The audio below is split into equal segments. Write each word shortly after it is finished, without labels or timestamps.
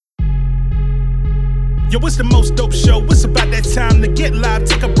Yo, it's the most dope show. It's about that time to get live.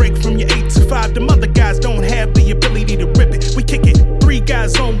 Take a break from your 8 to 5. Them other guys don't have the ability to rip it. We kick it. 3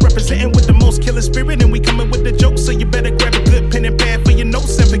 guys on, representing with the most killer spirit. And we coming with the jokes, so you better grab a good pen and pad for your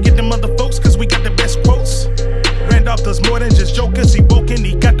notes. And forget them other folks, cause we got the best quotes. Randolph does more than just jokers. He woke and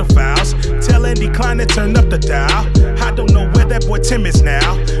he got the files. Tell Andy Klein to turn up the dial. I don't know where that boy Tim is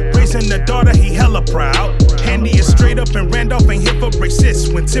now. Raising the daughter, he hella proud. Andy is straight up and Randolph ain't here for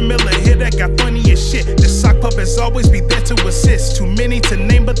racist. When Tim Miller hit, that got funny as shit. The sock puppets always be there to assist. Too many to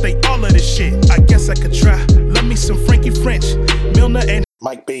name, but they all of this shit. I guess I could try. Love me some Frankie French, Milner and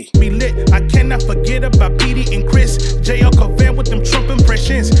Mike B. Be lit. I cannot forget about Petey and Chris. J.L. Covan with them Trump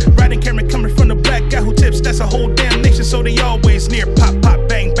impressions. Riding Cameron coming from the black guy who tips. That's a whole damn nation, so they always near. Pop, pop,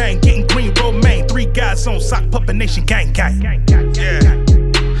 bang, bang. Getting green, romaine. 3 guys on sock puppet nation, gang, gang. Yeah.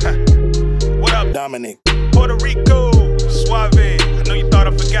 What up, Dominic? Puerto Rico, Suave. I know you thought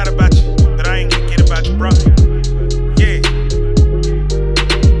I forgot about you, but I ain't gonna forget about you, bro. Yeah.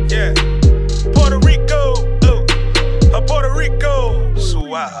 Yeah. Puerto Rico, Puerto Rico,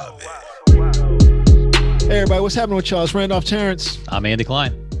 Suave. Hey everybody, what's happening with y'all? It's Randolph Terrence. I'm Andy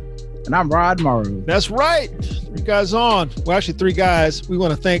Klein. And I'm Rod Morrow. That's right. 3 guys on. Well, actually 3 guys. We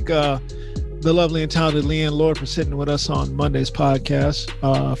want to thank the lovely and talented Leanne Lord for sitting with us on Monday's podcast.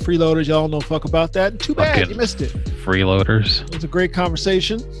 Freeloaders, y'all know fuck about that. Too bad you missed it. Freeloaders. It was a great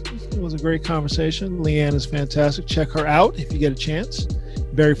conversation. Leanne is fantastic. Check her out if you get a chance.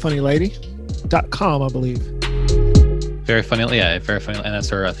 Veryfunnylady.com, I believe. Very funny. Yeah, very funny. And that's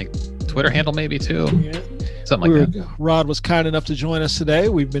her, I think, Twitter handle maybe too. Yeah. Something like that. Rod was kind enough to join us today.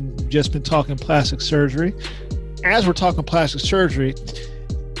 We've just been talking plastic surgery. As we're talking plastic surgery,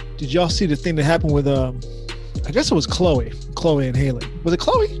 did y'all see the thing that happened with I guess it was Chloe and Haley. Was it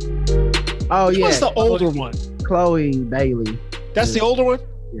Chloe? Oh, yeah. What's the older one? Chloe Bailey. That's the older one?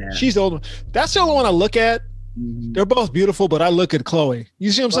 Yeah. She's the older one. That's the only one I look at. Mm-hmm. They're both beautiful, but I look at Chloe.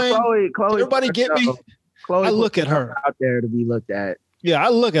 You see what I'm saying? Chloe, everybody get me? Chloe, I look at her. Out there to be looked at. Yeah, I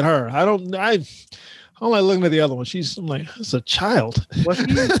look at her. I don't like looking at the other one. I'm like, it's a child.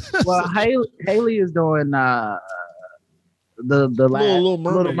 Well, Haley is doing the Little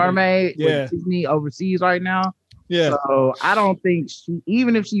Mermaid yeah. with Disney overseas right now. Yeah. So I don't think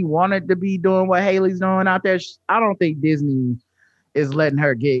even if she wanted to be doing what Haley's doing out there, I don't think Disney is letting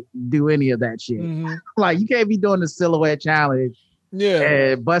her do any of that shit. Mm-hmm. Like, you can't be doing the silhouette challenge. Yeah.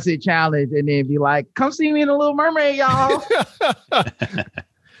 And bust it challenge and then be like, come see me in the Little Mermaid, y'all.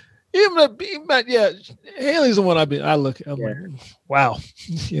 Yeah, Haley's the one I look at. I'm like, wow.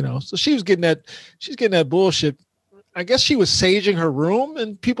 So she's getting that bullshit. I guess she was saging her room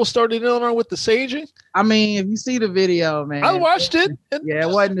and people started in on her with the saging. I mean, if you see the video, man. I watched it. Yeah, it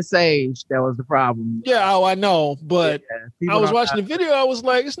wasn't the sage that was the problem. Yeah, I know. But yeah, I was watching the video. I was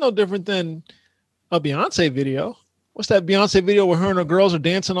like, it's no different than a Beyonce video. What's that Beyonce video where her and her girls are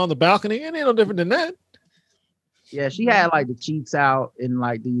dancing on the balcony? It ain't no different than that. Yeah, she had like the cheeks out in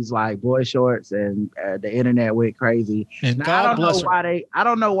like these like boy shorts, and the internet went crazy. And God bless her. I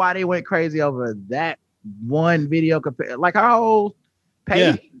don't know why they went crazy over that one video. Like her whole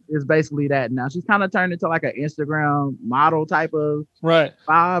page is basically that now. She's kind of turned into like an Instagram model type of vibe.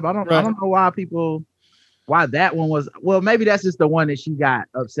 I don't know why that one was. Well, maybe that's just the one that she got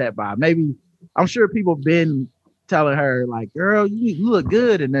upset by. Maybe I'm sure people been telling her like, girl, you look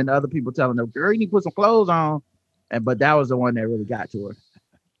good, and then other people telling her, girl, you need to put some clothes on. But that was the one that really got to her.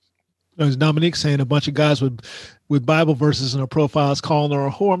 It was Dominique saying a bunch of guys with Bible verses in their profiles calling her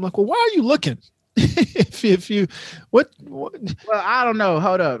a whore. I'm like, well, why are you looking? if you what? Well, I don't know.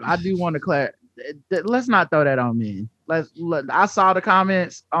 Hold up. I do want to clarify. Let's not throw that on men. I saw the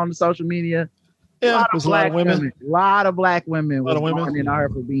comments on the social media. Yeah, a lot of women. A lot of black women was warning her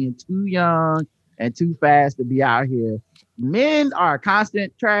for being too young and too fast to be out here. Men are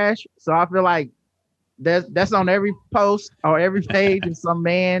constant trash, so I feel like that's on every post or every page and some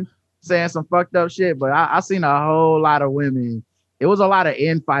man saying some fucked up shit. But I seen a whole lot of women. It was a lot of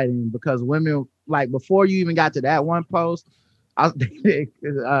infighting because women, like, before you even got to that one post,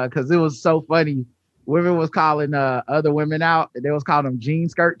 because it was so funny. Women was calling other women out. They was calling them jean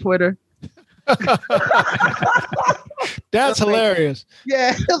skirt Twitter. That's hilarious.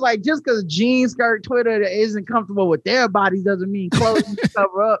 Yeah, it's like just because jean skirt Twitter isn't comfortable with their bodies doesn't mean clothes can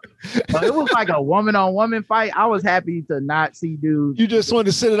cover up. But it was like a woman on woman fight. I was happy to not see dudes. You just wanted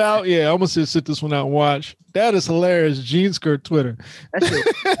to sit it out? Yeah, I'm gonna sit this one out and watch. That is hilarious. Jean skirt Twitter. That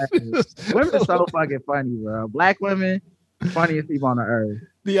shit. Women are so fucking funny, bro. Black women, funniest people on the earth.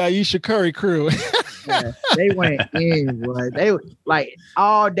 The Ayesha Curry crew. Yeah, they went in, boy. They like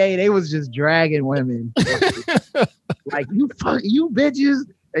all day. They was just dragging women. Like you bitches.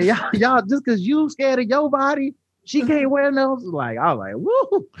 And y'all, just because you scared of your body, she can't wear those. Like, I was like,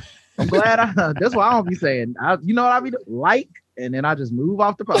 woo. I'm glad that's why I don't be saying, you know what I be like, and then I just move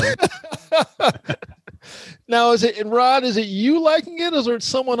off the post. Now, is it you liking it, or is it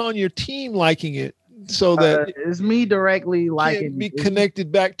someone on your team liking it? So that it's me directly liking. Be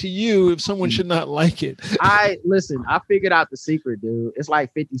connected back to you if someone should not like it. I figured out the secret, dude. It's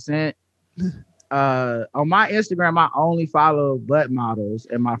like 50 Cent. On my Instagram, I only follow butt models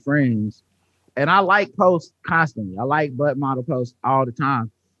and my friends, and I like posts constantly. I like butt model posts all the time,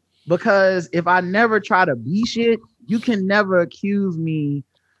 because if I never try to be shit, you can never accuse me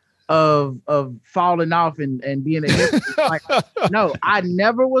of falling off and being a like, no, I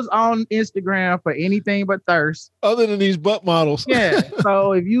never was on Instagram for anything but thirst other than these butt models. Yeah.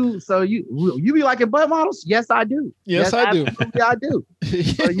 So you be liking butt models? Yes, I do. Yes, I do. I do.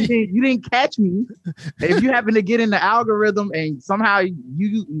 So you didn't catch me. If you happen to get in the algorithm and somehow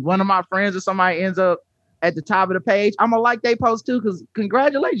one of my friends or somebody ends up at the top of the page, I'm gonna like they post too, because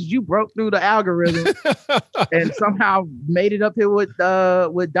congratulations, you broke through the algorithm and somehow made it up here with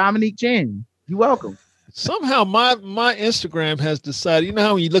Dominique Chen. You're welcome. Somehow my Instagram has decided, you know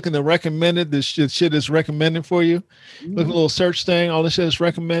how when you look in the recommended, this shit is recommended for you. Look at a little search thing, all this shit is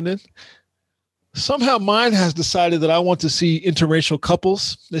recommended. Somehow mine has decided that I want to see interracial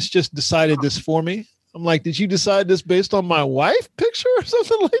couples. It's just decided this for me. I'm like, did you decide this based on my wife picture or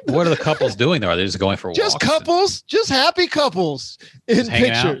something like that? What are the couples doing though? Are they just going for just walks? Couples, just happy couples in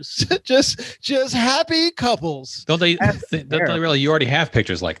pictures. just happy couples. Don't they really? You already have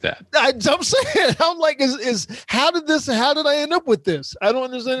pictures like that. I'm saying, I'm like, how did I end up with this? I don't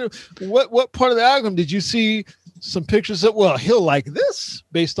understand. What part of the algorithm did you see? Some pictures that, well, he'll like this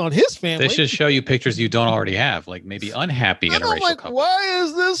based on his family. They should show you pictures you don't already have, like maybe unhappy interracial couples. Why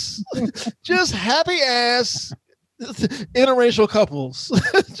is this just happy ass interracial couples?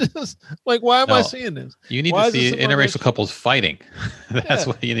 Just like, why am I seeing this? You need to see interracial couples fighting. That's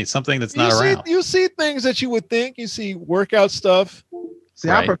what you need. Something that's not around. You see things that you would think. You see workout stuff. See,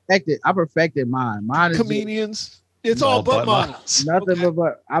 right. I perfected mine. Mine is comedians. It's all butt models. Nothing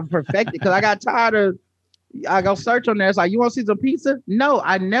but I perfected because I got tired of. I go search on there. It's like, you want to see some pizza? No,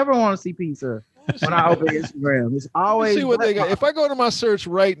 I never want to see pizza when I open Instagram. It's always see what they got. If I go to my search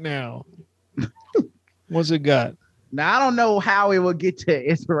right now, what's it got? Now I don't know how it will get to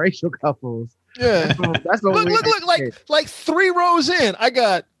interracial couples. Yeah, that's look like 3 rows in. I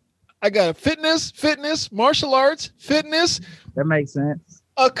got fitness, martial arts, fitness. That makes sense.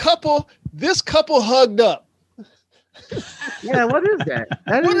 This couple hugged up. Yeah, what is that?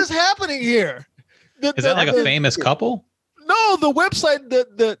 What is happening here? Is that like a famous couple? No, the website,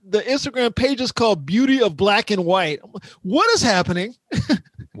 the Instagram page is called Beauty of Black and White. What is happening?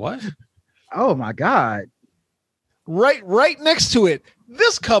 What? Oh my God. Right next to it,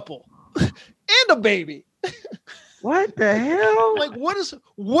 this couple and a baby. What the hell? Like,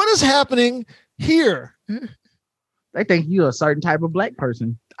 what is happening here? They think you're a certain type of black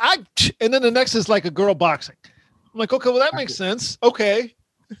person. And then the next is like a girl boxing. I'm like, okay, well, that makes sense. Okay.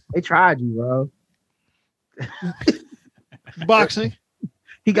 They tried you, bro. Boxing.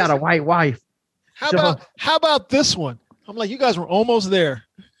 He got a white wife. How about this one? I'm like, you guys were almost there.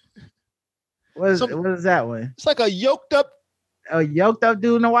 What is that one? It's like a yoked up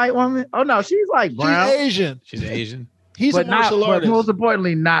dude and a white woman. Oh no, she's like brown. She's Asian. He's a martial artist. But most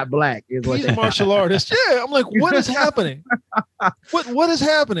importantly, not black. He's a martial artist. Yeah, I'm like, what is happening? What is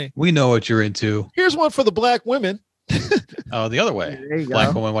happening? We know what you're into. Here's one for the black women. Oh, the other way. There you black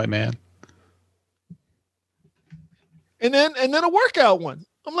go. woman, white man. And then a workout one.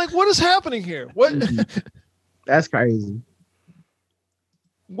 I'm like, what is happening here? What? That's crazy.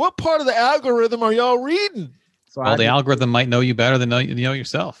 What part of the algorithm are y'all reading? So the algorithm might know you better than you know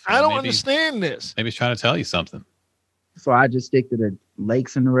yourself. I don't understand this. Maybe it's trying to tell you something. So I just stick to the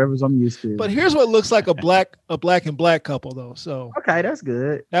lakes and the rivers I'm used to. But here's what looks like a black and black couple though. So okay, that's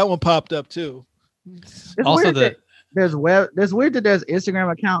good. That one popped up too. It's also there's weird that there's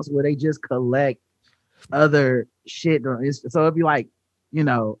Instagram accounts where they just collect other shit. So it'd be like,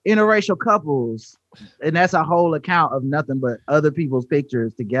 interracial couples, and that's a whole account of nothing but other people's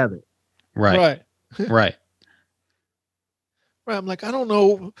pictures together. Right. Right. I'm like, I don't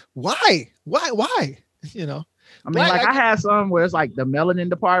know why. I mean, I have some where it's like the melanin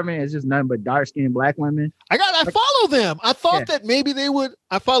department is just nothing but dark skinned black women. I follow them. I thought that maybe they would.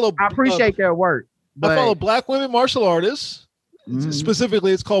 I appreciate their work. I follow black women martial artists. Mm-hmm.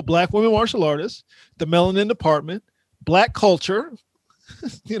 Specifically, it's called Black Women Martial Artists, the Melanin Department, Black Culture.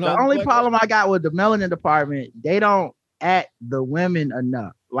 The only problem I got with the Melanin Department, they don't at the women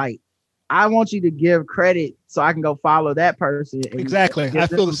enough. Like, I want you to give credit so I can go follow that person. Exactly. I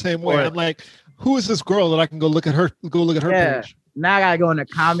feel the same way. I'm like, who is this girl that I can go look at her page? Now I gotta go in the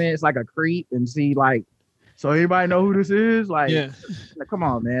comments like a creep and see like, so anybody know who this is? Like, come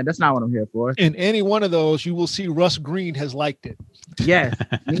on, man. That's not what I'm here for. In any one of those, you will see Russ Green has liked it. Yes.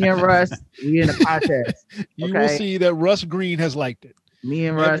 Me and Russ, we in the contest. You will see that Russ Green has liked it. Me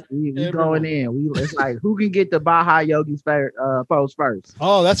and Russ, we going in. It's like, who can get the Baja Yogi's post first?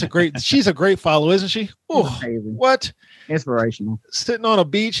 Oh, she's a great follow, isn't she? Oh, what? Inspirational. Sitting on a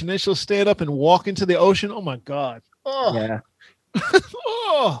beach and then she'll stand up and walk into the ocean. Oh my God. Oh. Yeah.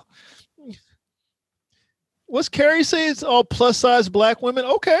 Oh. What's Carrie say? It's all plus size black women.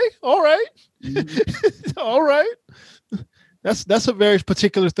 Okay. All right. Mm-hmm. All right. That's a very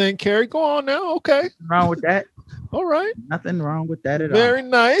particular thing, Carrie. Go on now. Okay. Nothing wrong with that. All right. Nothing wrong with that at all. Very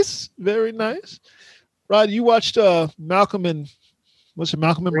nice. Very nice. Rod, you watched Malcolm and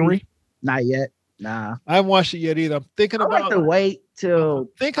Marie? Not yet. Nah. I haven't watched it yet either. I'm thinking about like to wait till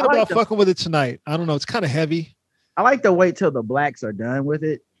fucking with it tonight. I don't know. It's kind of heavy. I like to wait till the blacks are done with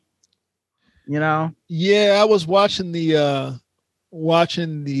it. You know? Yeah, I was watching the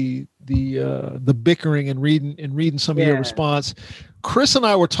bickering and reading some of your response. Chris and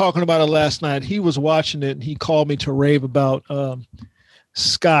I were talking about it last night. He was watching it and he called me to rave about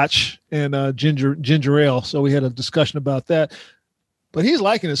scotch and ginger ale. So we had a discussion about that. But he's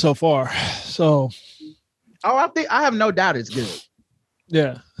liking it so far. So I have no doubt it's good.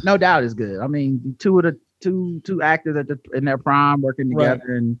 Yeah. No doubt it's good. I mean, two actors in their prime working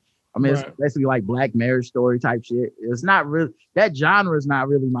together, and I mean, it's basically like Black Marriage Story type shit. It's not really, that genre is not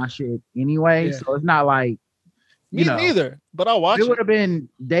really my shit anyway. Yeah. So it's not like, me neither, but I'll watch it. It would have been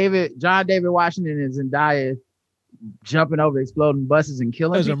John David Washington and Zendaya jumping over exploding buses and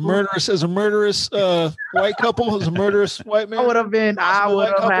killing as a murderous white couple, as a murderous white man. I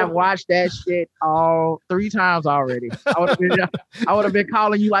would have watched that shit all 3 times already. I would have been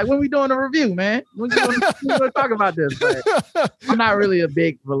calling you like, when we doing a review, man? When we going to talk about this? But I'm not really a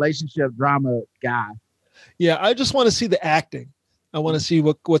big relationship drama guy. Yeah, I just want to see the acting. I want to see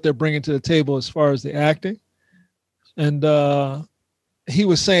what they're bringing to the table as far as the acting. And Chris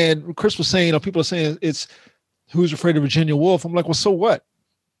was saying, people are saying it's Who's Afraid of Virginia Woolf? I'm like, well, so what?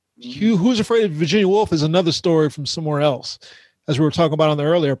 Who's Afraid of Virginia Woolf is another story from somewhere else, as we were talking about on the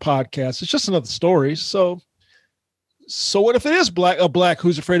earlier podcast. It's just another story. So what if it is a black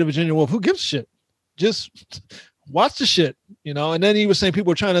Who's Afraid of Virginia Woolf? Who gives a shit? Just watch the shit, And then he was saying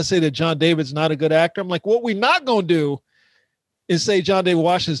people were trying to say that John David's not a good actor. I'm like, what we're not going to do is say John David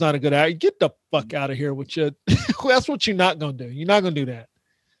Washington's not a good actor. Get the fuck out of here with you. That's what you're not going to do. You're not going to do that.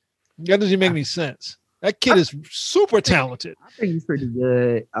 That doesn't make any sense. That kid is super talented. I think he's pretty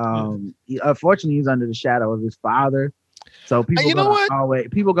good. Unfortunately, he's under the shadow of his father. So people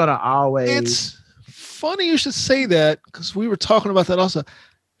gonna always. It's funny you should say that, because we were talking about that also.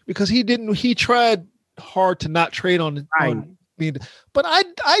 Because he tried hard to not trade on being, but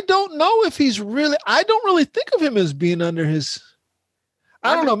I don't know if he's really. I don't really think of him as being under his.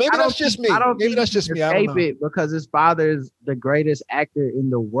 I don't know. Maybe that's just me. Maybe that's just me. I don't know. It because his father is the greatest actor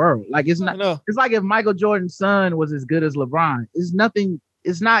in the world. Like it's not. It's like if Michael Jordan's son was as good as LeBron. It's nothing.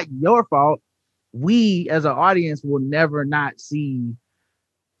 It's not your fault. We as an audience will never not see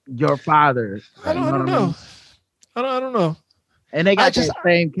your father. I don't know. I don't know. And they got that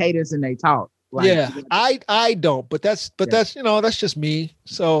same cadence in they talk. Like, I don't. But that's that's just me.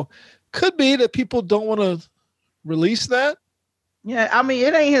 So could be that people don't want to release that. Yeah, I mean,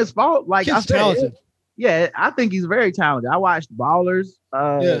 it ain't his fault. Like he's talented. I think he's very talented. I watched Ballers,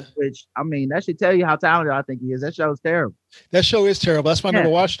 which I mean, that should tell you how talented I think he is. That show is terrible. That show is terrible. That's why I never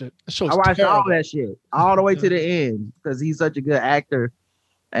watched it. I watched all that shit all the way to the end because he's such a good actor.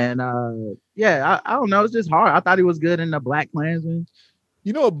 And I don't know. It's just hard. I thought he was good in the Black Klansman.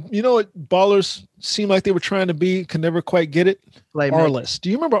 You know what Ballers seemed like they were trying to be, can never quite get it. Arliss. Do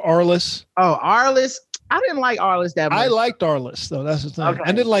you remember Arliss? Oh, Arliss. I didn't like Arliss that much. I liked Arliss though. That's the thing. Okay.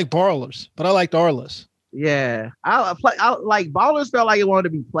 I didn't like Ballers, but I liked Arliss. Yeah, I like Ballers. Felt like it wanted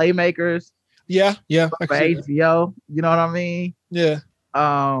to be Playmakers. Yeah. For HBO. You know what I mean? Yeah.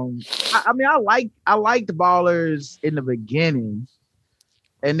 I liked Ballers in the beginning,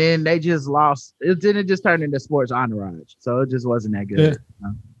 and then they just lost. It just turned into Sports Entourage, so it just wasn't that good.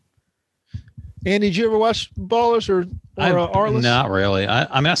 Yeah. Andy, did you ever watch Ballers or Arliss? Not really.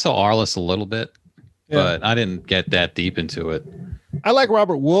 I mean, I saw Arliss a little bit. But I didn't get that deep into it. I like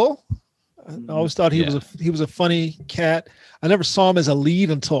Robert Wuhl. I always thought he was a funny cat. I never saw him as a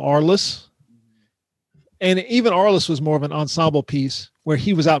lead until Arliss. And even Arliss was more of an ensemble piece where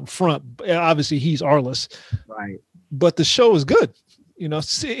he was out in front. Obviously, he's Arliss. Right. But the show was good.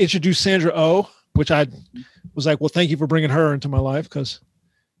 introduced Sandra Oh, which I was like, well, thank you for bringing her into my life because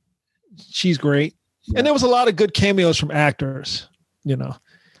she's great. Yeah. And there was a lot of good cameos from actors,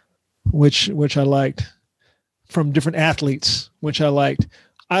 which I liked, from different athletes, which I liked.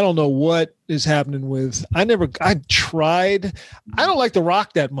 I don't know what is happening with. I tried. I don't like The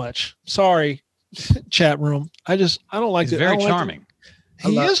Rock that much. Sorry, chat room. I don't like. He's very charming.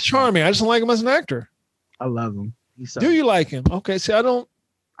 He is charming. I just don't like him as an actor. I love him. Do you like him? Okay, see, I don't.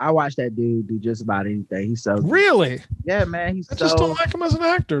 I watch that dude do just about anything. He's so good. Really. Yeah, man. I just don't like him as an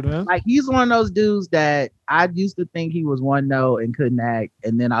actor, man. Like, he's one of those dudes that I used to think he was one note and couldn't act,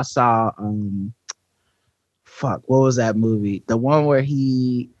 and then I saw what was that movie? The one where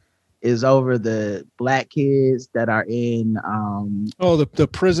he is over the black kids that are in the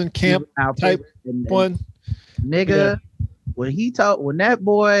prison camp type one. Nigga, yeah. when that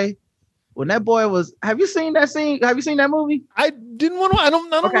boy was, have you seen that scene? Have you seen that movie? I didn't want to. I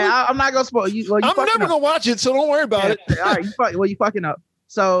don't. Okay, I'm not gonna spoil you. I'm never gonna watch it, so don't worry about it. All right, you fucking up.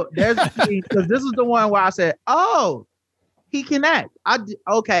 So there's a scene, because this is the one where I said, "Oh, he can act." I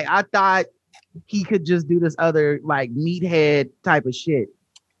thought he could just do this other like meathead type of shit.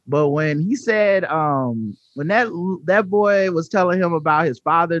 But when he said, when that boy was telling him about his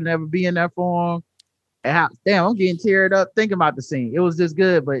father never being there for him, and how, damn, I'm getting teared up thinking about the scene. It was just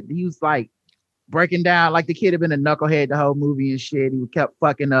good, but he was like breaking down, like the kid had been a knucklehead the whole movie and shit. He kept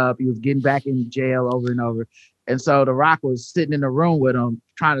fucking up. He was getting back in jail over and over. And so The Rock was sitting in the room with him,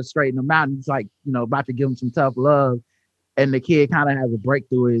 trying to straighten him out. And he's like, about to give him some tough love. And the kid kind of has a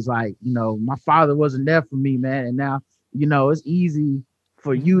breakthrough. He's like, my father wasn't there for me, man. And now, it's easy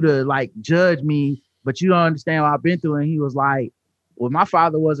for you to like judge me, but you don't understand what I've been through. And he was like, well, my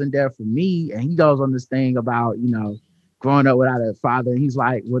father wasn't there for me. And he goes on this thing about, growing up without a father. And he's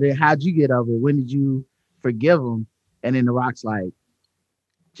like, well, then how'd you get over it? When did you forgive him? And then The Rock's like,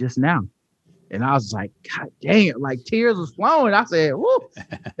 just now. And I was like, God damn, like tears was flowing. I said, whoo,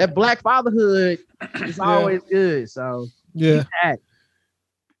 that black fatherhood is always good. So yeah.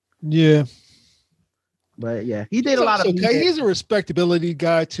 Yeah. But yeah, he did a lot of. Okay, he's a respectability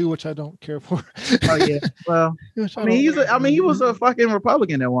guy too, which I don't care for. Oh yeah, well, he was a fucking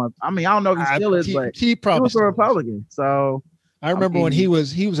Republican at one. I don't know if he still is, but he was a Republican. So I remember when he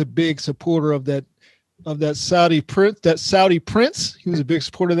was a big supporter of that Saudi prince. He was a big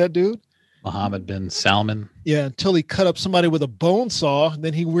supporter of that dude, Mohammed bin Salman. Yeah, until he cut up somebody with a bone saw, and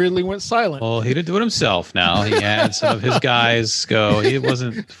then he weirdly went silent. Well, he didn't do it himself. Now he had some of his guys go. He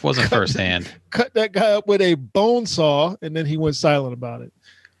wasn't firsthand. Cut that guy up with a bone saw, and then he went silent about it.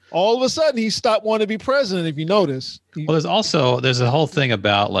 All of a sudden, he stopped wanting to be president. If you notice, there's a whole thing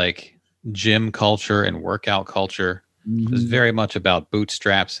about like gym culture and workout culture. Mm-hmm. It's very much about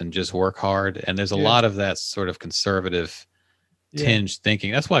bootstraps and just work hard, and there's a lot of that sort of conservative tinged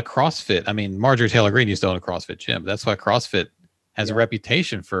thinking. That's why CrossFit, Marjorie Taylor Greene used to own a CrossFit gym. That's why CrossFit has a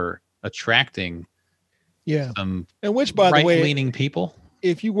reputation for attracting and which, by the way, right-leaning people.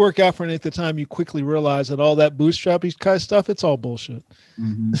 If you work out for an length of time, you quickly realize that all that bootstrappy kind of stuff, it's all bullshit.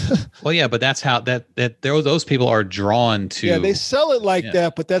 Mm-hmm. Well, yeah, but that's how those people are drawn to. Yeah, they sell it like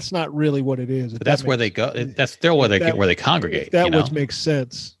that, but that's not really what it is. But that's where they go. That's still where they congregate. Which makes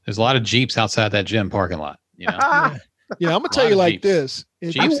sense. There's a lot of Jeeps outside that gym parking lot. Yeah, I'm gonna tell you like Jeeps. this: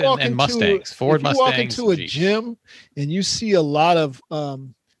 if Jeeps you walk and into Mustangs, Ford Mustangs. You walk into a gym and you see a lot of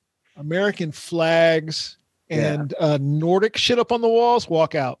American flags and Nordic shit up on the walls,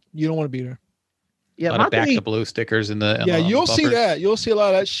 walk out. You don't want to be there. Yeah, a lot of Back to Blue stickers in the you'll see that. You'll see a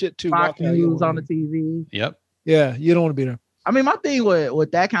lot of that shit too. Fox News on the TV. Yep. Yeah, you don't want to be there. My thing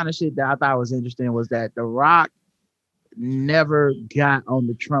with that kind of shit that I thought was interesting was that The Rock never got on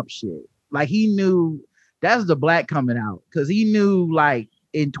the Trump shit. Like, he knew. That's the black coming out, because he knew like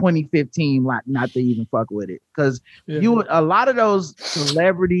in 2015 like not to even fuck with it, because a lot of those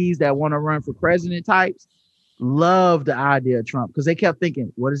celebrities that want to run for president types love the idea of Trump, because they kept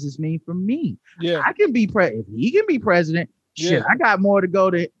thinking, what does this mean for me? I can be if he can be president, shit, I got more to go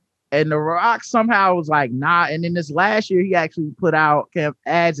to. And The Rock somehow was like, nah. And then this last year he actually put out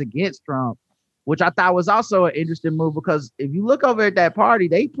ads against Trump, which I thought was also an interesting move, because if you look over at that party,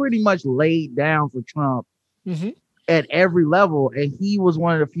 they pretty much laid down for Trump at every level. And he was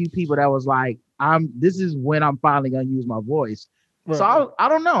one of the few people that was like, this is when I'm finally going to use my voice. Right. So I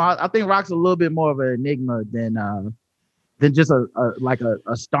don't know. I think Rock's a little bit more of an enigma than just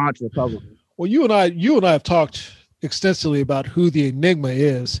a staunch Republican. Well, you and I have talked extensively about who the enigma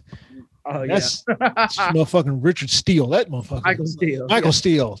is. Oh, that's motherfucking Richard Steele. That motherfucker. Michael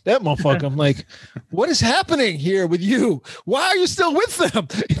Steele. That motherfucker. I'm like, what is happening here with you? Why are you still with them?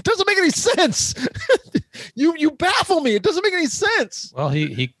 It doesn't make any sense. You baffle me. It doesn't make any sense. Well,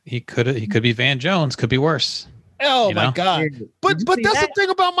 he could be Van Jones. Could be worse. Oh my God! But that's the thing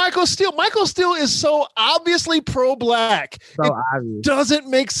about Michael Steele. Michael Steele is so obviously pro-black. So it doesn't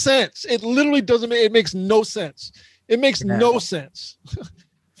make sense. It literally doesn't. It makes no sense. It makes no sense.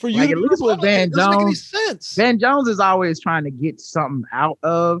 For you, at least with Van Jones, make any sense. Van Jones is always trying to get something out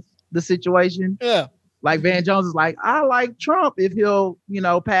of the situation. Yeah. Like Van Jones is like, I like Trump if he'll,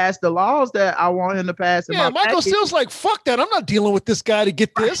 pass the laws that I want him to pass. Yeah, Michael Steele's like, fuck that. I'm not dealing with this guy to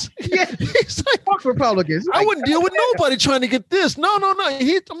get this. Yeah, he's like, fuck Republicans. I wouldn't deal with nobody trying to get this. No.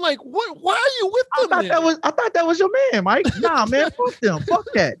 I'm like, what? Why are you with them? I thought that was your man, Mike. Nah, man, fuck them. Fuck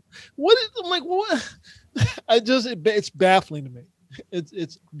that. I'm like, what? It's baffling to me.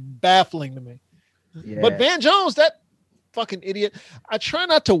 It's baffling to me. Yeah. But Van Jones, that fucking idiot. I try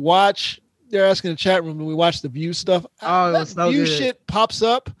not to watch. They're asking in the chat room when we watch the View stuff. Oh, so View good. Shit pops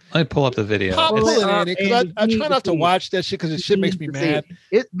up. Let me pull up the video. I try not to watch that shit because the shit makes me mad.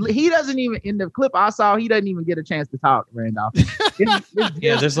 He doesn't even, in the clip I saw, he doesn't even get a chance to talk, Randolph.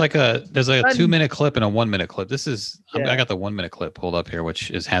 Yeah, there's like a 2-minute clip and a 1-minute clip. This is I got the 1-minute clip pulled up here, which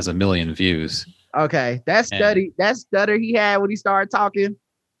has 1 million views. Okay, that stutter he had when he started talking.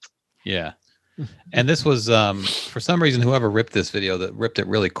 Yeah. And this was, for some reason, whoever ripped this video, that ripped it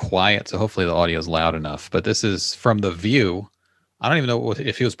really quiet. So hopefully the audio is loud enough. But this is from The View. I don't even know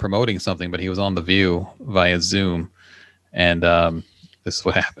if he was promoting something, but he was on The View via Zoom. And this is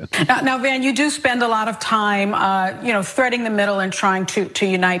what happened. Now, Van, you do spend a lot of time, threading the middle and trying to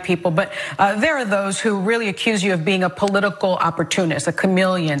unite people. But there are those who really accuse you of being a political opportunist, a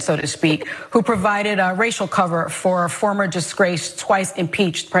chameleon, so to speak, who provided racial cover for former disgraced, twice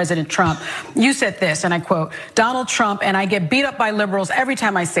impeached President Trump. You said this, and I quote, Donald Trump, and I get beat up by liberals every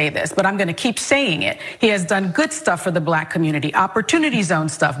time I say this, but I'm going to keep saying it. He has done good stuff for the black community, opportunity zone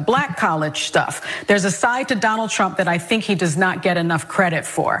stuff, black college stuff. There's a side to Donald Trump that I think he does not get enough credit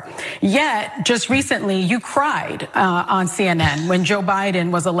for. Yet, just recently, you cried on CNN when Joe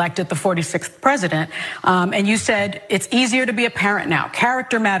Biden was elected the 46th president, and you said, it's easier to be a parent now.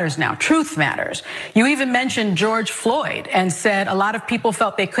 Character matters now. Truth matters. You even mentioned George Floyd and said a lot of people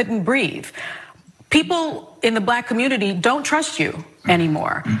felt they couldn't breathe. People in the black community don't trust you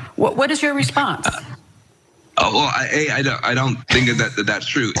anymore. What is your response? Well, I don't think that's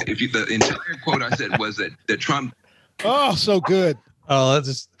true. The entire quote I said was that Trump. Oh, so good. Oh,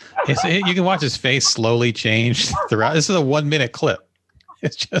 you can watch his face slowly change throughout. This is a 1-minute clip.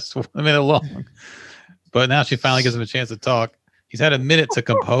 It's just 1 minute long. But now she finally gives him a chance to talk. He's had a minute to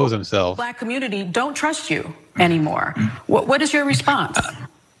compose himself. Black community don't trust you anymore. What is your response?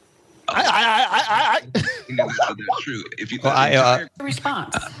 I think that's true.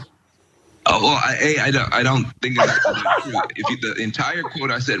 Response. Well, I don't think that's true. The entire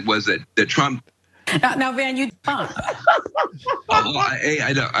quote I said was that Trump. Now, Van, you respond. Well,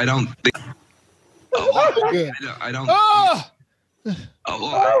 I don't think. I don't.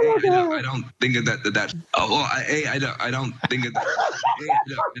 I don't think that's. I don't think that.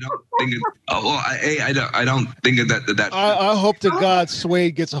 I don't think that. I hope to God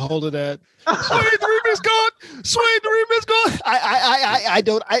Swade gets a hold of that. Swade, the remix gone. Swade, the remix gone. I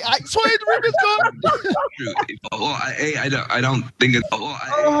don't. Swade, the remix gone. I don't think it.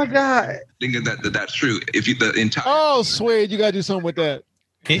 Oh my God. Think that's true. The entire. Oh, Swade, you gotta do something with that.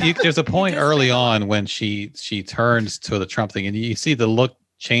 There's a point early on when she turns to the Trump thing, and you see the look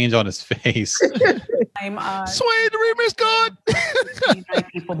change on his face. Swade, the remix gone.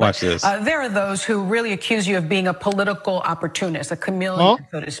 Watch this. There are those who really accuse you of being a political opportunist, a chameleon,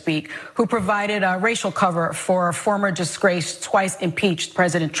 so to speak, who provided racial cover for former disgraced, twice impeached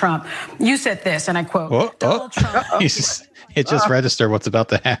President Trump. You said this, and I quote, Donald Trump. It just registered what's about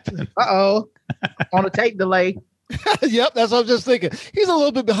to happen. On a tape delay. Yep, that's what I'm just thinking. He's a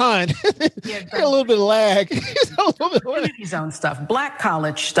little bit behind. He's got a little bit of lag. He's a little bit lag. His own stuff, black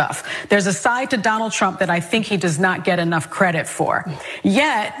college stuff. There's a side to Donald Trump that I think he does not get enough credit for.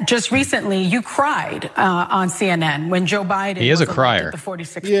 Yet, just recently, you cried on CNN when Joe Biden was a crier. The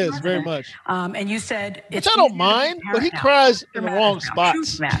 46th he is president. very much. And you said, which I don't mind, but he cries in the wrong spots.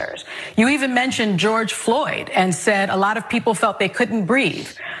 Truth matters. You even mentioned George Floyd and said a lot of people felt they couldn't breathe.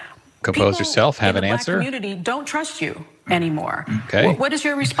 Compose yourself. Have an answer. The community don't trust you anymore. Okay. What is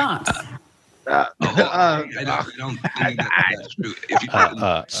your response? I don't think that's true.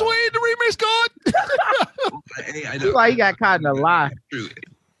 Swade, the remix gone. Like he got caught in a lie.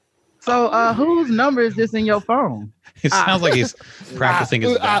 So, whose number is this in your phone? It sounds like he's practicing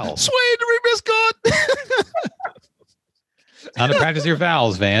his vowels. Swade, the remix gone. Time to practice your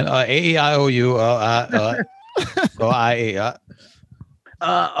vowels, Van. A-E-I-O-U. O-I-E.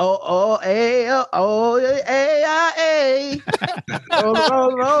 Oh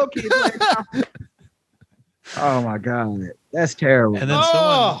my God, that's terrible. And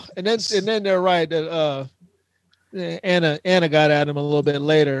then they're right that Anna got at him a little bit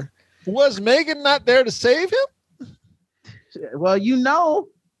later. Was Megan not there to save him? Well,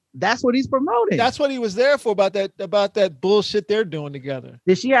 that's what he's promoting. That's what he was there for, about that bullshit they're doing together.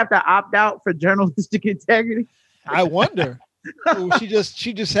 Did she have to opt out for journalistic integrity? I wonder.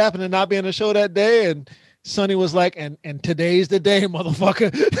 she just happened to not be on the show that day, and Sonny was like, and today's the day,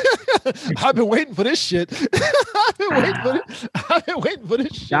 motherfucker. I've been waiting for this shit. I've been waiting for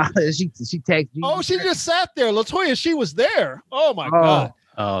this shit. She texted you. Oh, she just sat there. LaToya, she was there. Oh my God.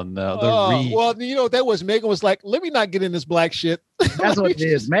 Oh no. Well, that was Megan was like, let me not get in this black shit. That's what it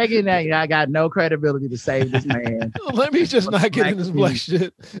is. Megan, I got no credibility to save this man. Let me just not get in this black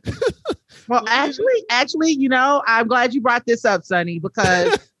shit. Well, actually, I'm glad you brought this up, Sonny,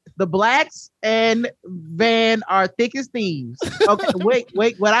 because the blacks and Van are thick as thieves. Okay, wait.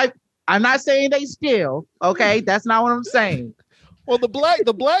 I'm not saying they steal. Okay, that's not what I'm saying. Well, the black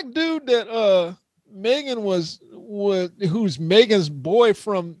dude that Megan who's Megan's boy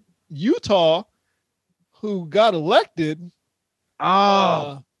from Utah, who got elected.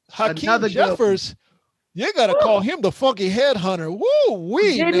 Hakeem Jeffers. You gotta call him the funky headhunter. Woo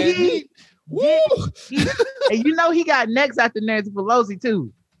wee, man. And he got next after Nancy Pelosi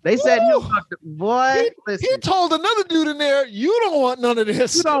too. They said he told another dude in there, you don't want none of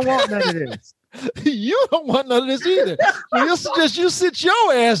this. You don't want none of this. You don't want none of this either. You'll suggest you sit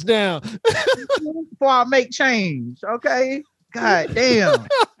your ass down before I make change. Okay. God damn.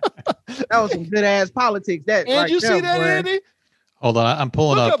 That was some good ass politics. And right you see that, boy. Andy? Hold on, I'm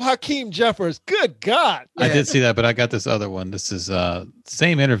pulling up Hakeem Jeffers. Good God. I did see that, but I got this other one. This is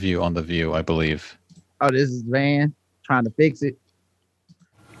same interview on The View, I believe. Oh, this is Van trying to fix it.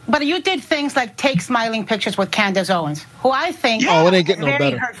 But you did things like take smiling pictures with Candace Owens, who I think it ain't getting very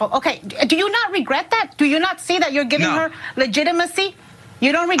no better. Hurtful. Okay, do you not regret that? Do you not see that you're giving her legitimacy?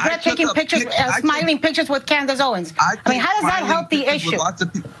 You don't regret taking pictures, smiling pictures with Candace Owens? I mean, how does that help the issue?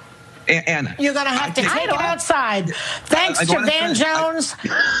 And you're going to have to take it outside. Thanks to Van Jones.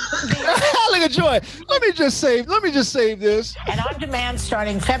 Look at Joy. Let me just save this. And on demand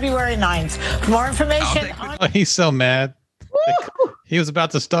starting February 9th. For more information. He's so mad. He was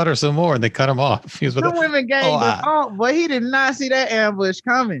about to stutter some more, and they cut him off. He was the women gang, but he did not see that ambush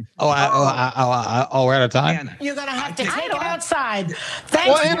coming. We're out of time. You're gonna have to take it outside.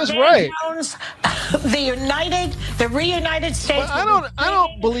 Thanks Anna's right. Jones, the reunited States. But I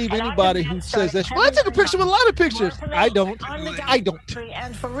don't believe anybody who says that. Well, I took a picture with a lot of pictures. I don't.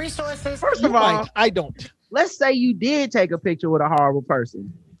 And for resources. First of all, I don't. Let's say you did take a picture with a horrible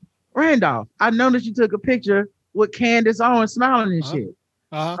person, Randolph. I noticed you took a picture with Candace Owens smiling and shit.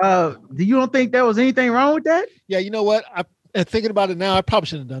 Do you don't think there was anything wrong with that? Yeah, you know what? Thinking about it now, I probably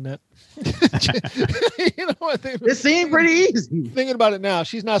shouldn't have done that. You know what? It seemed pretty easy. Thinking about it now,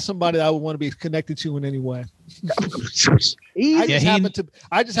 she's not somebody that I would want to be connected to in any way. I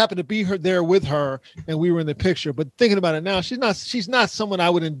just happened to be there with her, and we were in the picture. But thinking about it now, she's not someone I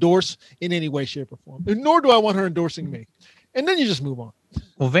would endorse in any way, shape, or form. Nor do I want her endorsing me. And then you just move on.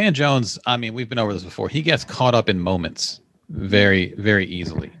 Well, Van Jones, I mean, we've been over this before. He gets caught up in moments very, very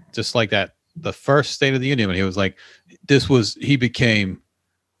easily. Just like that, the first State of the Union, when he was like, he became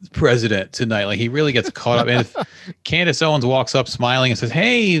president tonight. Like, he really gets caught up. And if Candace Owens walks up smiling and says,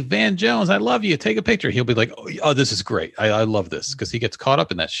 hey, Van Jones, I love you. Take a picture. He'll be like, oh, this is great. I love this, because he gets caught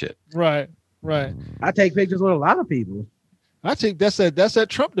up in that shit. Right. I take pictures with a lot of people. I think that's that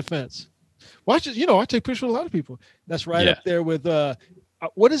Trump defense. I take pictures with a lot of people. That's right up there with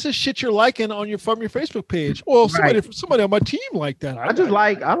what is this shit you're liking from your Facebook page? Well, somebody on my team like that.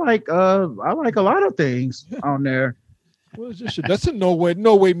 I like a lot of things on there. What is this shit? That's in no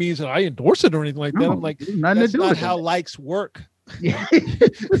way means that I endorse it or anything like that. I'm like, that's not how likes work. Yeah.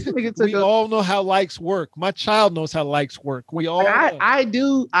 We all know how likes work. My child knows how likes work. We all I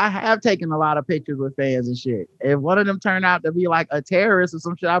have taken a lot of pictures with fans and shit. If one of them turned out to be like a terrorist or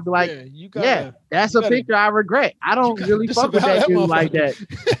some shit, I'd be like, that's a picture I regret. I don't really fuck with that dude like that.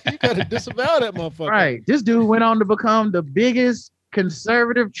 You gotta disavow that motherfucker. Right. This dude went on to become the biggest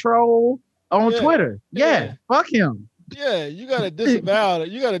conservative troll on Twitter. Yeah. Fuck him. Yeah, you gotta disavow it.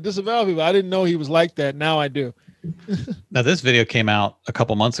 You gotta disavow people. I didn't know he was like that. Now I do. Now, this video came out a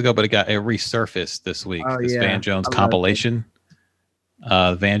couple months ago, but it resurfaced this week. Van Jones compilation.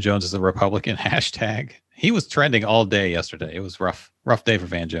 Van Jones is a Republican hashtag. He was trending all day yesterday. It was rough. Rough day for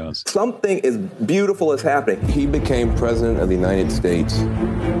Van Jones. Something as beautiful is happening. He became president of the United States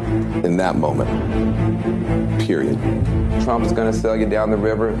in that moment. Period. Trump's going to sell you down the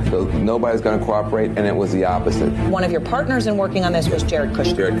river, so nobody's going to cooperate, and it was the opposite. One of your partners in working on this was Jared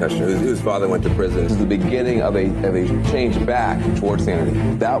Kushner. Jared Kushner, whose father went to prison. This is the beginning of a change back towards sanity.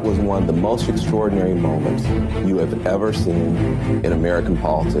 That was one of the most extraordinary moments you have ever seen in American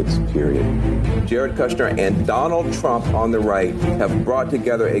politics, period. Jared Kushner and Donald Trump on the right have brought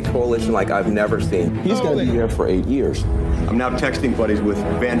together a coalition like I've never seen. He's going to be there for 8 years. I'm now texting buddies with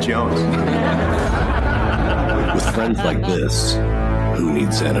Van Jones. With friends like this, who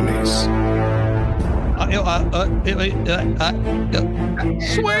needs enemies? Sway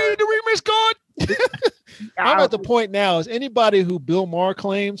the remix God. I'm at the point now, is anybody who Bill Maher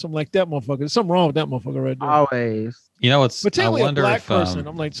claims, I'm like, that motherfucker, there's something wrong with that motherfucker right there. Always. You know, it's particularly I wonder a black if, person.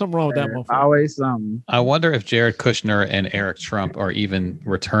 I'm like, something wrong with that motherfucker. Always something. I wonder if Jared Kushner and Eric Trump are even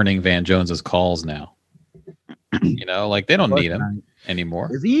returning Van Jones's calls now. You know, like they don't need him anymore.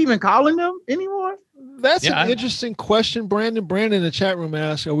 Is he even calling them anymore? That's an interesting question, Brandon. Brandon in the chat room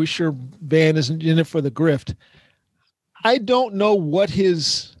asked, are we sure Van isn't in it for the grift? I don't know what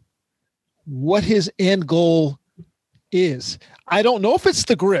his end goal is. I don't know if it's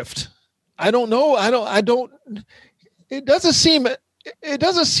the grift. I don't know. It doesn't seem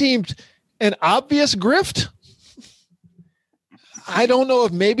an obvious grift. I don't know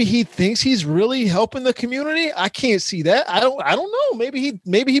if maybe he thinks he's really helping the community. I can't see that. I don't know. Maybe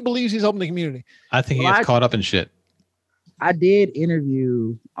he believes he's helping the community. I think he gets caught up in shit. I did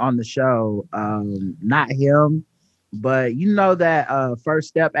interview on the show, not him, but you know that First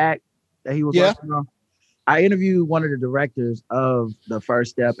Step Act that he was working on? I interviewed one of the directors of the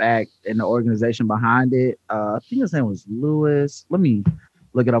First Step Act and the organization behind it. I think his name was Lewis. Let me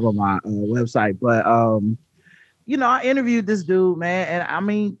look it up on my website. But, you know, I interviewed this dude, man, and I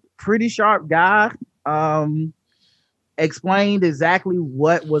mean, pretty sharp guy. Explained exactly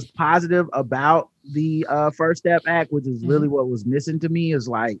what was positive about the First Step Act, which is really what was missing to me, is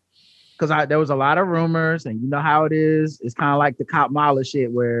like, because there was a lot of rumors, and you know how it is. It's kind of like the Cop Mala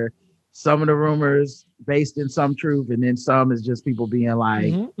shit, where some of the rumors based in some truth, and then some is just people being like,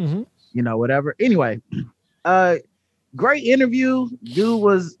 you know, whatever. Anyway, great interview. Dude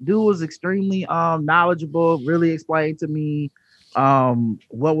was extremely knowledgeable. Really explained to me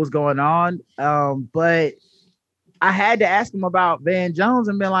what was going on. But I had to ask him about Van Jones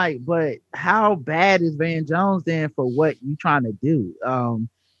and been like, but how bad is Van Jones then for what you trying to do?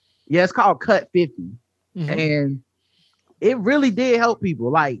 Yeah, it's called Cut 50, and it really did help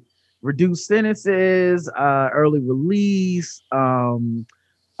people, like reduce sentences, early release. Now,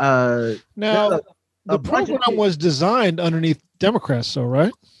 the program was designed underneath Democrats, so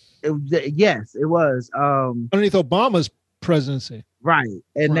right? Yes, it was. Underneath Obama's presidency. Right.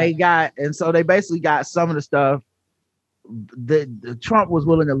 And so they basically got some of the stuff that Trump was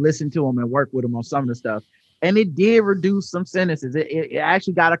willing to listen to him and work with him on some of the stuff. And it did reduce some sentences. It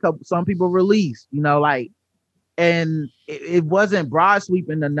actually got some people released, you know, like, and it wasn't broad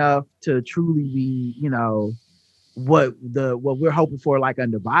sweeping enough to truly be, you know, what we're hoping for, like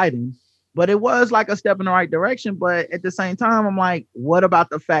under Biden, but it was like a step in the right direction. But at the same time, I'm like, what about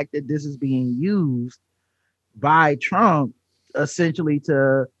the fact that this is being used by Trump essentially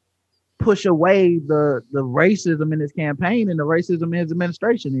to push away the racism in his campaign and the racism in his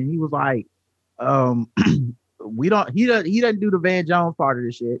administration? And he was like, he doesn't do the Van Jones part of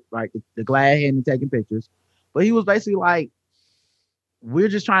this shit, right? The glad hand and taking pictures. But he was basically like, we're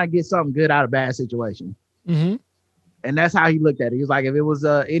just trying to get something good out of bad situation. And that's how he looked at it. He was like, if it was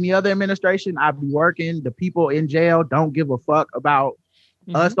any other administration, I'd be working. The people in jail don't give a fuck about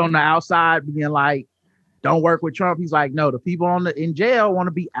us on the outside being like, don't work with Trump. He's like, no, the people in jail want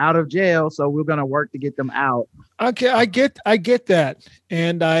to be out of jail, so we're gonna work to get them out. Okay, I get that,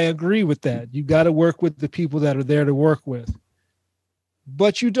 and I agree with that. You got to work with the people that are there to work with,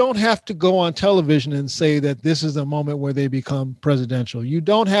 but you don't have to go on television and say that this is the moment where they become presidential. You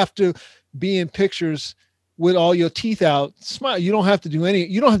don't have to be in pictures with all your teeth out, smile. You don't have to do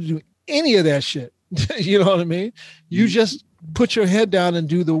any of that shit. You know what I mean? You just put your head down and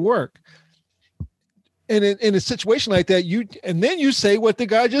do the work. And in a situation like that, and then you say what the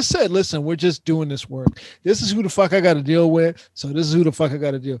guy just said. Listen, we're just doing this work. This is who the fuck I got to deal with. So this is who the fuck I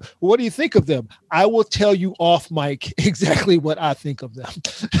got to deal. Well, what do you think of them? I will tell you off mic exactly what I think of them.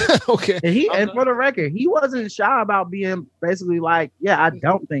 Okay. And for the record, he wasn't shy about being basically like, yeah, I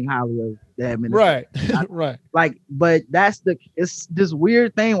don't think highly of the administration. Right. Right. Like, but it's this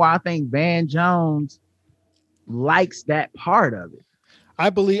weird thing where I think Van Jones likes that part of it. I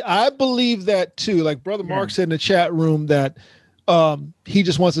believe that too. Like Brother Mark said in the chat room that he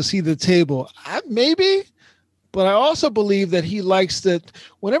just wants to see the table. Maybe, but I also believe that he likes that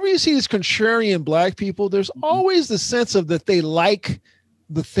whenever you see these contrarian black people, there's always the sense of that they like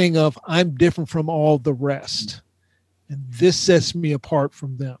the thing of I'm different from all the rest. And this sets me apart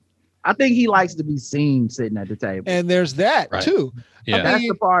from them. I think he likes to be seen sitting at the table. And there's that too. Yeah. That's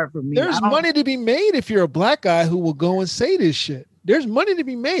the part for me. There's money to be made if you're a black guy who will go and say this shit. There's money to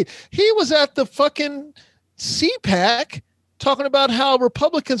be made. He was at the fucking CPAC talking about how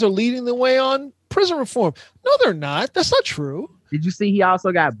Republicans are leading the way on prison reform. No, they're not. That's not true. Did you see he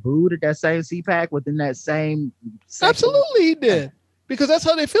also got booed at that same CPAC within that same section? Absolutely he did. Because that's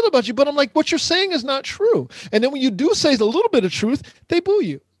how they feel about you. But I'm like, what you're saying is not true. And then when you do say a little bit of truth, they boo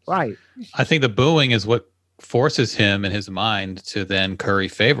you. Right. I think the booing is what forces him in his mind to then curry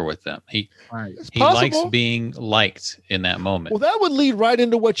favor with them. He likes being liked in that moment. Well, that would lead right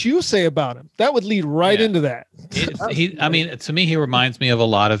into what you say about him. That would lead right into that. I mean, to me, he reminds me of a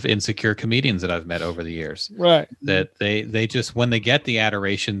lot of insecure comedians that I've met over the years. Right. That they just, when they get the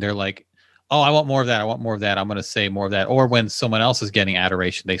adoration, they're like, oh, I want more of that. I want more of that. I'm going to say more of that. Or when someone else is getting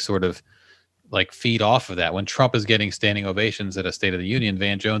adoration, they sort of like feed off of that. When Trump is getting standing ovations at a State of the Union,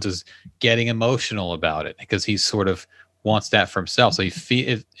 Van Jones is getting emotional about it because he sort of wants that for himself. So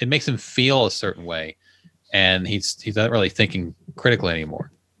it makes him feel a certain way, and he's not really thinking critically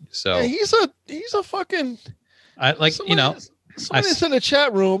anymore. So yeah, he's a fucking. I like somebody that's in the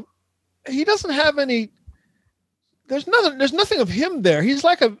chat room. He doesn't have any. There's nothing of him there. He's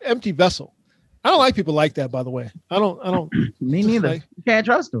like an empty vessel. I don't like people like that, by the way. I don't. Me neither. Like, you can't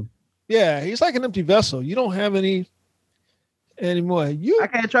trust him. Yeah, he's like an empty vessel. You don't have any anymore. I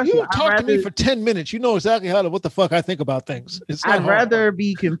can't trust you. You talk to me for 10 minutes. You know exactly what the fuck I think about things. I'd rather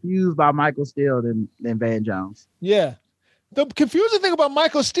be confused by Michael Steele than Van Jones. Yeah. The confusing thing about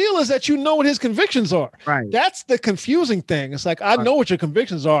Michael Steele is that you know what his convictions are. Right. That's the confusing thing. It's like, I know what your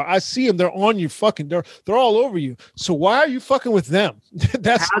convictions are. I see them. They're on you fucking. They're all over you. So why are you fucking with them?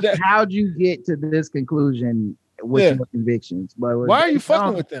 How'd you get to this conclusion with your convictions? But why are you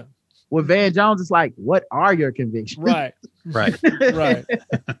fucking with them? With Van Jones, it's like, what are your convictions? Right. Right.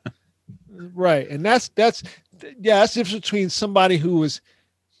 And that's the difference between somebody who is,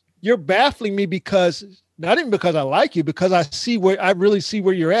 you're baffling me because not even because I like you, because I really see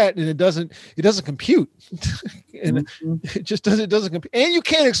where you're at, and it doesn't compute. And it just doesn't compute. And you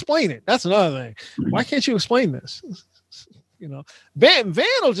can't explain it. That's another thing. Why can't you explain this? You know, Van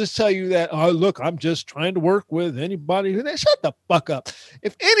will just tell you that, oh, look, I'm just trying to work with anybody. Shut the fuck up.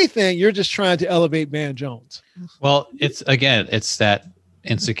 If anything, you're just trying to elevate Van Jones. Well, it's that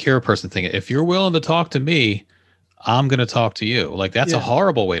insecure person thing. If you're willing to talk to me, I'm going to talk to you. Like, that's a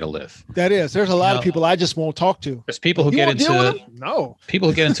horrible way to live. That is. There's a lot of people I just won't talk to. There's people who get into people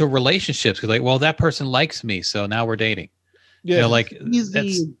who get into relationships because, like, well, that person likes me, so now we're dating. Yeah, you know, like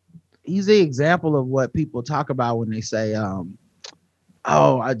he's the example of what people talk about when they say,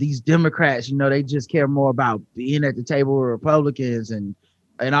 these Democrats, you know, they just care more about being at the table with Republicans and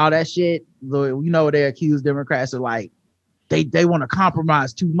all that shit. You know, they accuse Democrats of like, they want to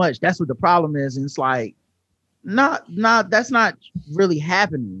compromise too much. That's what the problem is. And it's like, not that's not really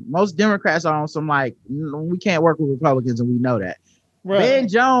happening. Most Democrats are on some like, we can't work with Republicans and we know that. Right. Van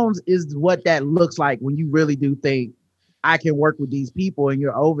Jones is what that looks like when you really do think, I can work with these people, and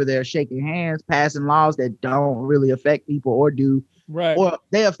you're over there shaking hands, passing laws that don't really affect people or do, or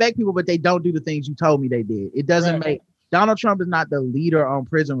they affect people, but they don't do the things you told me they did. It doesn't make Donald Trump is not the leader on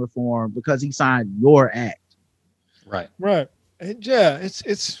prison reform because he signed your act. Right. And yeah,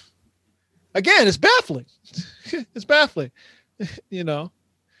 it's again, it's baffling. It's baffling, you know.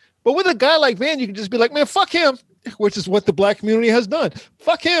 But with a guy like Van, you can just be like, man, fuck him, which is what the black community has done.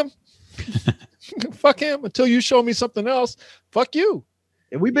 Fuck him. Fuck him until you show me something else. Fuck you.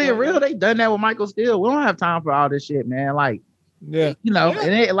 If we being real, they done that with Michael Steele. We don't have time for all this shit, man. Like, you know,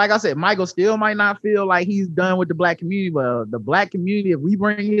 and like I said, Michael Steele might not feel like he's done with the black community, but the black community, if we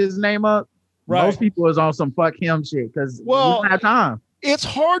bring his name up, most people is on some fuck him shit because we don't have time. It's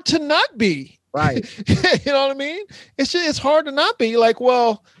hard to not be. Right. You know what I mean? It's hard to not be like,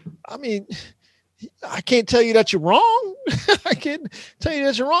 well, I mean, I can't tell you that you're wrong. I can't tell you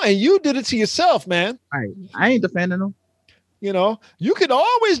that you're wrong. And you did it to yourself, man. Right. I ain't defending them. You know, you could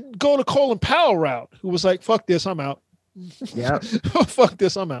always go to Colin Powell route, who was like, fuck this, I'm out. Yeah. Fuck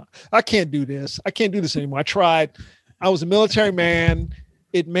this, I'm out. I can't do this. I can't do this anymore. I tried. I was a military man.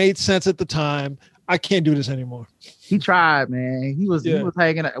 It made sense at the time. I can't do this anymore. He tried, man. He was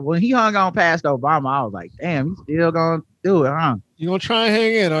hanging when he hung on past Obama. I was like, damn, he's still going to do it, huh? You gonna try and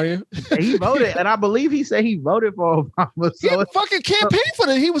hang in, are you? He voted, and I believe he said he voted for Obama. So he fucking campaigned for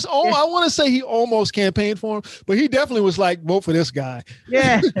it. He was I want to say he almost campaigned for him, but he definitely was like, vote for this guy.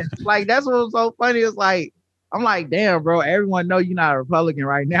 Yeah, like that's what was so funny. It's like, I'm like, damn, bro, everyone know you're not a Republican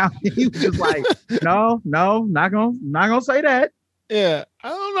right now. He was just like, no, not gonna say that. Yeah, I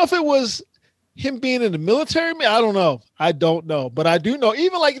don't know if it was him being in the military. I don't know, but I do know.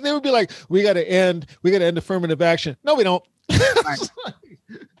 Even like they would be like, we got to end affirmative action. No, we don't.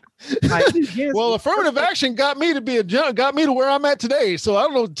 Well, affirmative action got me to where I'm at today. So I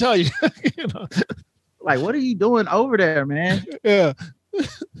don't know what to tell you. You know? Like, what are you doing over there, man? Yeah.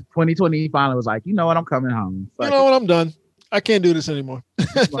 2020 finally was like, you know what? I'm coming home. You know what? I'm done. I can't do this anymore.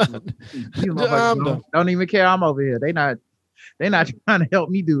 I'm done. Don't even care. I'm over here. They're not trying to help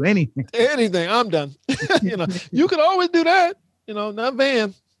me do anything. I'm done. You know, you could always do that. You know, not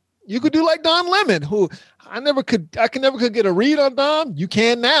Van. You could do like Don Lemon, who I never could get a read on Don. You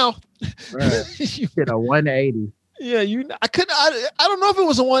can now. Right. You get a 180. Yeah, I don't know if it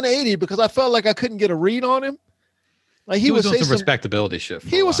was a 180 because I felt like I couldn't get a read on him. Like he would say some respectability shit.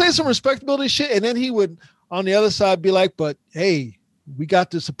 He would say some respectability shit, and then he would on the other side be like, "But hey, we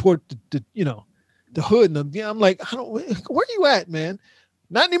got to support the hood." And I'm like, where are you at, man?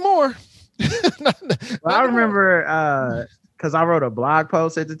 Not anymore. I remember because I wrote a blog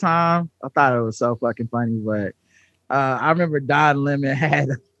post at the time. I thought it was so fucking funny, but I remember Don Lemon had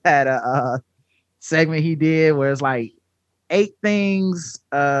a segment he did where it's like 8 things.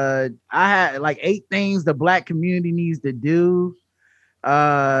 I had like 8 things the Black community needs to do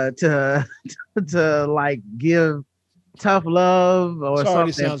to like give tough love or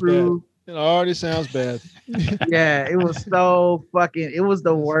something. It already sounds bad. Yeah, it was so fucking. It was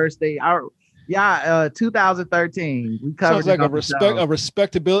the worst thing. 2013. We covered. Sounds like a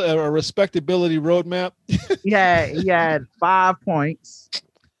respectability roadmap. He had 5 points.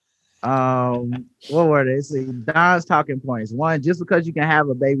 What were they? See, Don's talking points. 1, just because you can have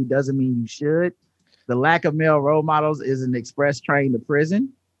a baby doesn't mean you should. The lack of male role models is an express train to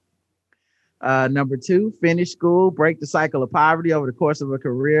prison. Number 2, finish school, break the cycle of poverty. Over the course of a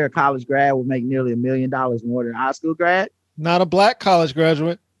career, a college grad will make nearly $1 million more than a high school grad. Not a Black college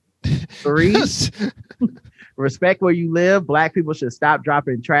graduate. 3, respect where you live. Black people should stop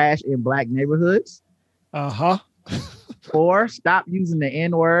dropping trash in Black neighborhoods. 4, stop using the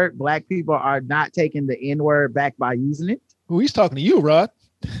N-word. Black people are not taking the N-word back by using it. Well, he's talking to you, Rod.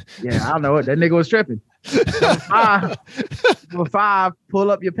 Yeah, I don't know it. That nigga was tripping. Number 5,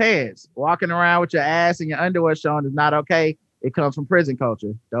 pull up your pants. Walking around with your ass and your underwear showing is not okay. It comes from prison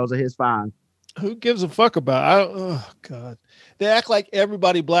culture. Those are his 5. Who gives a fuck about? Oh God, they act like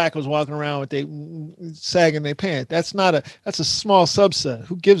everybody Black was walking around with they sagging their pants. That's a small subset.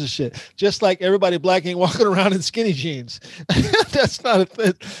 Who gives a shit? Just like everybody Black ain't walking around in skinny jeans. It's not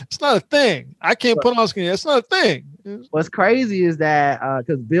a thing. I can't put on skinny. That's not a thing. What's crazy is that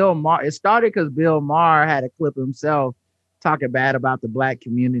because Bill Maher, it started because Bill Maher had a clip himself talking bad about the Black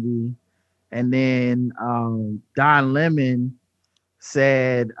community, and then Don Lemon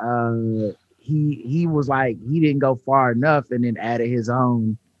said he was like he didn't go far enough, and then added his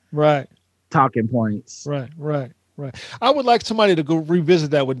own talking points. Right. I would like somebody to go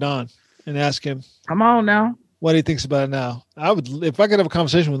revisit that with Don and ask him. Come on now, what he thinks about it now. I would, if I could have a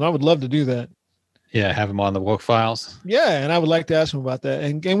conversation with him, I would love to do that. Yeah, have him on the Woke Files. Yeah, and I would like to ask him about that,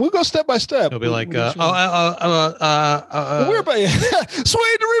 and we'll go step by step. He'll be like, we're about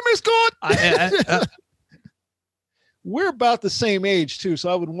Sway the remix going. We're about the same age too, so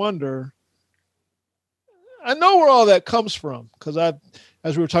I would wonder. I know where all that comes from because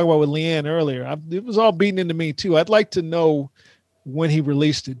as we were talking about with Leanne earlier, it was all beaten into me too. I'd like to know when he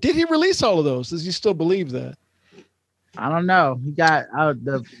released it. Did he release all of those? Does he still believe that? I don't know. He got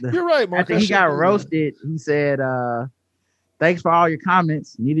You're right, Mark. After he got roasted, he said, thanks for all your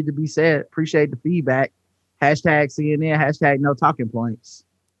comments. Needed to be said. Appreciate the feedback. Hashtag CNN, hashtag no talking points.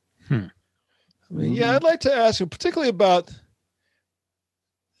 I mean, yeah, I'd like to ask him, particularly about.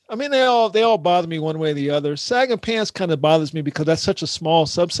 I mean, they all bother me one way or the other. Sagging pants kind of bothers me because that's such a small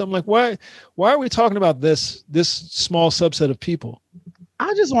subset. I'm like, why are we talking about this small subset of people?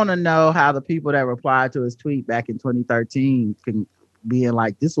 I just want to know how the people that replied to his tweet back in 2013 can be in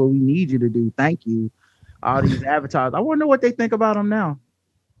like, this is what we need you to do. Thank you. All these avatars. I wonder what they think about him now.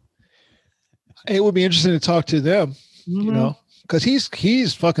 It would be interesting to talk to them, you know, because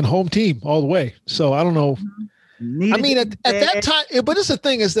he's fucking home team all the way. So I don't know. I mean, at that time, but it's the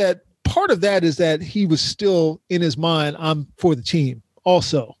thing is that part of that is that he was still in his mind, I'm for the team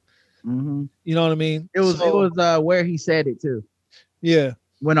also. You know what I mean? It was where he said it too. Yeah.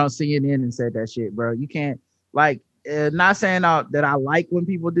 Went on CNN and said that shit, bro. You can't, like, not saying that I like when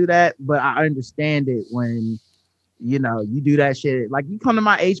people do that, but I understand it when, you know, you do that shit. Like you come to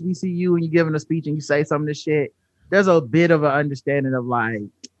my HBCU and you're giving a speech and you say some of this shit. There's a bit of an understanding of like,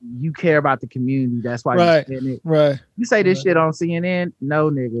 you care about the community. That's why you're saying it. Right. You say this shit on CNN? No,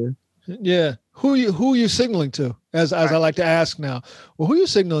 nigga. Yeah. Who you signaling to? As I like to ask now. Well, who are you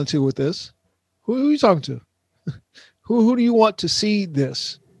signaling to with this? Who are you talking to? Who do you want to see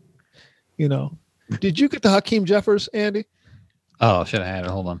this? You know. Did you get the Hakeem Jeffers, Andy? Oh, should have had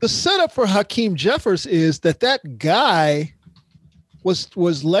it. Hold on. The setup for Hakeem Jeffers is that guy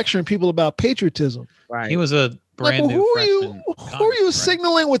was lecturing people about patriotism. Right. He was a brand new freshman. Who are you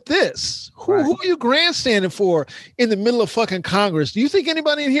signaling with this? Who are you grandstanding for in the middle of fucking Congress? Do you think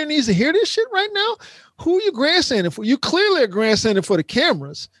anybody in here needs to hear this shit right now? Who are you grandstanding for? You clearly are grandstanding for the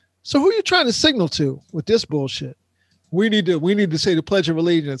cameras. So who are you trying to signal to with this bullshit? We need to say the Pledge of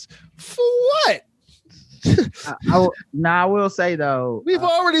Allegiance. For what? I will say though, we've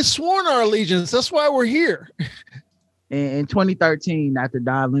already sworn our allegiance. That's why we're here. In 2013, after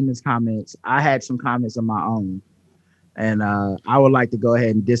Don Lemon's comments, I had some comments of my own, and I would like to go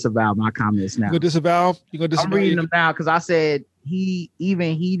ahead and disavow my comments now. You gonna disavow? I'm reading them now because I said he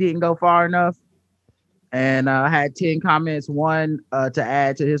didn't go far enough, and I had 10 comments. One to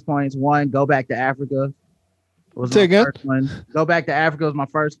add to his points. One, go back to Africa. Was my first one. Go back to Africa was my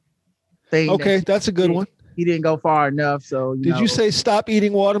first thing. Okay, that's a good one. He didn't go far enough. So did you say stop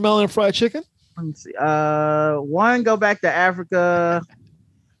eating watermelon and fried chicken? Let me see. One, go back to Africa.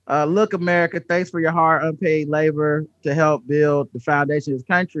 Look, America, thanks for your hard, unpaid labor to help build the foundation of this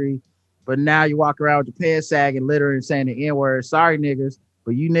country. But now you walk around with your pants sagging, littering, and saying the N-word. Sorry, niggers.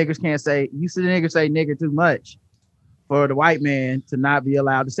 But you niggers can't say, you see the niggers say nigger too much for the white man to not be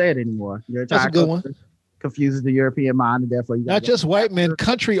allowed to say it anymore. That's a good one. Confuses the European mind, and therefore you not just white men,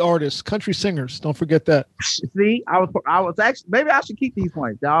 country artists, country singers. Don't forget that. See, I was actually, maybe I should keep these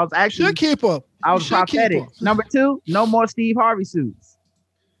points. I was actually should keep them. I was prophetic. Number 2, no more Steve Harvey suits.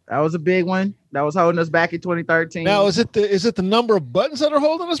 That was a big one. That was holding us back in 2013. Now, is it the number of buttons that are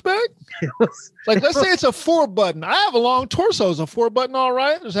holding us back? Like, let's say it's a 4 button. I have a long torso. Is a 4 button all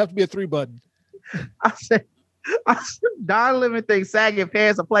right? Does it have to be a 3 button? I said, Don Lemon thinks sagging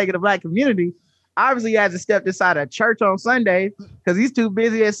pants are plaguing the black community. Obviously, he hasn't stepped inside a church on Sunday because he's too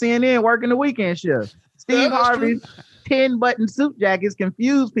busy at CNN working the weekend shift. Steve Harvey's 10-button suit jackets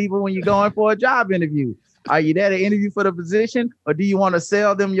confuse people when you're going for a job interview. Are you there to interview for the position, or do you want to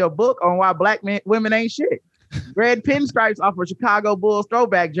sell them your book on why black women ain't shit? Red pinstripes off of Chicago Bulls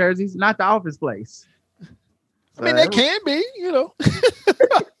throwback jerseys, not the Office place. I mean, they can be, you know.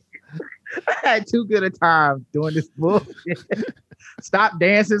 I had too good a time doing this bullshit. Stop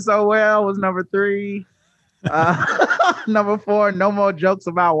dancing so well was number 3. Number 4, no more jokes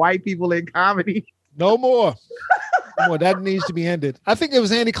about white people in comedy. No more. No more. That needs to be ended. I think it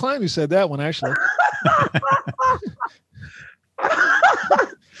was Andy Klein who said that one, actually.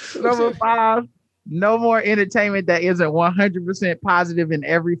 Number 5, no more entertainment that isn't 100% positive in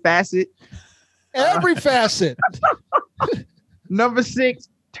every facet. Every facet. Number 6,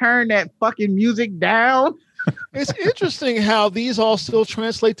 turn that fucking music down. It's interesting how these all still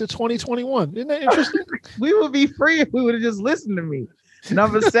translate to 2021. Isn't that interesting? We would be free if we would have just listened to me.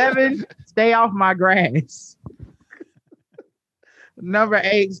 Number 7, stay off my grass. Number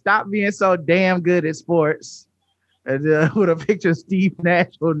 8, stop being so damn good at sports. And, with a picture of Steve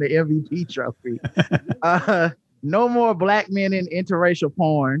Nash on the MVP trophy. No more black men in interracial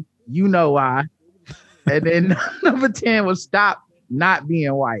porn. You know why. And then number 10 was stop not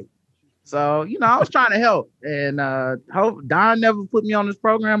being white. So, you know, I was trying to help, and hope Don never put me on this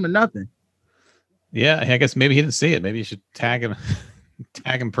program or nothing. Yeah, I guess maybe he didn't see it. Maybe you should tag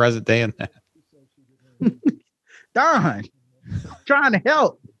him present day in that. Don, trying to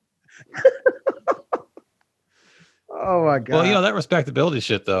help. Oh my God. Well, you know, that respectability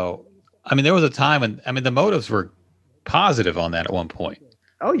shit though. I mean, there was a time when, I mean, the motives were positive on that at one point.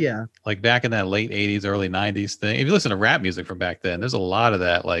 Oh yeah. Like back in that late 80s, early 90s thing. If you listen to rap music from back then, there's a lot of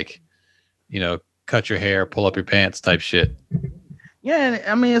that, like, you know, cut your hair, pull up your pants type shit. Yeah, and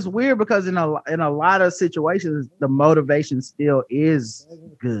I mean, it's weird because in a lot of situations, the motivation still is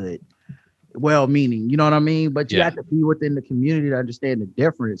good, well-meaning. You know what I mean? But you have to be within the community to understand the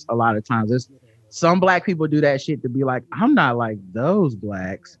difference. A lot of times, there's some black people do that shit to be like, I'm not like those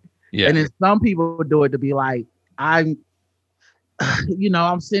blacks. Yeah. And then some people do it to be like, I'm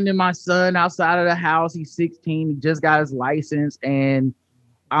sending my son outside of the house. He's 16. He just got his license, and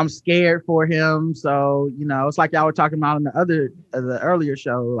I'm scared for him. So, you know, it's like y'all were talking about in the earlier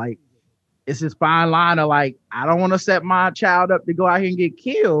show. Like, it's this fine line of like, I don't want to set my child up to go out here and get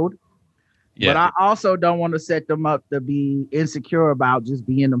killed. But I also don't want to set them up to be insecure about just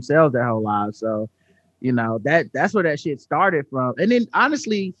being themselves their whole lives. So, that's where that shit started from. And then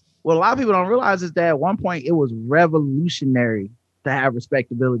honestly, what a lot of people don't realize is that at one point it was revolutionary to have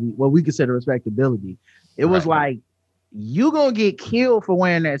respectability, what we consider respectability. It was like, you gonna get killed for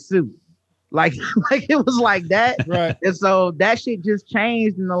wearing that suit. Like it was like that. Right. And so that shit just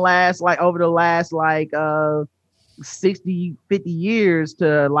changed in the last, over the last 60, 50 years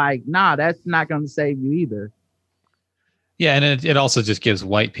to nah, that's not going to save you either. Yeah. And it also just gives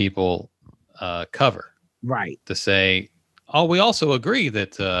white people cover. Right. To say, oh, we also agree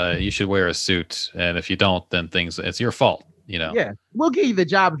that you should wear a suit. And if you don't, then it's your fault, Yeah. We'll give you the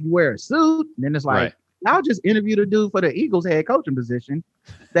job if you wear a suit. And then it's like, I'll just interview the dude for the Eagles head coaching position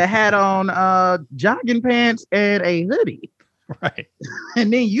that had on jogging pants and a hoodie. Right.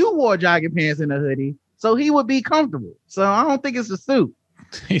 And then you wore jogging pants and a hoodie. So he would be comfortable. So I don't think it's a suit.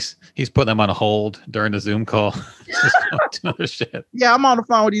 He's putting them on a hold during the Zoom call. Just doing other shit. Yeah, I'm on the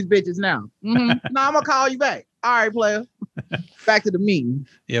phone with these bitches now. No, I'm gonna call you back. All right, player. Back to the meeting.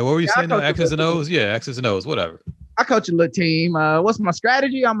 Yeah, what were you saying? No, X's and O's. Yeah, X's and O's. Whatever. I coach a little team. What's my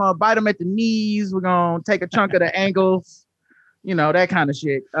strategy? I'm gonna bite them at the knees. We're gonna take a chunk of the ankles. That kind of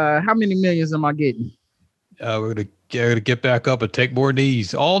shit. How many millions am I getting? We're gonna get back up and take more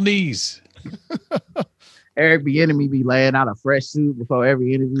knees. All knees. Eric Bieniemy be laying out a fresh suit before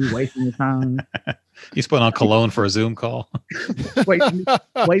every interview, wasting his time. He's putting on cologne for a Zoom call. wasting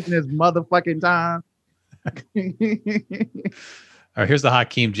his motherfucking time. All right, here's the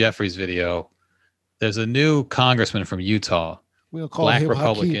Hakeem Jeffries video. There's a new congressman from Utah, we'll call black him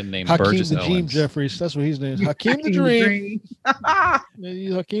Republican named Hakeem Burgess the Dream Owens. Jeffries. That's what his name is. Hakeem the Dream.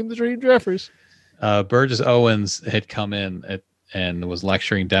 Hakeem the Dream Jeffries. Burgess Owens had come in and was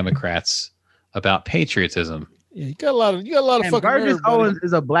lecturing Democrats about patriotism. Yeah, you got a lot of fucking Burgess nerve, Owens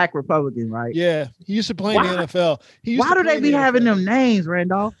is a black Republican, right? Yeah, he used to play in the NFL. Why do they be having them names,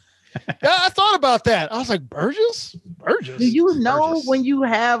 Randolph? Yeah, I thought about that. I was like, Burgess? Do you know when you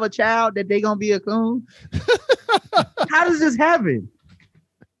have a child that they're gonna be a coon? How does this happen?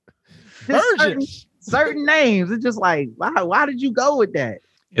 Burgess. Certain names. It's just like, why did you go with that?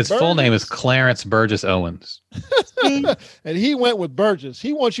 His full name is Clarence Burgess Owens. And he went with Burgess.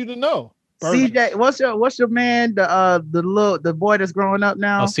 He wants you to know. Burgess. CJ, what's your man? The boy that's growing up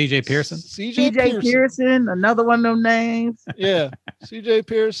now. Oh, CJ Pearson. CJ Pearson, another one of them names. Yeah, CJ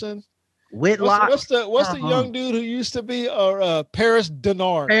Pearson. Whitlock. What's the young dude who used to be Paris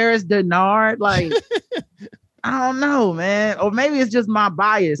Denard? Paris Denard, like I don't know, man. Or maybe it's just my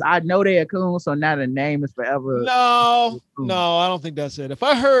bias. I know they're a coon, so now the name is forever. No, I don't think that's it.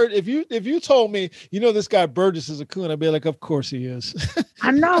 If you told me, this guy Burgess is a coon, I'd be like, of course he is.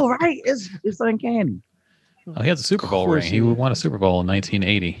 I know, right? It's uncanny. Oh, he has a Super Bowl ring. He won a Super Bowl in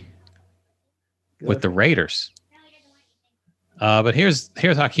 1980 with the Raiders. But here's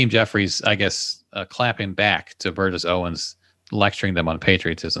Hakeem Jeffries, I guess, clapping back to Burgess Owens, lecturing them on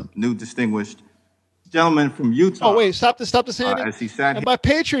patriotism. New distinguished gentleman from Utah. Oh, wait, stop this, Andy. As he sat and by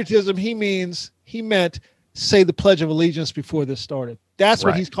patriotism, he meant say the Pledge of Allegiance before this started. That's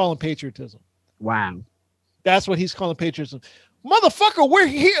what he's calling patriotism. Wow. That's what he's calling patriotism. Motherfucker, we're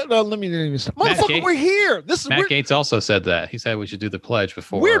here. No, let me even stop. Motherfucker, we're here. Matt Gaetz also said that. He said we should do the pledge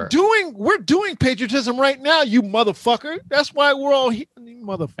before. We're doing patriotism right now, you motherfucker. That's why we're all here,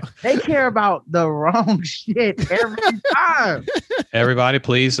 motherfucker. They care about the wrong shit every time. Everybody,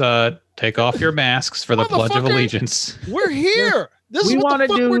 please take off your masks for the Pledge of Allegiance. We're here. We want to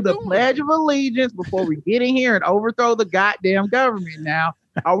do the Pledge of Allegiance before we get in here and overthrow the goddamn government now.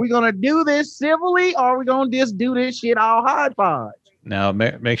 Are we going to do this civilly, or are we going to just do this shit all hodgepodge? Now,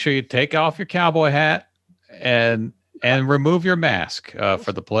 make sure you take off your cowboy hat and remove your mask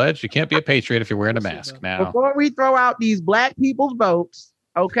for the pledge. You can't be a patriot if you're wearing a mask. Now, before we throw out these black people's votes,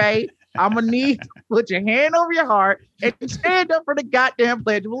 okay, I'm going to need to put your hand over your heart and stand up for the goddamn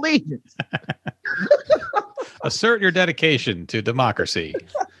Pledge of Allegiance. Assert your dedication to democracy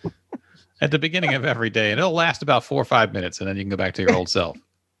at the beginning of every day, and it'll last about 4 or 5 minutes, and then you can go back to your old self.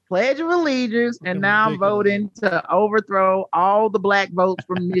 Pledge of Allegiance, and now I'm voting to overthrow all the black votes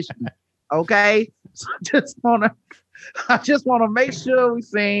from Michigan. Okay, so I just want to make sure we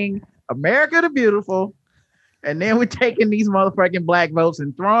sing "America the Beautiful," and then we're taking these motherfucking black votes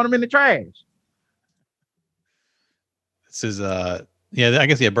and throwing them in the trash. This is I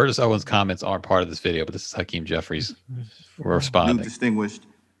guess Burgess Owens' comments are part of this video, but this is Hakeem Jeffries responding. New distinguished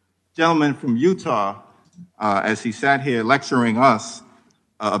gentleman from Utah, as he sat here lecturing us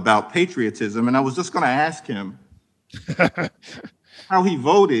about patriotism, and I was just going to ask him how he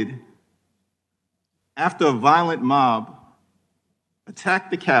voted after a violent mob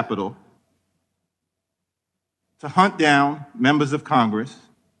attacked the Capitol to hunt down members of Congress,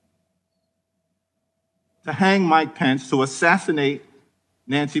 to hang Mike Pence, to assassinate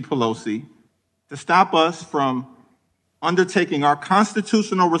Nancy Pelosi, to stop us from undertaking our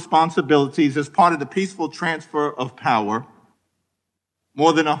constitutional responsibilities as part of the peaceful transfer of power.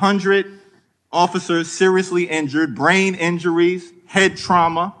 More than 100 officers seriously injured, brain injuries, head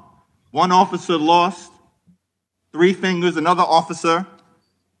trauma. One officer lost 3 fingers. Another officer,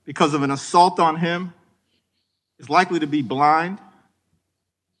 because of an assault on him, is likely to be blind.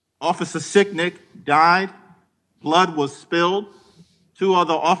 Officer Sicknick died. Blood was spilled. 2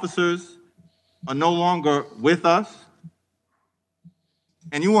 other officers are no longer with us.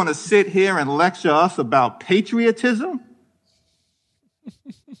 And you want to sit here and lecture us about patriotism?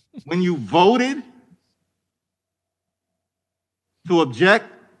 When you voted to object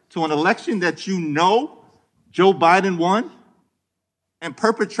to an election that you know Joe Biden won and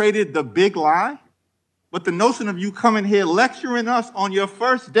perpetrated the big lie? But the notion of you coming here lecturing us on your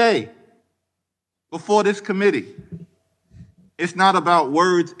first day before this committee, it's not about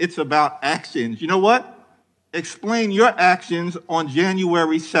words, it's about actions. You know what? Explain your actions on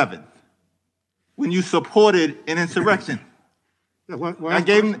January 7th when you supported an insurrection. It's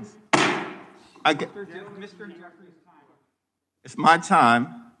my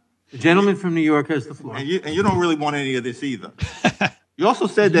time. The gentleman from New York has the floor. And you don't really want any of this either. You also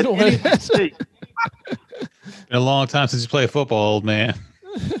said that any state. Been a long time since you played football, old man.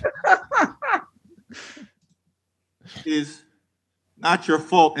 Is not your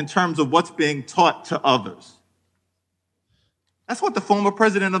fault in terms of what's being taught to others. That's what the former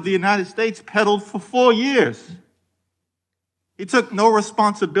president of the United States peddled for 4 years. He took no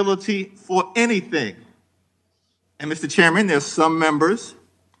responsibility for anything. And Mr. Chairman, there's some members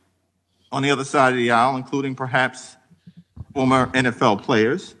on the other side of the aisle, including perhaps former NFL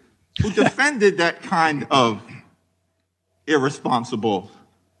players, who defended that kind of irresponsible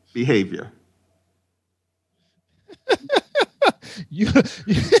behavior. You should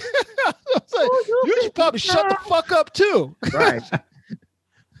probably shut the fuck up too. Right.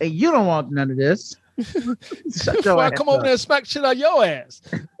 Hey, you don't want none of this. Before I come over there and smack shit out your ass.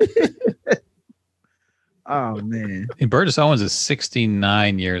 Oh man. And Burgess Owens is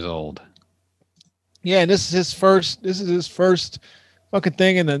 69 years old. Yeah, and this is his first fucking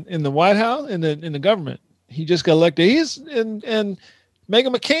thing in the White House, in the government. He just got elected. And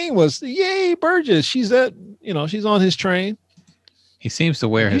Meghan McCain was, yay, Burgess. She's on his train. He seems to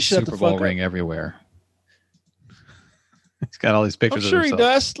wear his Super Bowl ring everywhere. He's got all these pictures of himself. I'm sure he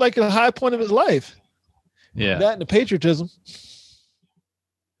does, like a high point of his life. Yeah. That and the patriotism.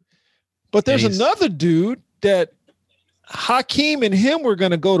 But there's another dude that Hakeem and him were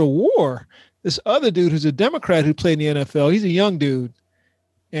going to go to war. This other dude who's a Democrat who played in the NFL, he's a young dude.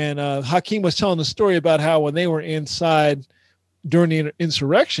 And Hakeem was telling the story about how when they were inside during the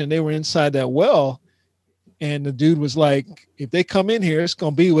insurrection, they were inside that well. And the dude was like, if they come in here, it's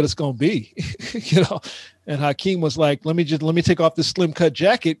going to be what it's going to be. And Hakeem was like, let me take off this slim cut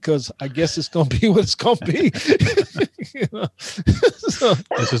jacket because I guess it's going to be what it's going to be. So,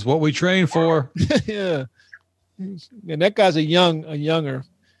 this is what we train for. Yeah. And that guy's a younger.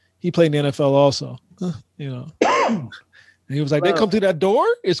 He played in the NFL also, And he was like, they come through that door,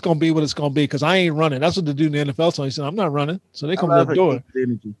 it's going to be what it's going to be because I ain't running. That's what the dude in the NFL told. He said, I'm not running. So they come through the door.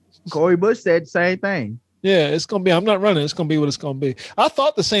 Corey Bush said the same thing. Yeah, it's going to be, I'm not running. It's going to be what it's going to be. I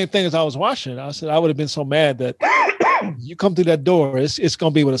thought the same thing as I was watching it. I said, I would have been so mad that you come through that door. It's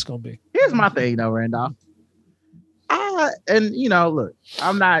going to be what it's going to be. Here's my thing though, Randolph. Look,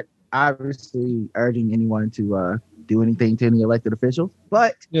 I'm not obviously urging anyone to do anything to any elected officials,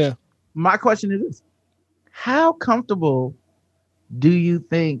 but yeah, my question is this: how comfortable do you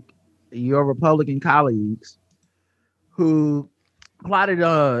think your Republican colleagues who plotted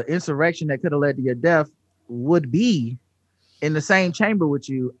an insurrection that could have led to your death would be in the same chamber with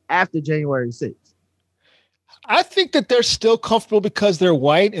you after January 6th? I think that they're still comfortable because they're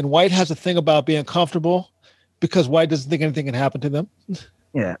white, and white has a thing about being comfortable because white doesn't think anything can happen to them.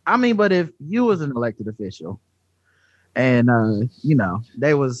 Yeah. I mean, but if you was an elected official and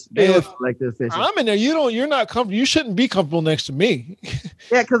they was elected officials. I'm in there. You're not comfortable. You shouldn't be comfortable next to me.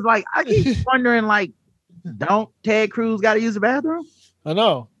 Yeah, because I keep wondering, don't Ted Cruz got to use the bathroom? I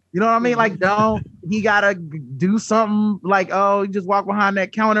know. You know what I mean? Don't he got to do something you just walk behind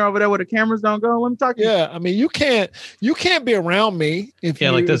that counter over there where the cameras don't go? Let me talk to you. Yeah, I mean, you can't be around me.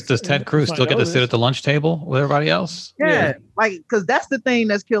 Does Ted Cruz still get to sit at the lunch table with everybody else? Yeah. Because that's the thing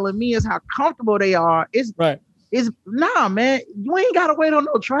that's killing me is how comfortable they are. It's right. Nah, man, you ain't got to wait on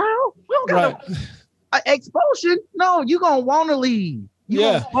no trial. We don't got expulsion. No, you going to want to leave. You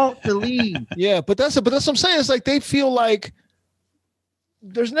don't want to leave. Yeah, but that's what I'm saying. It's like they feel like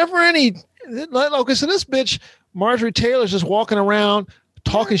there's never any. Like, okay, so this bitch Marjorie Taylor's just walking around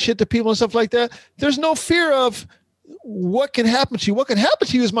talking shit to people and stuff like that. There's no fear of what can happen to you. What can happen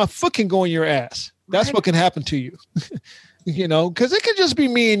to you is my foot can go in your ass. That's what can happen to you. You know, because it could just be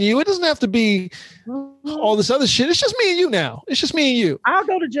me and you. It doesn't have to be all this other shit. It's just me and you now. It's just me and you. I'll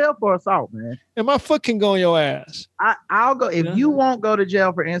go to jail for assault, man. And my foot can go in your ass. I'll go. If you won't go to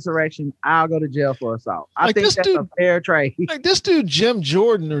jail for insurrection, I'll go to jail for assault. I think that's a fair trade. Like this dude, Jim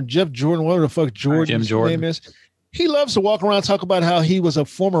Jordan or Jeff Jordan, whatever the fuck Jordan's name is. He loves to walk around and talk about how he was a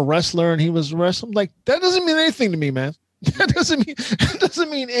former wrestler and he was wrestling. Like, that doesn't mean anything to me, man. That doesn't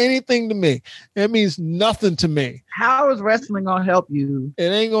mean anything to me. It means nothing to me. How is wrestling gonna help you? It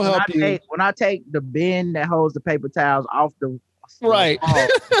ain't gonna help you. When I take the bin that holds the paper towels off the right,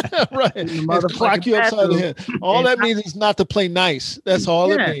 right, and clock you upside the head. All that means is not to play nice. That's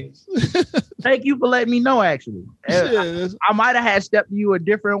all it means. Thank you for letting me know. Actually, I might have had stepped you a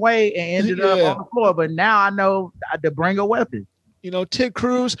different way and ended up on the floor, but now I know to bring a weapon. You know, Ted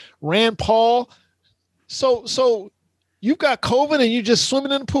Cruz, Rand Paul. So you got COVID and you just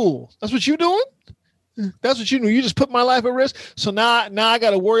swimming in the pool. That's what you doing? That's what you do. You just put my life at risk. So now I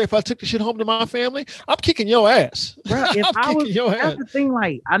got to worry if I took the shit home to my family. I'm kicking your ass. Bro, that's the thing.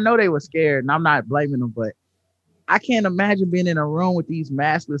 Like, I know they were scared, and I'm not blaming them, but I can't imagine being in a room with these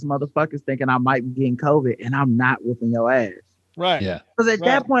maskless motherfuckers thinking I might be getting COVID, and I'm not whooping your ass. Right. Yeah. Because at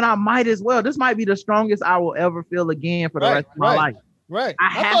that point, I might as well. This might be the strongest I will ever feel again for the rest of my life. Right. I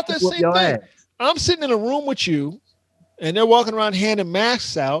have to whoop your ass. I'm sitting in a room with you, and they're walking around handing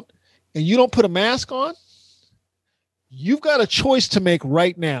masks out, and you don't put a mask on. You've got a choice to make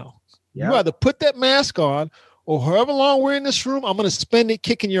right now. Yep. You either put that mask on, or however long we're in this room, I'm going to spend it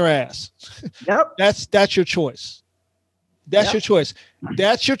kicking your ass. Yep. That's your choice. That's your choice.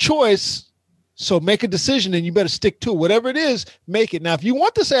 That's your choice. So make a decision, and you better stick to it. Whatever it is, make it. Now, if you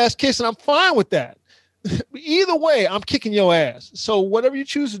want this ass kissing, I'm fine with that. Either way, I'm kicking your ass. So whatever you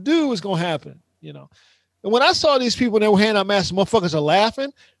choose to do is going to happen, you know. And when I saw these people that were handing out masks, motherfuckers are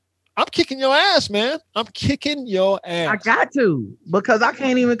laughing. I'm kicking your ass, man. I'm kicking your ass. I got to, because I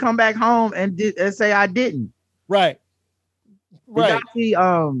can't even come back home and say I didn't. Right. Right. Did you see,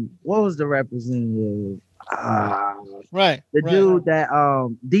 what was the representative? Right. The dude that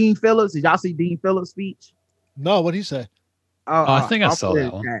Dean Phillips. Did y'all see Dean Phillips' speech? No, what'd he say? I think I saw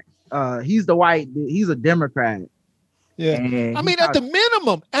that one. He's he's a Democrat. Yeah. And I mean, at the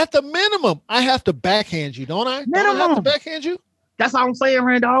minimum, I have to backhand you, don't I? Don't I have to backhand you? That's all I'm saying,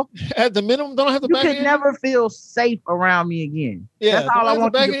 Randolph. At the minimum, don't I have to backhand you? You can never feel safe around me again. Yeah. That's all I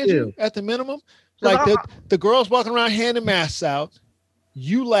want you to feel. At the minimum. Like the girl's walking around handing masks out.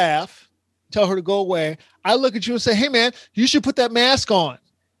 You laugh, tell her to go away. I look at you and say, hey, man, you should put that mask on.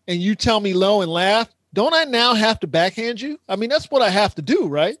 And you tell me low and laugh. Don't I now have to backhand you? I mean, that's what I have to do,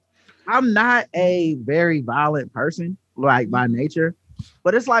 right? I'm not a very violent person, like by nature.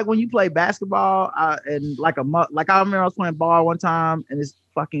 But it's like when you play basketball and like I remember I was playing ball one time and this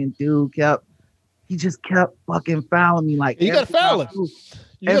fucking dude kept fucking fouling me. Like, you got to foul him.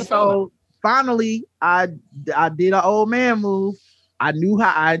 And so finally I did an old man move. I knew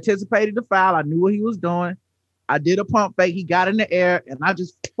how I anticipated the foul. I knew what he was doing. I did a pump fake. He got in the air and I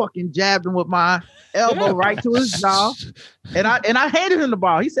just fucking jabbed him with my elbow right to his jaw. And I handed him the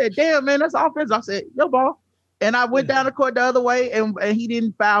ball. He said, damn, man, that's offense. I said, your ball. And I went down the court the other way and he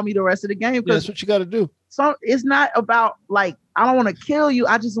didn't foul me the rest of the game. That's what you got to do. So it's not about like, I don't want to kill you.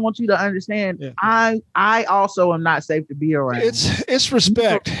 I just want you to understand. Yeah. I also am not safe to be around. It's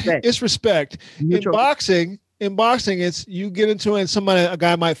respect. It's respect. In boxing, it's you get into it and a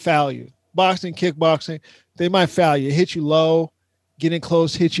guy might foul you. Boxing, kickboxing, they might foul you, hit you low, get in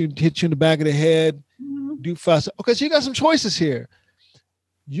close, hit you in the back of the head, do fast. Okay, so you got some choices here.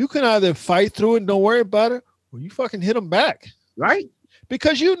 You can either fight through it and don't worry about it, or you fucking hit them back. Right?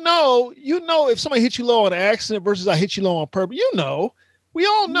 Because you know if somebody hits you low on accident versus I hit you low on purpose, we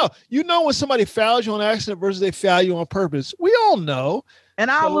all know. You know when somebody fouls you on accident versus they foul you on purpose. We all know.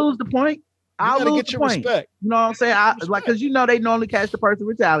 And I'll lose the point. I'll lose the point. Respect. You know what I'm saying? Because they normally catch the person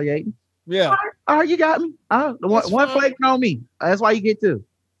retaliating. Yeah. All right, you got me. One flake on me. That's why you get two.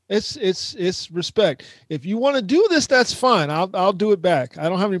 It's respect. If you want to do this, that's fine. I'll do it back. I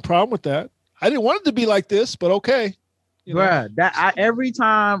don't have any problem with that. I didn't want it to be like this, but okay. Bruh, every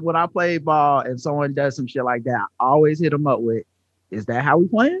time when I play ball and someone does some shit like that, I always hit them up with, is that how we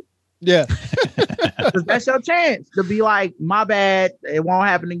playing? Yeah. Because that's your chance to be like, my bad, it won't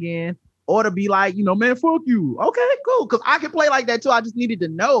happen again. or to be like, man, fuck you. Okay, cool. Because I can play like that too. I just needed to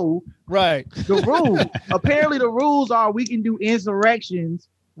know the rules. Apparently the rules are we can do insurrections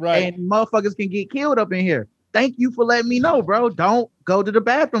and motherfuckers can get killed up in here. Thank you for letting me know, bro. Don't go to the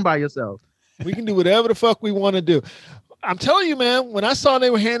bathroom by yourself. We can do whatever the fuck we want to do. I'm telling you, man, when I saw they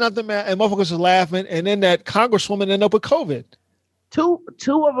were handing out the mask and motherfuckers was laughing, and then that congresswoman ended up with COVID.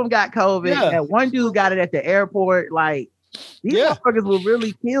 Two of them got COVID, and one dude got it at the airport. Like, these motherfuckers will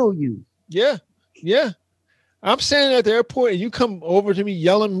really kill you. Yeah. Yeah. I'm standing at the airport and you come over to me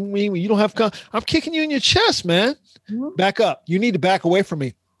yelling at me when you don't have I'm kicking you in your chest, man. Mm-hmm. Back up. You need to back away from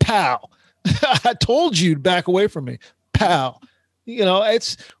me. Pow. I told you to back away from me. Pow.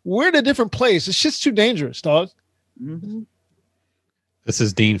 We're in a different place. This shit's too dangerous, dog. Mm-hmm. This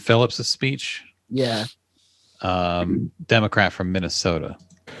is Dean Phillips' speech. Yeah. Democrat from Minnesota.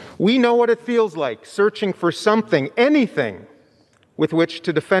 We know what it feels like searching for something, anything, with which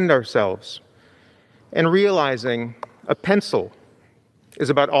to defend ourselves, and realizing a pencil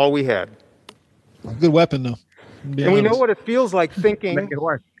is about all we had. Good weapon, though. And we know what it feels like thinking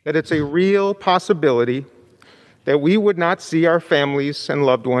that it's a real possibility that we would not see our families and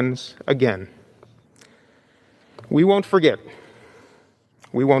loved ones again. We won't forget.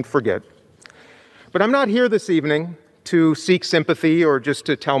 We won't forget. But I'm not here this evening to seek sympathy or just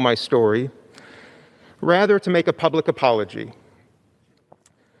to tell my story, rather to make a public apology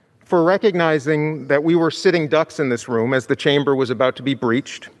for recognizing that we were sitting ducks in this room as the chamber was about to be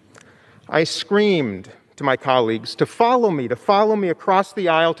breached. I screamed to my colleagues to follow me across the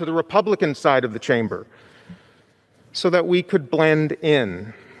aisle to the Republican side of the chamber so that we could blend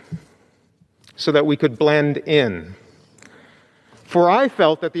in. For I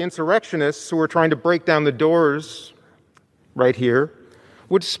felt that the insurrectionists who were trying to break down the doors right here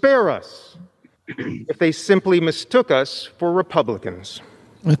would spare us if they simply mistook us for Republicans.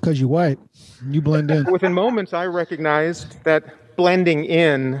 Because you're white. You blend in. Within moments, I recognized that blending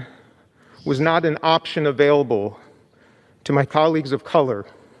in was not an option available to my colleagues of color.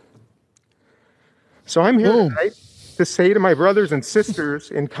 So I'm here tonight to say to my brothers and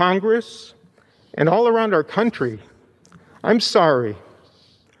sisters in Congress and all around our country, I'm sorry.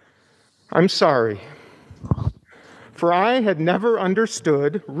 I'm sorry. For I had never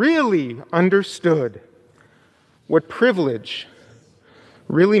really understood, what privilege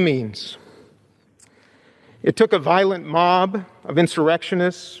really means. It took a violent mob of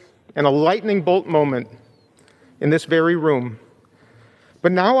insurrectionists and a lightning bolt moment in this very room.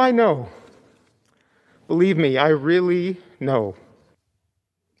 But now I know. Believe me, I really know.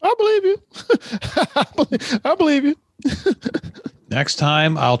 I believe you. I believe you. Next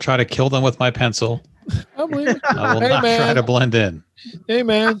time, I'll try to kill them with my pencil. I believe you. I will not try to blend in. Hey,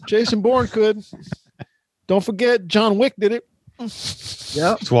 man. Jason Bourne could. Don't forget, John Wick did it.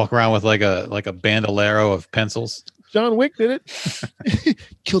 Yep. Just walk around with like a bandolero of pencils. John Wick did it.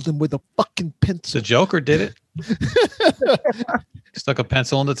 Killed him with a fucking pencil. The Joker did it. Stuck a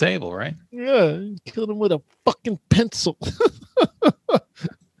pencil on the table, right? Yeah, killed him with a fucking pencil.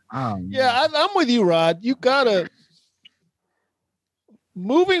 Yeah, I'm with you, Rod. You gotta.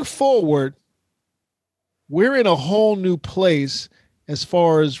 Moving forward, we're in a whole new place as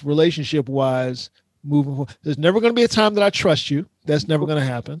far as relationship-wise. Moving forward, there's never going to be a time that I trust you. That's never going to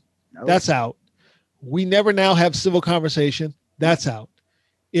happen. Nope. That's out. We never now have civil conversation. That's out.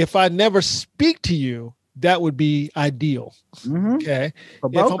 If I never speak to you, that would be ideal. Mm-hmm. Okay. If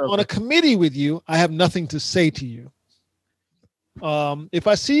I'm on a committee with you, I have nothing to say to you. If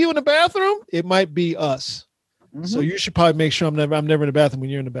I see you in the bathroom, it might be us. Mm-hmm. So you should probably make sure I'm never in the bathroom when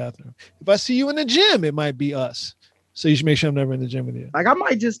you're in the bathroom. If I see you in the gym, it might be us. So you should make sure I'm never in the gym with you. Like I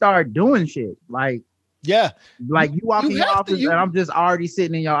might just start doing shit. Like you walk in your office and I'm just already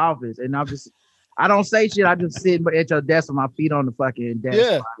sitting in your office and I don't say shit. I just sit at your desk with my feet on the fucking desk.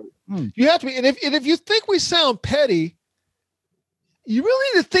 Yeah. Like, You have to be. And if you think we sound petty, you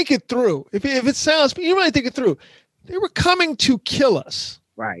really need to think it through. If it sounds, you really think it through. They were coming to kill us.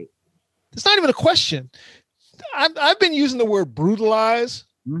 Right. It's not even a question. I've been using the word brutalize,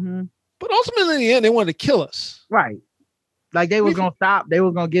 but ultimately in the end, they wanted to kill us. Right. Like they was going to stop. They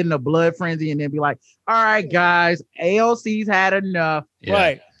was going to get in a blood frenzy and then be like, all right, guys, AOC's had enough. Yeah.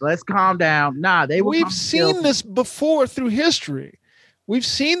 Right. Let's calm down. Nah, we've seen this before through history. We've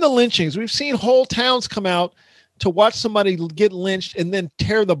seen the lynchings. We've seen whole towns come out to watch somebody get lynched and then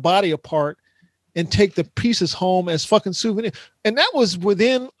tear the body apart and take the pieces home as fucking souvenirs. And that was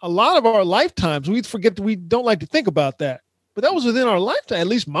within a lot of our lifetimes. We forget that we don't like to think about that. But that was within our lifetime, at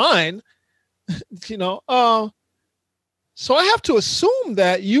least mine. So I have to assume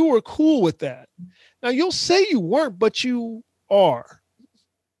that you were cool with that. Now you'll say you weren't, but you are.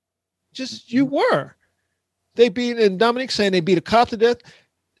 You were. They beat, and Dominique saying they beat a cop to death.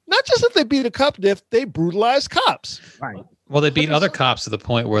 Not just that they beat a cop to death, they brutalized cops. Right. Well, they beat other cops to the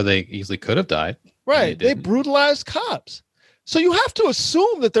point where they easily could have died. Right. They brutalized cops. So you have to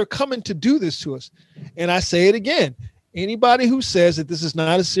assume that they're coming to do this to us. And I say it again. Anybody who says that this is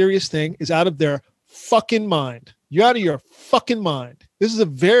not a serious thing is out of their fucking mind. You're out of your fucking mind. This is a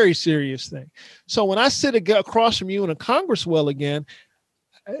very serious thing. So when I sit across from you in a Congress well again,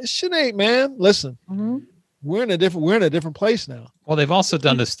 shit ain't, man. Listen, we're in a different place now. Well, they've also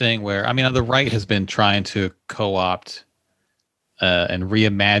done this thing where, I mean, the right has been trying to co-opt and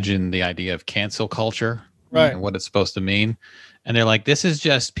reimagine the idea of cancel culture, right, and what it's supposed to mean. And they're like, this is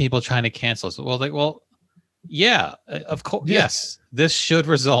just people trying to cancel us. Well, yeah, of course, yes. This should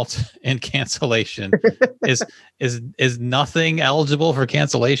result in cancellation. Is nothing eligible for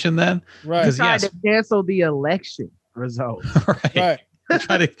cancellation then? Right. Because trying to cancel the election result. Right.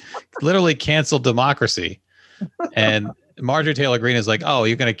 Try to literally cancel democracy. And Marjorie Taylor Greene is like, oh,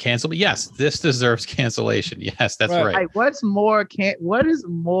 you're going to cancel me? Yes, this deserves cancellation. Yes, that's right. Like, what is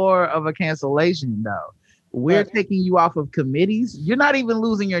more of a cancellation though? We're taking you off of committees. You're not even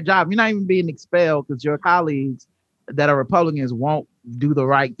losing your job. You're not even being expelled because your colleagues that are Republicans won't do the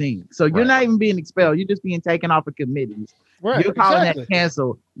right thing. So you're not even being expelled. You're just being taken off of committees. Right. You're calling that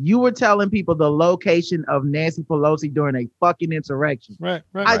cancel. You were telling people the location of Nancy Pelosi during a fucking insurrection. Right.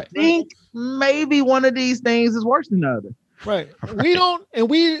 I think maybe one of these things is worse than the other. Right. We don't, and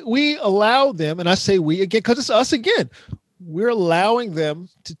we allow them, and I say we again because it's us again. We're allowing them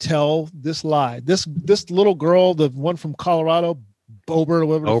to tell this lie. This little girl, the one from Colorado, Boebert, or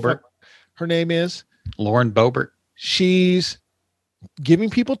whatever her name is, Lauren Boebert. She's giving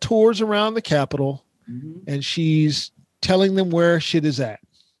people tours around the Capitol, and she's telling them where shit is at.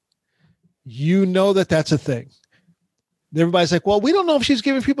 You know that's a thing. Everybody's like, well, we don't know if she's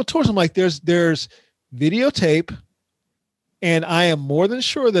giving people tours. I'm like, there's videotape, and I am more than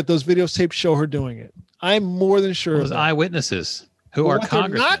sure that those videotapes show her doing it. I'm more than sure. Those eyewitnesses who are Congressmen.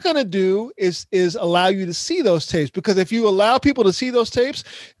 What they're not going to do is allow you to see those tapes, because if you allow people to see those tapes,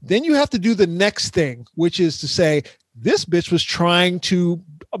 then you have to do the next thing, which is to say this bitch was trying to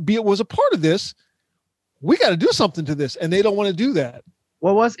was a part of this. We got to do something to this, and they don't want to do that.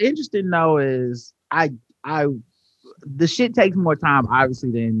 Well, what's interesting though is the shit takes more time, obviously,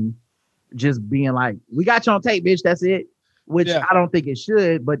 than just being like, we got you on tape, bitch. That's it. Which I don't think it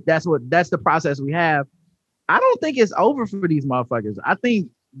should, but that's the process we have. I don't think it's over for these motherfuckers. I think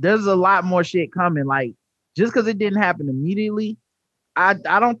there's a lot more shit coming. Like, just because it didn't happen immediately, I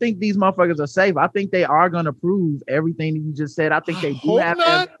don't think these motherfuckers are safe. I think they are going to prove everything that you just said. I think they do have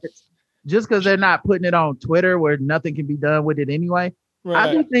evidence. Just because they're not putting it on Twitter where nothing can be done with it anyway.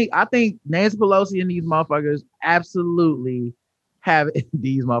 Right. I think Nancy Pelosi and these motherfuckers absolutely have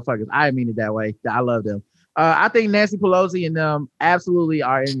these motherfuckers. I didn't mean it that way. I love them. I think Nancy Pelosi and them absolutely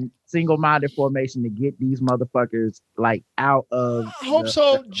are in single-minded formation to get these motherfuckers like out of. I hope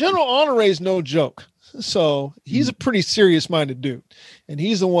so. General Honore is no joke. So he's a pretty serious-minded dude, and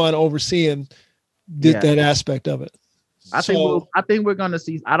he's the one overseeing that aspect of it. I think we're gonna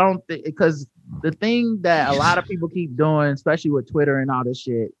see. I don't think, because the thing that a lot of people keep doing, especially with Twitter and all this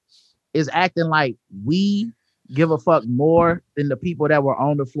shit, is acting like we give a fuck more than the people that were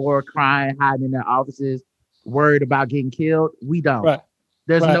on the floor crying, hiding in their offices, worried about getting killed. We don't. Right.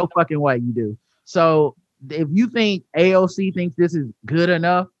 There's no fucking way you do. So if you think AOC thinks this is good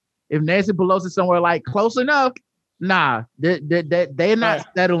enough, if Nancy Pelosi is somewhere like close enough, nah, they're not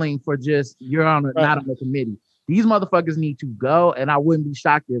settling for just you're on not on the committee. These motherfuckers need to go, and I wouldn't be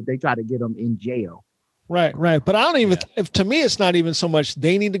shocked if they try to get them in jail. Right. But I don't even. If to me, it's not even so much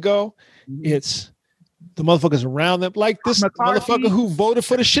they need to go; it's the motherfuckers around them, like this motherfucker who voted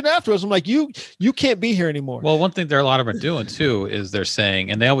for the shit afterwards. I'm like, you can't be here anymore. Well, one thing a lot of them are doing too is they're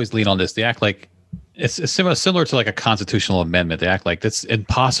saying, and they always lean on this. They act like it's similar to like a constitutional amendment. They act like that's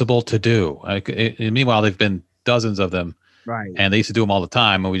impossible to do. Meanwhile, they've been dozens of them. Right. And they used to do them all the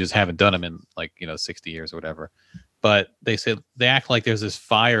time, and we just haven't done them in 60 years or whatever. But they act like there's this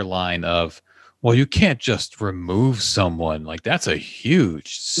fire line of, well, you can't just remove someone. Like, that's a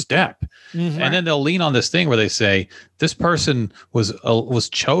huge step. Mm-hmm. And then they'll lean on this thing where they say, this person was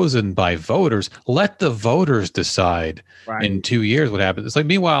chosen by voters. Let the voters decide in 2 years what happens. It's like,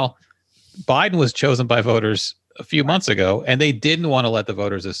 meanwhile, Biden was chosen by voters a few months ago, and they didn't want to let the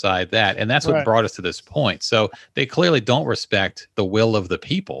voters decide that. And that's what brought us to this point. So they clearly don't respect the will of the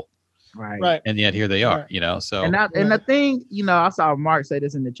people. Right. And yet here they are, so. And the thing, I saw Mark say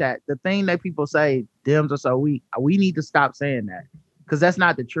this in the chat. The thing that people say, Dems are so weak, we need to stop saying that, because that's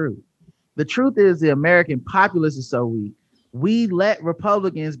not the truth. The truth is the American populace is so weak. we let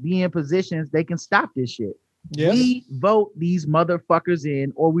Republicans be in positions they can stop this shit. Yes. We vote these motherfuckers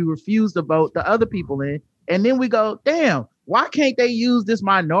in, or we refuse to vote the other people in, and then we go, damn, why can't they use this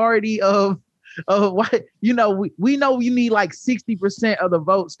minority of what, you know, we know you need like 60% of the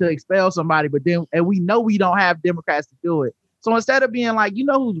votes to expel somebody, but then, and we know we don't have Democrats to do it. So instead of being like, you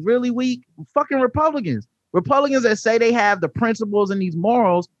know who's really weak? Fucking Republicans that say they have the principles and these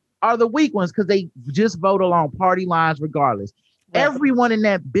morals are the weak ones because they just vote along party lines regardless. Right. Everyone in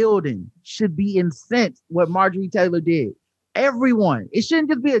that building should be incensed what Marjorie Taylor did. Everyone. It shouldn't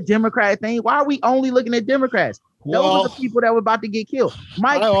just be a Democrat thing. Why are we only looking at Democrats? Those are the people that were about to get killed.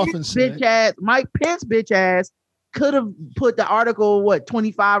 Mike Pence bitch ass could have put the article,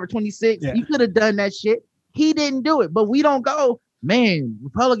 25 or 26. Yeah. He could have done that shit. He didn't do it. But we don't go, man,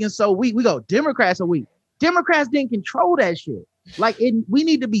 Republicans so weak. We go, Democrats are weak. Democrats didn't control that shit. We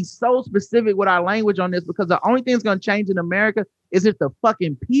need to be so specific with our language on this, because the only thing that's going to change in America is if the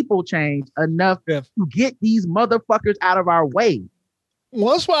fucking people change enough to get these motherfuckers out of our way.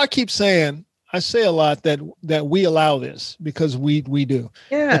 Well, that's why I keep saying, I say a lot that we allow this because we do.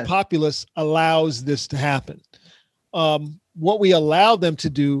 Yeah. The populace allows this to happen. What we allow them to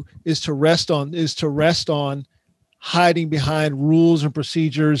do is to rest on hiding behind rules and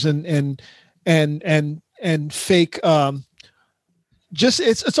procedures and fake. Just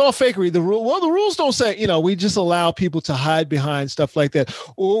it's all fakery. The rules don't say, we just allow people to hide behind stuff like that,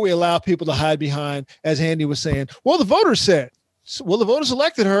 or we allow people to hide behind, as Andy was saying, well, the voters said. Well, the voters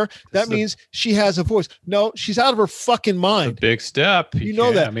elected her. That means she has a voice. No, she's out of her fucking mind. A big step. You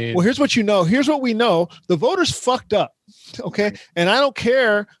know that. Well, here's what you know. Here's what we know. The voters fucked up. Okay. And I don't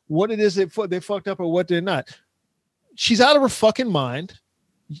care what it is they fucked up or what they're not. She's out of her fucking mind.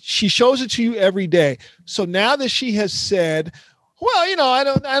 She shows it to you every day. So now that she has said, well, I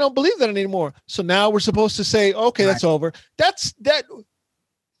don't believe that anymore. So now we're supposed to say, okay, that's over. That's that.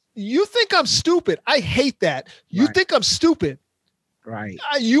 You think I'm stupid. I hate that. You think I'm stupid. Right.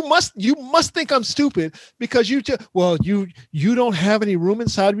 You must think I'm stupid because you don't have any room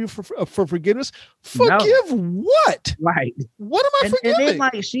inside of you for forgiveness. Forgive what? Right. What am I forgiving?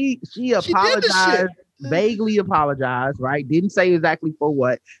 And then she apologized, vaguely apologized, right? Didn't say exactly for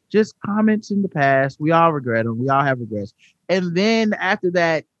what. Just comments in the past. We all regret them. We all have regrets. And then after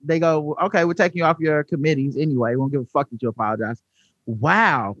that, they go, okay, we're taking you off your committees anyway. We won't give a fuck that you apologize.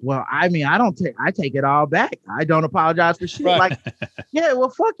 Wow. Well, I mean, I take it all back. I don't apologize for shit. Right. Like, yeah, well,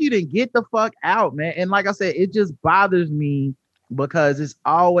 fuck you, then get the fuck out, man. And like I said, it just bothers me because it's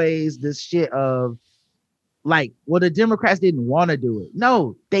always this shit of like, well, the Democrats didn't want to do it.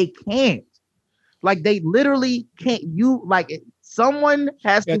 No, they can't. Like, they literally can't. Someone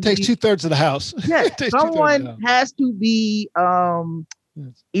has to. It takes 2/3 of the House. Yeah, someone has to be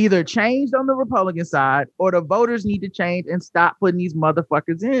either changed on the Republican side, or the voters need to change and stop putting these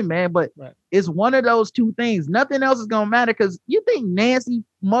motherfuckers in, man. But it's one of those two things. Nothing else is gonna matter, because you think Nancy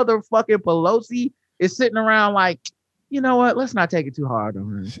motherfucking Pelosi is sitting around like, you know what? Let's not take it too hard on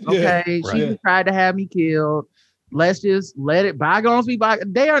her. Okay, she just tried to have me killed. Let's just let it bygones be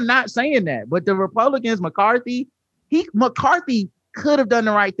bygones. They are not saying that. But the Republicans, McCarthy could have done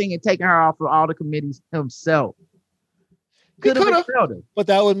the right thing and taken her off of all the committees himself. Could have, but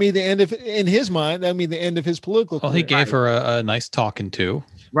that would mean the end of, in his mind, that would mean the end of his political career. Well, he gave her a nice talking to.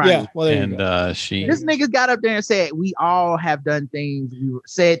 Right. Yeah. Well, this nigga got up there and said, we all have done things,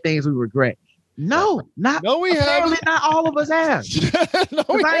 said things we regret. No, we haven't. Not all of us have.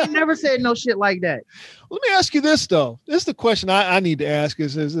 I ain't never said no shit like that. Let me ask you this though. This is the question I need to ask: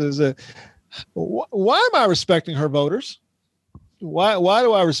 is why am I respecting her voters? Why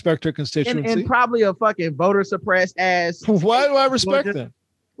do I respect her constituency? And probably a fucking voter suppressed ass. Why do I respect them?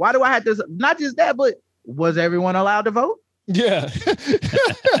 Why do I have to? Not just that, but was everyone allowed to vote? Yeah.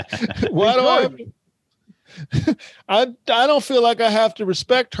 Why do I don't feel like I have to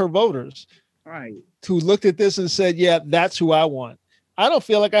respect her voters. Right. Who looked at this and said, yeah, that's who I want. I don't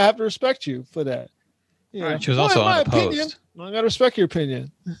feel like I have to respect you for that. Yeah. She was also unopposed. I got to respect your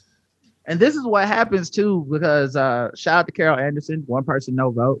opinion. And this is what happens too, because shout out to Carol Anderson, one person, no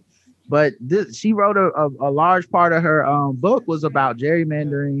vote. But she wrote a large part of her book was about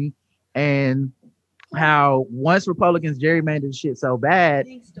gerrymandering and how once Republicans gerrymandered shit so bad,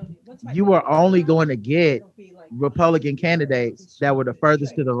 you were only going to get Republican candidates that were the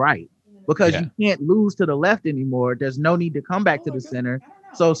furthest to the right, because you can't lose to the left anymore. There's no need to come back to the center.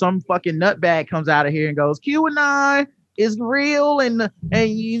 So some fucking nutbag comes out of here and goes, QAnon is real, and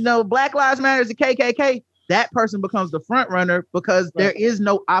Black Lives Matter is the KKK. That person becomes the front runner because there is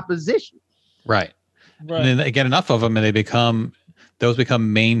no opposition. Right. And then they get enough of them and they become those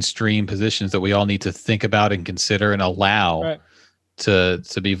become mainstream positions that we all need to think about and consider and allow to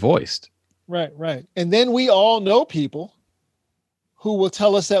be voiced. Right. And then we all know people who will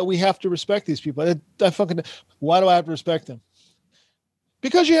tell us that we have to respect these people. Why do I have to respect them?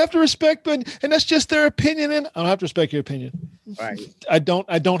 Because you have to respect, and that's just their opinion. And I don't have to respect your opinion. Right. I don't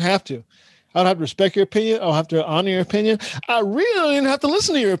have to. I don't have to respect your opinion. I don't have to honor your opinion. I really don't even have to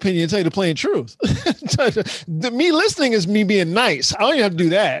listen to your opinion and tell you the plain truth. Me listening is me being nice. I don't even have to do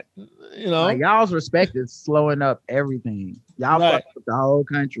that. Like, y'all's respect is slowing up everything. Y'all fucked up the whole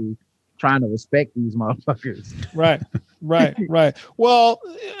country trying to respect these motherfuckers. Right. Well,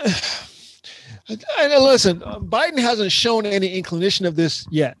 listen, Biden hasn't shown any inclination of this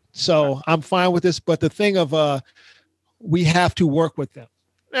yet, so I'm fine with this. But the thing of we have to work with them.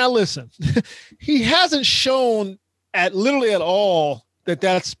 Now, listen, he hasn't shown literally at all that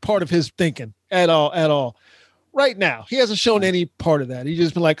that's part of his thinking at all. Right now, he hasn't shown any part of that. He's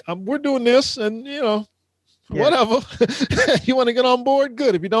just been like, we're doing this, and whatever. You want to get on board?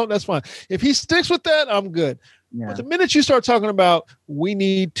 Good. If you don't, that's fine. If he sticks with that, I'm good. Yeah. But the minute you start talking about we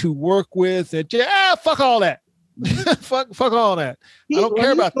need to work with it, fuck all that. fuck all that. I don't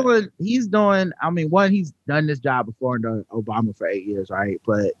care about that. He's doing. I mean, he's done this job before under Obama for 8 years, right?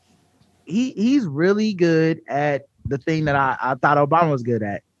 But he's really good at the thing that I thought Obama was good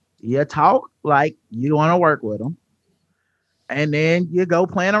at. You talk like you want to work with him, and then you go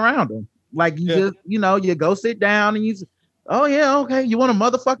playing around him. Like just, you go sit down and oh yeah, okay. You want to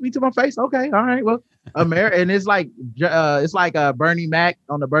motherfuck me to my face? Okay, all right. Well, America, and it's like Bernie Mac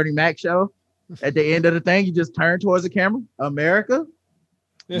on the Bernie Mac show. At the end of the thing, you just turn towards the camera. America,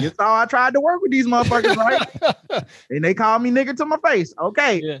 you saw I tried to work with these motherfuckers, right? And they called me nigga to my face.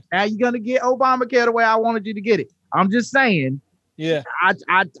 Okay, now you're gonna get Obamacare the way I wanted you to get it. I'm just saying. Yeah,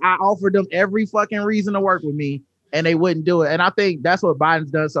 I offered them every fucking reason to work with me, and they wouldn't do it. And I think that's what Biden's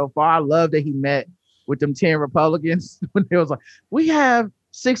done so far. I love that he met with them 10 Republicans when they was like, we have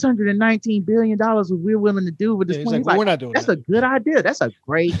 $619 billion what we're willing to do with this. Like, we're not doing that's a good idea. That's a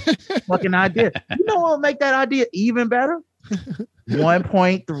great fucking idea. You know what will make that idea even better?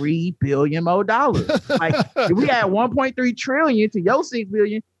 $1.3 billion more dollars. Like if we had 1.3 trillion to your 6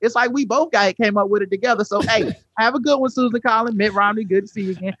 billion, it's like we both came up with it together. So hey, have a good one, Susan Collins, Mitt Romney. Good to see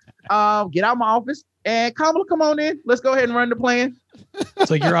you again. Get out of my office, and Kamala, come on in. Let's go ahead and run the plan.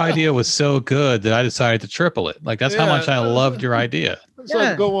 So your idea was so good that I decided to triple it. Like that's how much I loved your idea.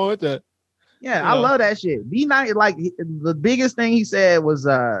 So go on with that. Yeah, I love that shit. Be nice. Like the biggest thing he said was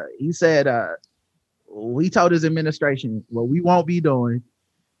he told his administration, what we won't be doing,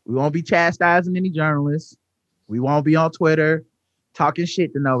 we won't be chastising any journalists. We won't be on Twitter talking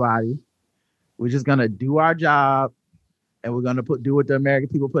shit to nobody. We're just gonna do our job, and we're gonna do what the American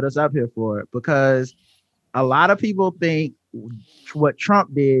people put us up here for. Because a lot of people think what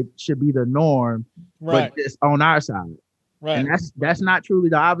Trump did should be the norm, but it's on our side. Right. And that's not truly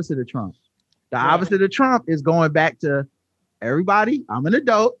the opposite of Trump. The opposite of Trump is going back to everybody. I'm an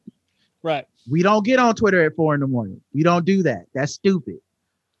adult. Right. We don't get on Twitter at 4 a.m. We don't do that. That's stupid.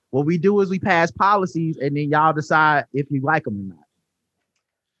 What we do is we pass policies, and then y'all decide if you like them or not.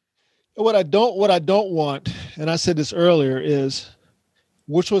 What I don't want, and I said this earlier, is,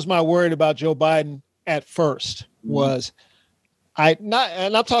 which was my worry about Joe Biden at first, was and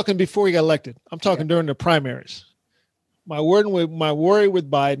I'm talking before he got elected. I'm talking during the primaries. My worry with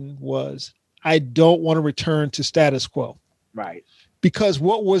Biden was, I don't want to return to status quo. Right. Because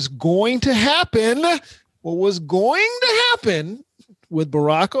what was going to happen with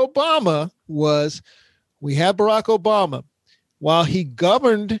Barack Obama was, we had Barack Obama. While he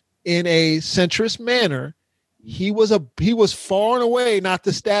governed in a centrist manner, he was far and away not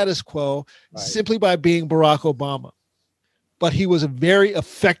the status quo, simply by being Barack Obama. But he was a very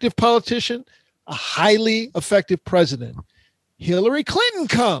effective politician, a highly effective president. Hillary Clinton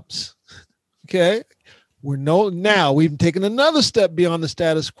comes. Okay. We've taken another step beyond the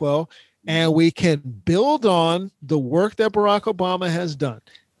status quo, and we can build on the work that Barack Obama has done.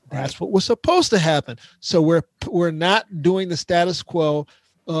 That's what was supposed to happen. So we're not doing the status quo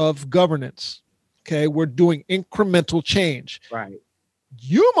of governance. Okay. We're doing incremental change. Right.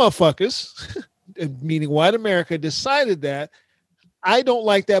 You motherfuckers, meaning white America, decided that I don't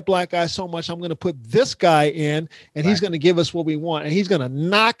like that black guy so much, I'm going to put this guy in, and he's going to give us what we want, and he's going to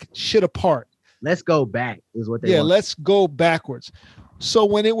knock shit apart. Let's go back is what they want. Let's go backwards. So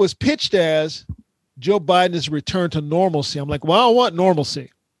when it was pitched as Joe Biden's return to normalcy, I'm like, well, I don't want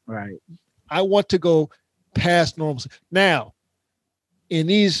normalcy. Right. I want to go past normalcy. Now, in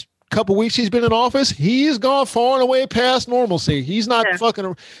these couple weeks he's been in office, he's gone far and away past normalcy. He's not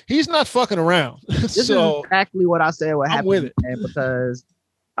fucking. He's not fucking around. This is exactly what I said. What happened? I'm with it, man, because,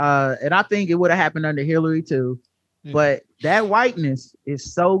 and I think it would have happened under Hillary too. Yeah. But that whiteness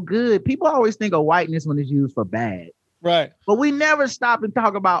is so good. People always think of whiteness when it's used for bad, right? But we never stop and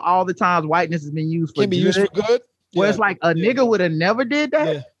talk about all the times whiteness has been used for good. Where it's like a nigga would have never did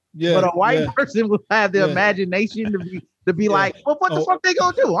that. Yeah. But a white person would have the imagination to be like, well, what the fuck they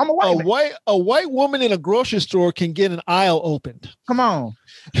gonna do? I'm a a white woman in a grocery store can get an aisle opened. Come on.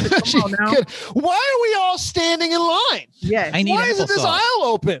 Come on now. Why are we all standing in line? Yeah. Why isn't this aisle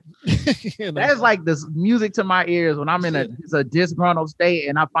open? That's like this music to my ears when I'm in a disgruntled state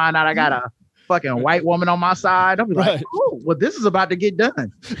and I find out I got a fucking white woman on my side. I'll be like, oh, well, this is about to get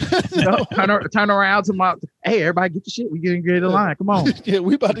done. Turn around to hey, everybody get your shit. We getting in the line. Come on. Yeah,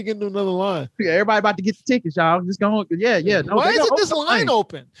 we about to get into another line. Yeah, everybody about to get the tickets, y'all. Just going. Yeah. No, why isn't this line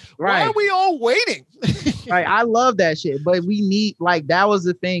open? Right. Why are we all waiting? Right. I love that shit, but we need that was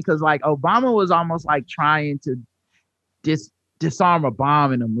the thing because Obama was almost like trying to disarm a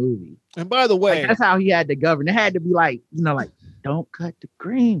bomb in a movie. And by the way, that's how he had to govern. It had to be don't cut the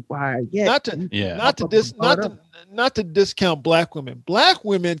green wire yet. Not to discount black women. Black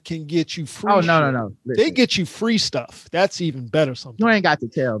women can get you free. Oh no. They get you free stuff. That's even better. Sometimes you ain't got to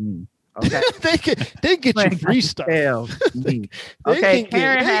tell me. Okay, they get you free stuff. Tell me. Okay,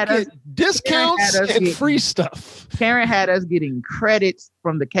 Karen had us discounts and free stuff. Karen had us getting credits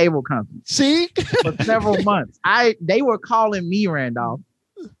from the cable company. See, for several months. They were calling me, Randolph.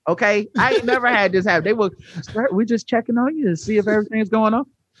 Okay, I ain't never had this happen. We're just checking on you to see if everything's going on.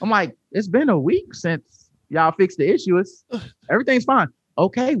 I'm like, it's been a week since y'all fixed the issue. Everything's fine.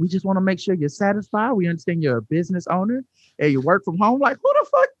 Okay, we just want to make sure you're satisfied. We understand you're a business owner and you work from home. Like, who the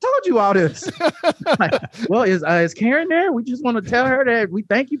fuck told you all this? Well, is Karen there? We just want to tell her that we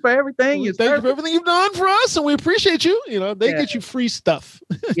thank you for everything. Thank you for everything you've done for us, and we appreciate you. They get you free stuff.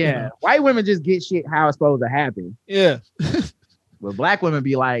 Yeah, white women just get shit how it's supposed to happen. Yeah. But black women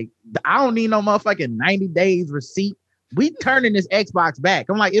be like, I don't need no motherfucking 90 days receipt. We turning this Xbox back.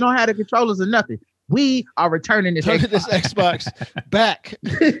 I'm like, you don't have the controllers or nothing. We are returning this Xbox back.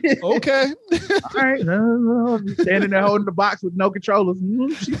 Okay. All right. Standing there holding the box with no controllers.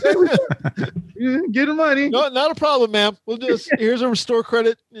 Get the money. No, not a problem, ma'am. We'll here's a restore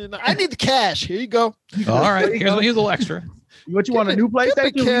credit. I need the cash. Here you go. All right. Here's a little extra. What you want, a new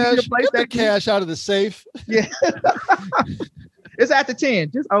PlayStation? Get the cash out of the safe. Yeah. It's after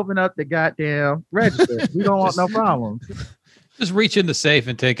 10. Just open up the goddamn register. We don't want no problems. Just reach in the safe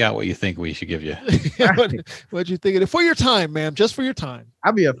and take out what you think we should give you. What you thinking? For your time, ma'am. Just for your time.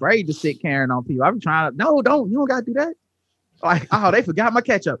 I'd be afraid to sit Karen on people. I've been trying to. No, don't. You don't got to do that. Like, oh, they forgot my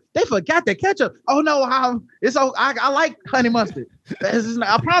ketchup. They forgot their ketchup. Oh no, I like honey mustard.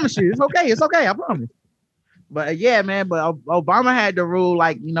 I promise you, it's okay. It's okay. I promise. But yeah, man. But Obama had the rule,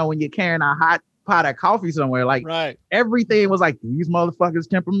 when you're carrying a hot pot of coffee somewhere, right. Everything was like, these motherfuckers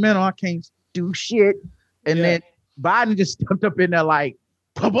temperamental. I can't do shit. And then Biden just stepped up in there like,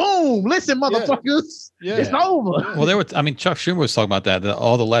 boom! Listen, motherfuckers, it's over. Well, Chuck Schumer was talking about that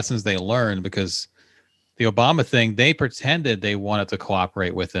all the lessons they learned because the Obama thing, they pretended they wanted to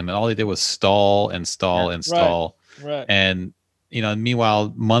cooperate with him, and all they did was stall. Right. And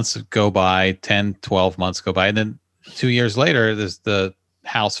meanwhile, months go by, 10, 12 months go by, and then 2 years later, the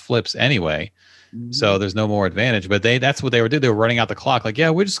House flips anyway. So there's no more advantage, but that's what they were doing. They were running out the clock. Like,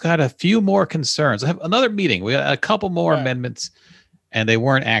 we just got a few more concerns. I have another meeting. We got a couple more amendments, and they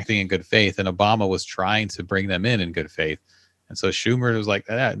weren't acting in good faith. And Obama was trying to bring them in good faith. And so Schumer was like,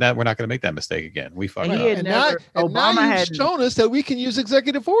 that we're not going to make that mistake again. We fucked up. Obama had shown us that we can use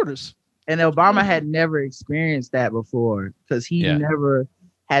executive orders. And Obama had never experienced that before because he never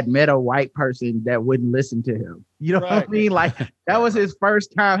had met a white person that wouldn't listen to him. You know what I mean? Like, that was his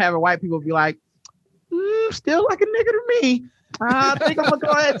first time having white people be like, still like a nigga to me. I think I'm gonna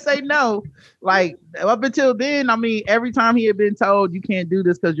go ahead and say no. Like, up until then, every time he had been told you can't do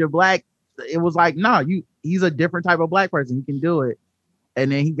this because you're black, it was like, no, he's a different type of black person. He can do it.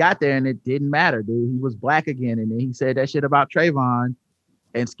 And then he got there and it didn't matter, dude. He was black again. And then he said that shit about Trayvon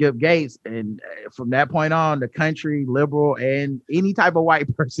and Skip Gates. And from that point on, the country, liberal, and any type of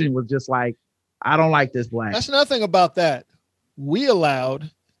white person was just like, I don't like this black. That's another thing about that. We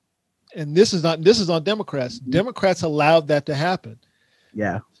allowed, and this is on Democrats. Democrats allowed that to happen.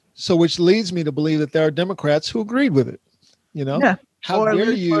 Yeah. So which leads me to believe that there are Democrats who agreed with it. Yeah. How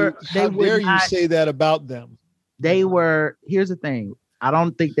dare you say that about them? Here's the thing. I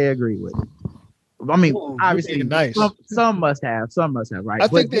don't think they agree with it. Obviously, nice. Some must have, right? I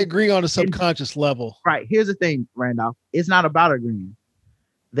think they agree on a subconscious level. Right. Here's the thing, Randolph. It's not about agreeing.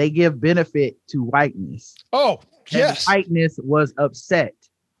 they give benefit to whiteness. Oh, yes. And whiteness was upset.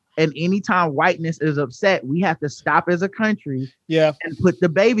 And anytime whiteness is upset, we have to stop as a country and put the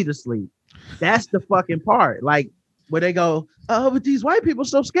baby to sleep. That's the fucking part. Like, where they go, oh, but these white people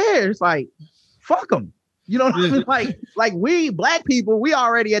so scared. It's like, fuck them. You know what I mean? Like we black people, we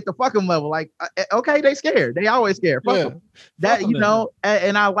already at the fucking level. Like, okay, they scared. They always scared. Fuck them. That, you know,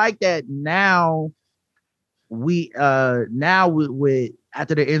 and I like that now with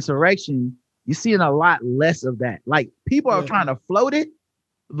after the insurrection, you're seeing a lot less of that. Like, people are trying to float it,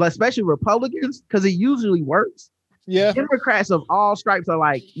 especially Republicans, because it usually works. Yeah. Democrats of all stripes are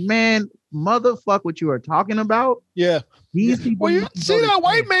like, man, motherfuck what you are talking about. Yeah. These people. Well, you see that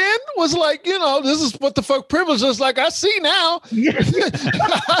white man was like, you know, this is what the fuck privilege is like. I see now. Yeah.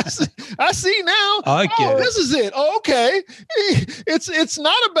 I see now. I get it. This is it. Oh, okay. It's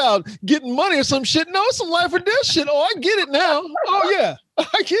not about getting money or some shit. No, it's some life or death shit. Oh, I get it now. Oh, yeah.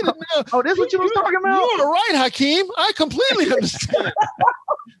 I get it now. Oh, this is what you was talking about? You're right, Hakeem. I completely understand.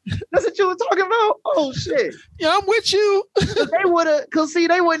 That's what you were talking about? Oh, shit. Yeah, I'm with you. They would have, because see,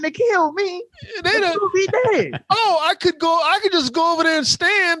 they wouldn't have killed me. They'd be dead. Oh, I could just go over there and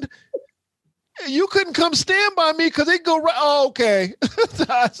stand. You couldn't come stand by me because they go right. Oh, okay.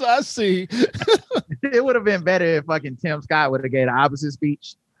 I see. It would have been better if fucking Tim Scott would have gave the opposite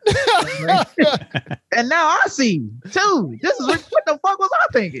speech. And now I see too. This is what the fuck was I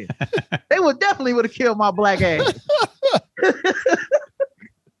thinking? They would have killed my black ass.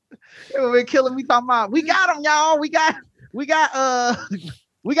 They would have been killing me talking about, we got him, y'all. We got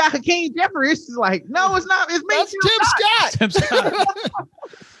Hakeem Jeffries. Is like, no, it's not. It's me. That's Tim Scott.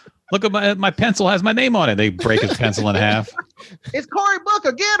 Look at my pencil has my name on it. They break his pencil in half. It's Cory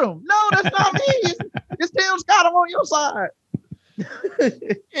Booker. Get him. No, that's not me. It's Tim Scott. I'm on your side.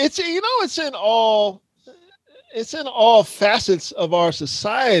 It's in all facets of our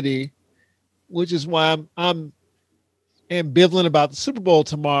society, which is why I'm ambivalent about the Super Bowl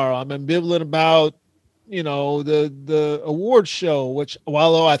tomorrow. I'm ambivalent about, you know, the award show, which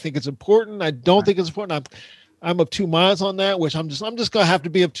while I think it's important, I don't think it's important. I'm of two minds on that, which I'm just gonna have to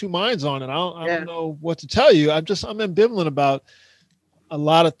be of two minds on it. I don't know what to tell you. I'm ambivalent about a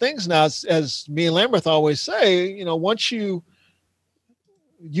lot of things now. As me and Lambert always say, you know, once you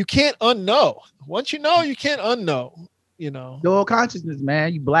can't unknow. Once you know, you can't unknow. You know, dual consciousness,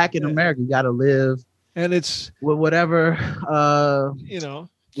 man. You black in America, you got to live, and it's with whatever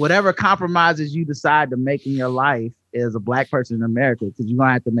whatever compromises you decide to make in your life as a black person in America, because you're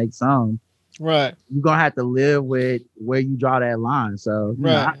gonna have to make some. Right. You're gonna have to live with where you draw that line. So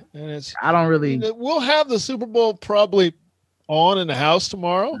right, I don't really. We'll have the Super Bowl probably on in the house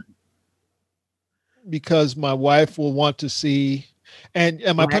tomorrow because my wife will want to see. And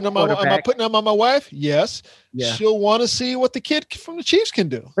am I putting them on my wife? Yes. Yeah. She'll want to see what the kid from the Chiefs can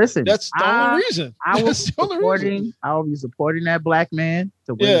do. Listen, that's the only reason. I will be supporting that black man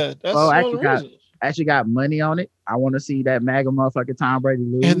to win. Yeah, that's the only reason. Actually got money on it. I want to see that MAGA motherfucker Tom Brady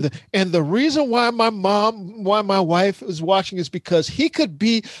lose. And the reason why my wife is watching is because he could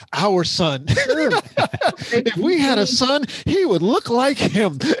be our son. If we had a son, he would look like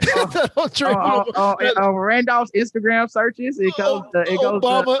him. Randolph's Instagram searches, it goes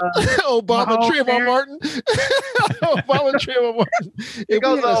Obama, Trayvon Martin. Obama, Trayvon Martin. If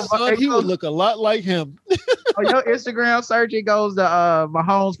we had a son, he would look a lot like him. On your Instagram search, it goes to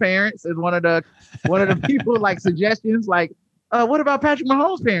Mahomes' parents is one of the people like suggestions like, what about Patrick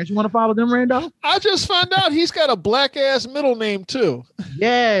Mahomes' parents? You want to follow them, Randolph? I just found out he's got a black ass middle name too.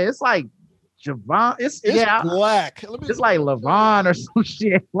 Yeah, it's like Javon. It's black. It's like Levon or some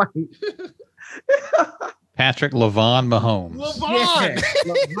shit. Like Patrick Levon Mahomes. Levon.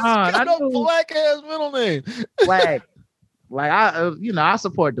 I know black ass middle name. Black. Like I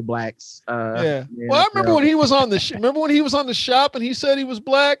support the blacks. Well, I remember when he was on the. Remember when he was on the shop and he said he was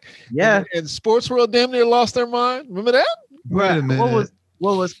black. Yeah. And Sports World damn near lost their mind. Remember that? Wait a minute.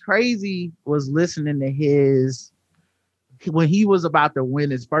 What was crazy was listening to when he was about to win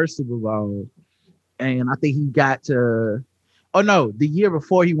his first Super Bowl, and I think he got to. Oh no, the year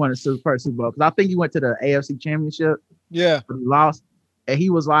before he won his first Super Bowl, because I think he went to the AFC Championship. Yeah. But he lost, and he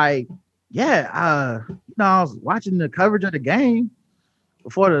was like, I was watching the coverage of the game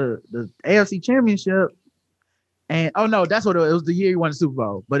before the AFC Championship. And that's what it was, the year he won the Super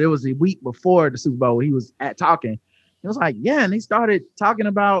Bowl. But it was the week before the Super Bowl he was talking. It was like, and they started talking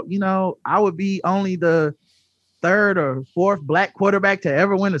about, I would be only the third or fourth black quarterback to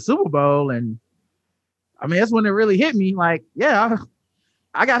ever win the Super Bowl. And I mean, that's when it really hit me. Like,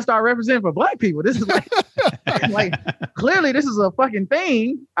 I got to start representing for black people. This is like clearly this is a fucking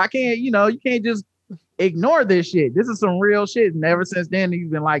thing. I can't, you can't just ignore this shit. This is some real shit. And ever since then, he's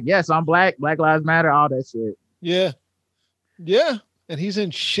been like, yes, I'm black. Black Lives Matter, all that shit. Yeah. Yeah. And he's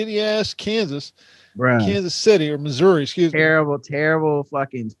in shitty ass Kansas. Bruh. Kansas City or Missouri, excuse me. Terrible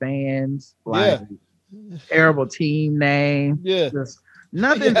fucking fans. Like, terrible team name. Yeah. Just,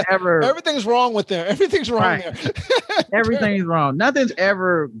 nothing's ever. Everything's wrong with them. Everything's wrong there. Everything's wrong. Nothing's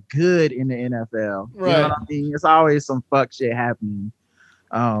ever good in the NFL. Right. You know what I mean? It's always some fuck shit happening.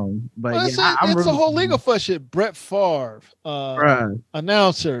 But well, it's a whole league of fuck shit. Brett Favre,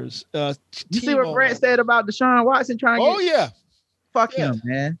 announcers. You see what Brett said about Deshaun Watson trying to get? Fuck him,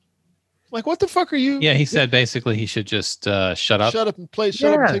 man. Like, what the fuck are you? Yeah, he said basically he should just shut up. Shut up and play.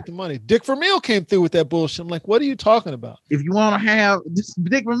 Shut up and take the money. Dick Vermeil came through with that bullshit. I'm like, what are you talking about? If you want to have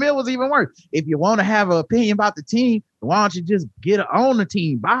Dick Vermeil was even worse. If you want to have an opinion about the team, why don't you just on the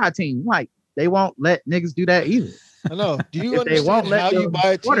team, buy a team? Like, they won't let niggas do that either. I know. Do you understand they won't let how you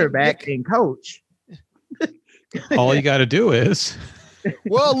buy a quarterback and coach? All you got to do is.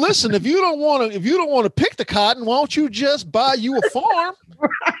 Well, listen. If you don't want to pick the cotton, why don't you just buy you a farm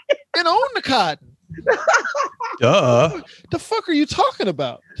and own the cotton? Duh. The fuck are you talking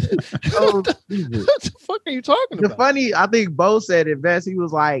about? What the fuck are you talking about? I think Bo said it best. He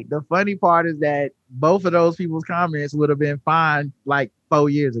was like, the funny part is that both of those people's comments would have been fine like 4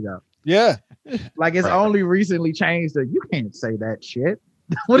 years ago. Yeah. Like it's only recently changed that you can't say that shit.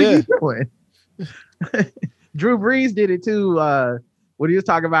 What are you doing? Drew Brees did it too. When he was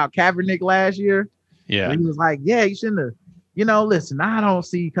talking about Kaepernick last year. Yeah. He was like, yeah, you shouldn't have. Listen, I don't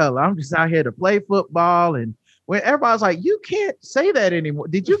see color. I'm just out here to play football. And when everybody's like, you can't say that anymore.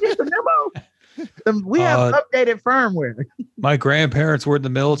 Did you get the memo? We have updated firmware. My grandparents were in the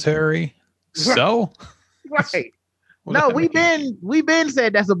military. So? Right. No, we've been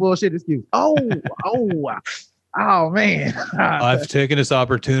said that's a bullshit excuse. Oh man. I've taken this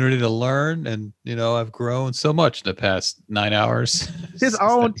opportunity to learn, and I've grown so much in the past 9 hours. His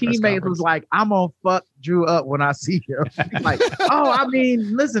own teammates was like, I'm gonna fuck Drew up when I see him. Like,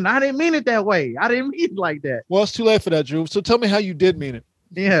 listen, I didn't mean it that way. I didn't mean it like that. Well, it's too late for that, Drew. So tell me how you did mean it.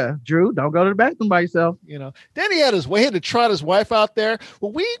 Yeah, Drew, don't go to the bathroom by yourself. Then he had to trot his wife out there.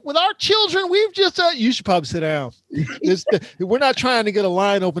 Well, with our children, we've just you should probably sit down. We're not trying to get a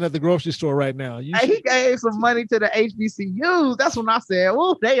line open at the grocery store right now. He gave some money to the HBCUs. That's when I said,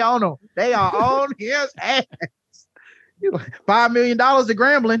 "Well, they on him. They are on his ass." $5 million to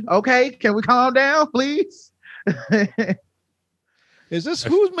Grambling. Okay, can we calm down, please? Is this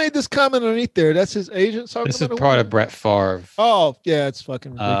who's made this comment underneath there? That's his agent. This is part of Brett Favre. Oh yeah, it's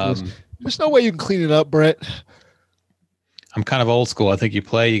fucking ridiculous. There's no way you can clean it up, Brett. I'm kind of old school. I think you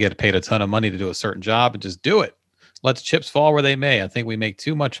get paid a ton of money to do a certain job and just do it. Let the chips fall where they may. I think we make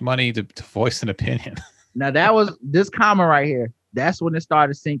too much money to voice an opinion. Now that was this comment right here. That's when it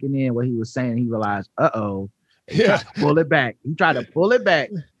started sinking in what he was saying. He realized, he tried to pull it back. He tried to pull it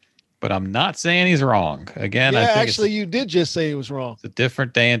back. But I'm not saying he's wrong. Again, I think actually, you did just say he was wrong. It's a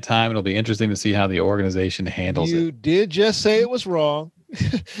different day and time. It'll be interesting to see how the organization handles it. You did just say it was wrong.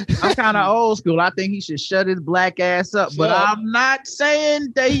 I'm kind of old school. I think he should shut his black ass up. But I'm not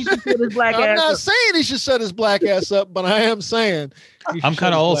saying that he should shut his black ass up. I'm not saying he should shut his black ass up, but I am saying I'm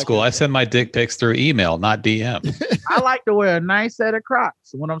kind of old school. I send my dick pics through email, not DM. I like to wear a nice set of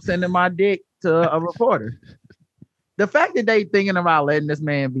Crocs when I'm sending my dick to a reporter. The fact that they thinking about letting this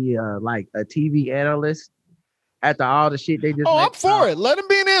man be like a TV analyst after all the shit they just I'm for it. Let him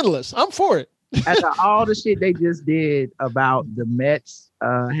be an analyst. I'm for it. After all the shit they just did about the Mets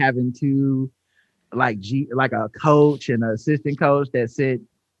having to like a coach and an assistant coach that said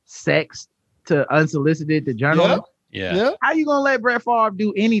sex to unsolicited to journalists. Yeah. How you gonna let Brett Favre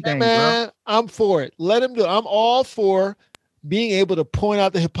do anything, man, bro? I'm for it. Let him do it. I'm all for being able to point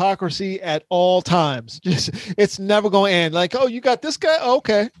out the hypocrisy at all times. It's never going to end. Like, oh, you got this guy?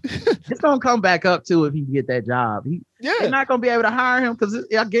 Okay. It's going to come back up too if he get that job. They're not going to be able to hire him because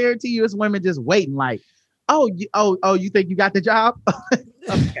I guarantee you it's women just waiting like, you think you got the job?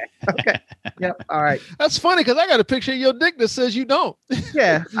 Okay. Yep. All right. That's funny because I got a picture of your dick that says you don't.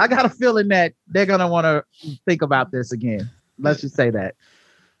 Yeah. I got a feeling that they're going to want to think about this again. Let's just say that.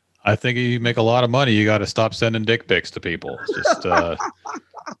 I think you make a lot of money. You got to stop sending dick pics to people. Just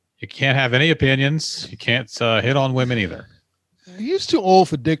you can't have any opinions. You can't hit on women either. He's too old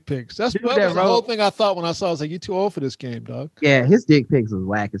for dick pics. That was the whole thing I thought when I saw. I was like, "You too old for this game, dog." Yeah, his dick pics was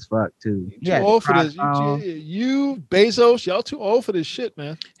whack as fuck too. Too old for this. You Bezos, y'all too old for this shit,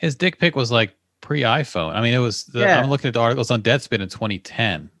 man. His dick pic was like pre-iPhone. I mean, it was. I'm looking at the articles on Deadspin in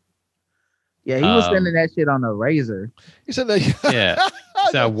 2010. Yeah, he was sending that shit on a razor. He said that. Yeah,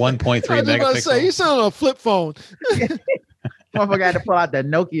 it's that 1.3 megapixel. He said on a flip phone. Motherfucker had to pull out the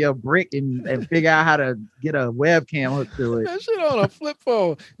Nokia brick and figure out how to get a webcam hooked to it. That shit on a flip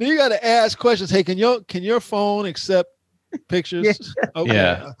phone. Then you got to ask questions. Hey, can your phone accept pictures? Yeah. Okay.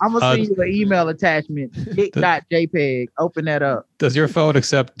 Yeah. I'm gonna send you an email attachment. Dick.jpg. Open that up. Does your phone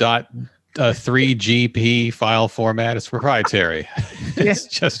accept .3GP file format? It's proprietary. It's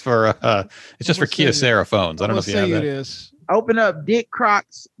just for Kyocera phones. I don't know if you have that. It is. Open up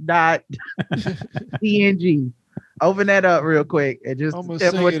dickcrocs.png. Open that up real quick and just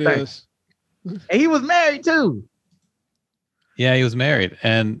tell me what you think. And he was married too. Yeah, he was married,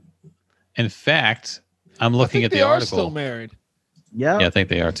 and in fact, I'm looking at the article. Still married. Yeah, I think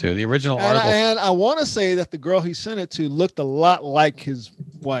they are too. The original article, and I want to say that the girl he sent it to looked a lot like his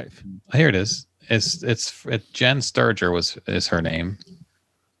wife. Here it is. It's Jen Sturger is her name.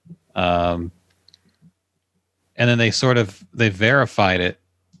 And then they verified it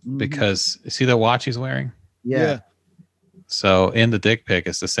because see the watch he's wearing? Yeah. So in the dick pic,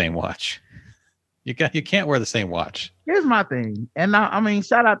 it's the same watch. You can't wear the same watch. Here's my thing, and I mean,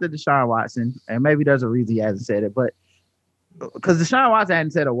 shout out to Deshaun Watson, and maybe there's a reason he hasn't said it, but because Deshaun Watson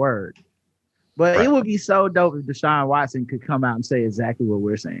hadn't said a word, but It would be so dope if Deshaun Watson could come out and say exactly what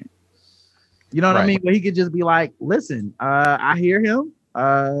we're saying. You know what I mean? Where he could just be like, "Listen, I hear him.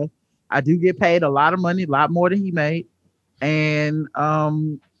 I do get paid a lot of money, a lot more than he made, and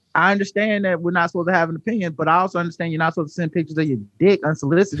I understand that we're not supposed to have an opinion, but I also understand you're not supposed to send pictures of your dick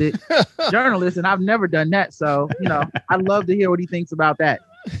unsolicited, journalists, and I've never done that. So, I'd love to hear what he thinks about that.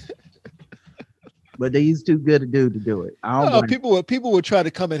 But he's too good a dude to do it. People would try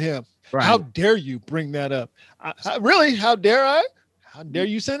to come at him. Right. How dare you bring that up? Really? How dare I? How dare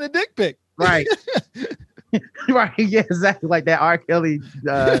you send a dick pic? Right. Right. Yeah, exactly. Like that R. Kelly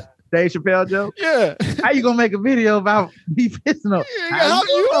Dave Chappelle joke. Yeah. How you gonna make a video about me pissing up? Yeah, how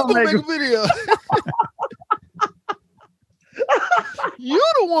you gonna make a video? You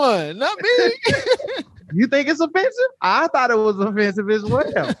the one, not me. You think it's offensive? I thought it was offensive as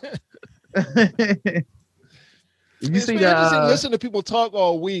well. Listen to people talk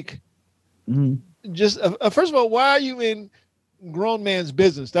all week. Mm-hmm. Just first of all, why are you in grown man's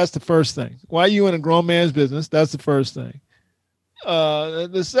business? That's the first thing. Why are you in a grown man's business? That's the first thing.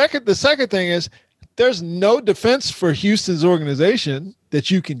 The second thing is there's no defense for Houston's organization that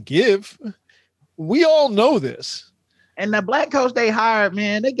you can give. We all know this. And the black coach they hired,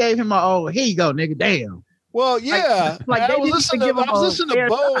 man, they gave him here you go, nigga. Damn. Well, yeah. I was listening to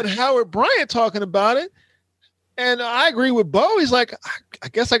Bo and Howard Bryant talking about it. And I agree with Bo. He's like, I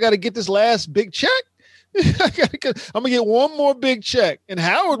guess I got to get this last big check. I'm going to get one more big check. And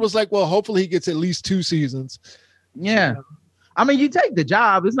Howard was like, well, hopefully he gets at least 2 seasons. Yeah. I mean, you take the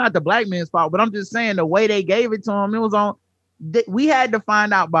job. It's not the black man's fault, but I'm just saying the way they gave it to him, it was on. We had to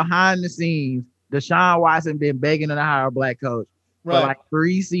find out behind the scenes. Deshaun Watson been begging to hire a black coach for like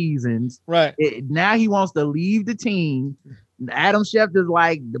 3 seasons. Right. Now he wants to leave the team. Adam Schefter's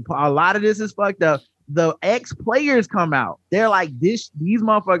like, a lot of this is fucked up. The ex-players come out. They're like, these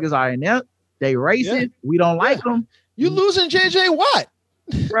motherfuckers are inept. They racist. Yeah. We don't like them. You losing JJ Watt.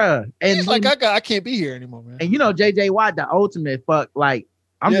 Bruh. And he's like, I can't be here anymore, man. And JJ Watt, the ultimate fuck, like,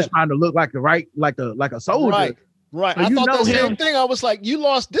 I'm just trying to look like like a soldier. Right. So I thought the same thing. I was like, you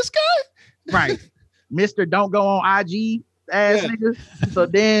lost this guy? Right. Mr. Don't go on IG ass nigga. So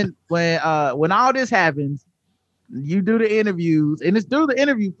then when all this happens, you do the interviews, and it's through the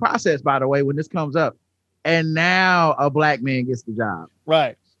interview process, by the way, when this comes up. And now a black man gets the job.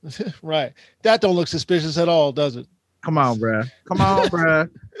 Right. Right. That don't look suspicious at all, does it? Come on, bruh.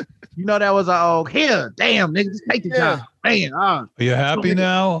 You know that was here. Damn, nigga, just take the job. Man, Are you happy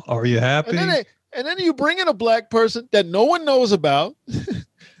now? Are you happy? And then you bring in a black person that no one knows about.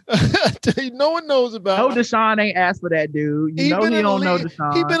 No one knows about. No, Deshaun ain't asked for that dude. You know he don't know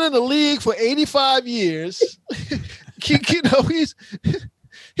Deshaun. He's been in the league for 85 years.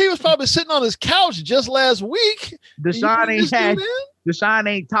 He was probably sitting on his couch just last week. Deshaun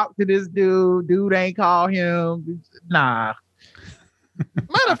ain't talked to this dude. Dude ain't called him. Nah.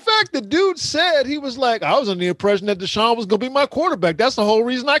 Matter of fact, the dude said, he was like, I was under the impression that Deshaun was going to be my quarterback. That's the whole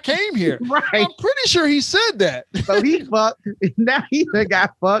reason I came here. Right. I'm pretty sure he said that. So he fucked. Now he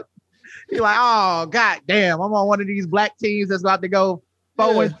got fucked. He's like, oh, god damn, I'm on one of these black teams that's about to go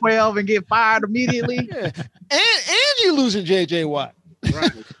 4-12 and get fired immediately. Yeah. And you losing JJ Watt.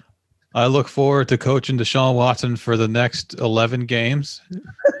 Right. I look forward to coaching Deshaun Watson for the next 11 games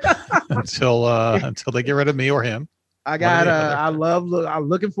until they get rid of me or him. I'm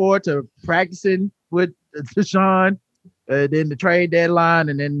looking forward to practicing with Deshaun, then the trade deadline,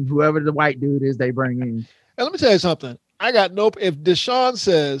 and then whoever the white dude is they bring in. And let me tell you something. If Deshaun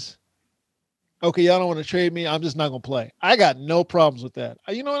says, okay, y'all don't want to trade me. I'm just not going to play. I got no problems with that.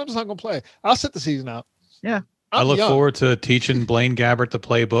 You know what? I'm just not going to play. I'll sit the season out. Yeah. I look forward to teaching Blaine Gabbert the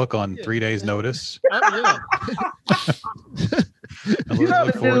playbook on 3 days' notice. I'm young. You know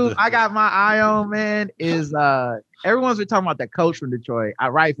the dude I got my eye on, man, is everyone's been talking about that coach from Detroit.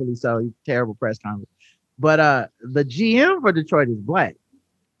 Rightfully so. He's terrible press conference. But the GM for Detroit is black.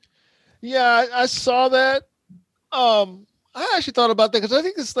 Yeah, I saw that. I actually thought about that because I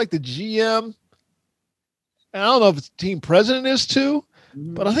think it's like the GM. And I don't know if it's the team president is too,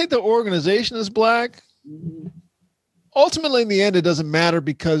 but I think the organization is black. Ultimately, in the end, it doesn't matter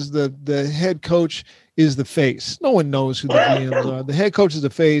because the head coach is the face. No one knows who the GMs are. The head coach is the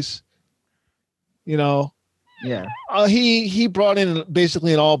face. You know. Yeah. He brought in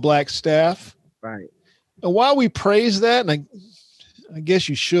basically an all black staff. Right. And while we praise that, and I guess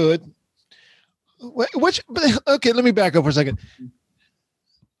you should. Okay, let me back up for a second.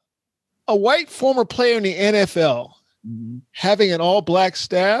 A white former player in the NFL having an all black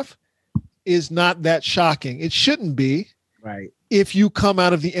staff is not that shocking. It shouldn't be. Right. If you come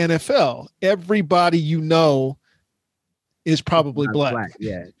out of the NFL, everybody you know is probably black.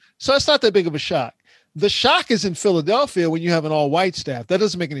 Yeah. So it's not that big of a shock. The shock is in Philadelphia when you have an all-white staff. That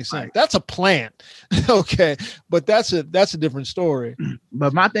doesn't make any sense. Right. That's a plan. Okay. But that's a different story.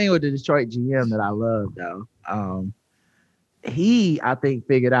 But my thing with the Detroit GM that I love, though, he, I think,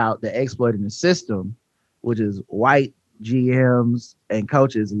 figured out the exploiting the system, which is white GMs and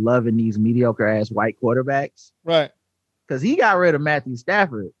coaches loving these mediocre ass white quarterbacks. Right. Because he got rid of Matthew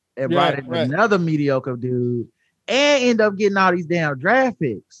Stafford and brought in another mediocre dude and end up getting all these damn draft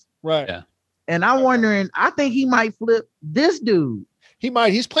picks. Right. Yeah. And I'm wondering, I think he might flip this dude. He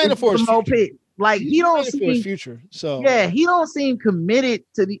might. He's planning for his future. Like he don't seem for his future. So yeah, he don't seem committed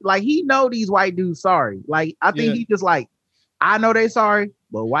to the like he know these white dudes sorry. Like I think he just like, I know they sorry,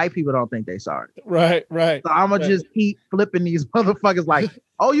 but white people don't think they sorry. Right, right. So I'm gonna just keep flipping these motherfuckers like,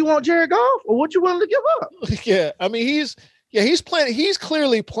 oh, you want Jared Goff? Or what you willing to give up? Yeah, I mean he's planning. He's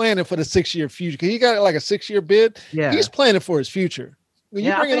clearly planning for the 6-year future. He got like a 6-year bid. Yeah, he's planning for his future. When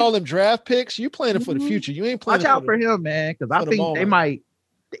you bring in all them draft picks, you planning for the future. You ain't planning. Watch out for him, man, because I think they might.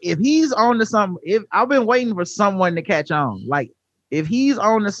 If he's on to something, if I've been waiting for someone to catch on, like if he's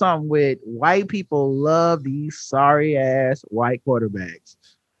on to something with white people love these sorry ass white quarterbacks,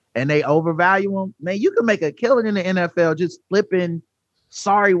 and they overvalue them, man, you can make a killing in the NFL just flipping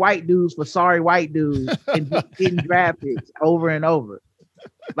sorry white dudes for sorry white dudes and just getting draft picks over and over.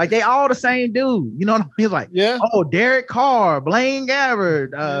 Like they all the same dude, you know what I mean? Like, oh, Derek Carr, Blaine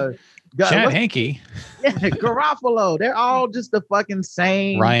Gabbert, Chad Hanke, Garoppolo. They're all just the fucking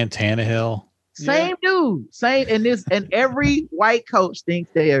same. Ryan Tannehill, same dude, same. And every white coach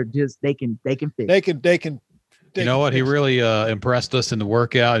thinks they are just they can fix. They can. You know what? He really impressed us in the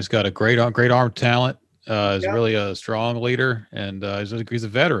workout. He's got a great arm talent. He's really a strong leader, and he's a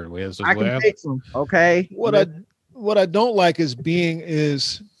veteran. I can fix him. Okay. What I don't like is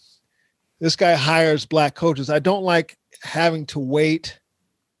this guy hires black coaches. I don't like having to wait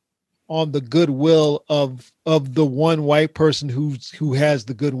on the goodwill of the one white person who has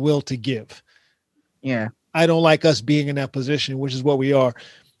the goodwill to give. Yeah. I don't like us being in that position, which is what we are.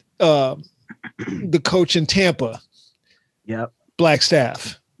 The coach in Tampa. Yep. Black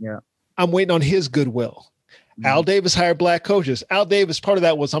staff. Yeah. I'm waiting on his goodwill. Al Davis hired black coaches. Al Davis, part of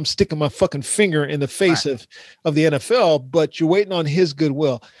that was I'm sticking my fucking finger in the face of the NFL, but you're waiting on his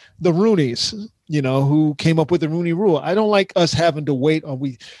goodwill. The Rooneys, who came up with the Rooney Rule. I don't like us having to wait on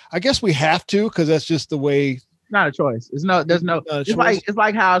I guess we have to because that's just the way. Not a choice. It's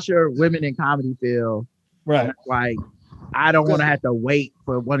like how sure women in comedy feel. Right. Like I don't want to have to wait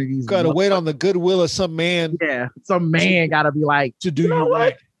for one of these. Got to wait on the goodwill of some man. Yeah, some man got to be like to do you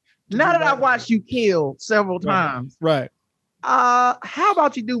right. Now that I've watched you kill several times, right? How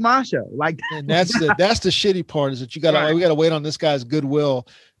about you do my show? Like, and that's the shitty part is that we got to wait on this guy's goodwill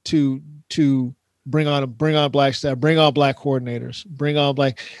to bring on black staff, bring on black coordinators, bring on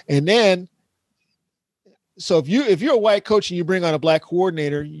black, and then. So if you're a white coach and you bring on a black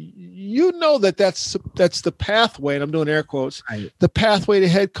coordinator, you know that's the pathway, and I'm doing air quotes, the pathway to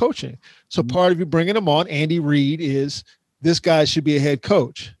head coaching. So part of you bringing him on, Andy Reid, is this guy should be a head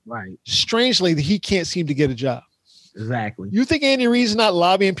coach. Right. Strangely, he can't seem to get a job. Exactly. You think Andy Reid's not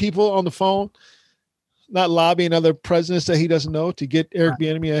lobbying people on the phone, not lobbying other presidents that he doesn't know to get Eric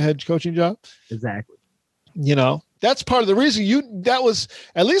Bieniemy a head coaching job? Exactly. That's part of the reason at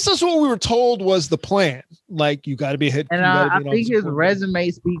least that's what we were told was the plan. Like you got to be a head. And I think his resume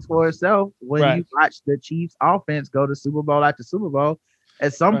speaks for itself. When you watch the Chiefs offense go to Super Bowl after Super Bowl,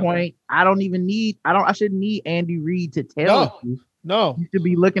 at some point, I shouldn't need Andy Reid to tell you No. You should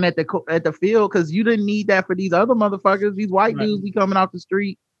be looking at the field because you didn't need that for these other motherfuckers. These white dudes be coming off the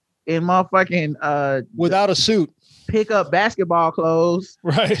street in motherfucking without a suit. Pick up basketball clothes.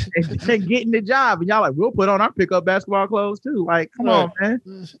 Right. And getting the job. And y'all like, we'll put on our pickup basketball clothes too. Like, come on,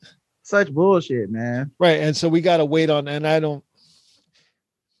 man. Such bullshit, man. Right. And so we gotta wait on, and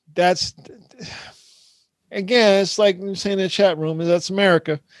that's again, it's like you're saying in the chat room, that's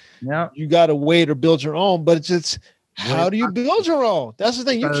America. Yeah. You gotta wait or build your own, but it's how do you build your own? That's the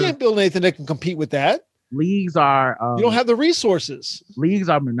thing. You can't build anything that can compete with that. Leagues are you don't have the resources. Leagues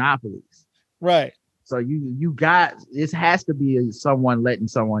are monopolies. Right. So you got, this has to be someone letting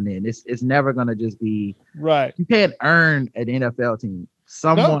someone in. It's never gonna just be right. You can't earn an NFL team.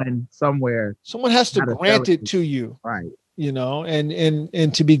 Someone somewhere. Someone has to grant it to you. Right. You know,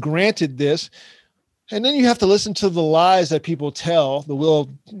 and to be granted this. And then you have to listen to the lies that people tell. What's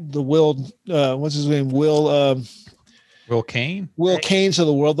his name? Will Kane? Will Kane's of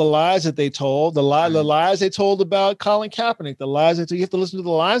the world, the lies that they told, the lies they told about Colin Kaepernick, the lies that you have to listen to the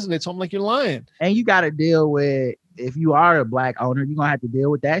lies and they told them like you're lying. And you got to deal with, if you are a black owner, you're going to have to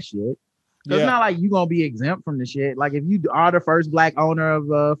deal with that shit. It's not like you're going to be exempt from the shit. Like if you are the first black owner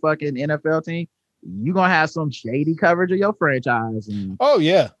of a fucking NFL team, you're going to have some shady coverage of your franchise. And all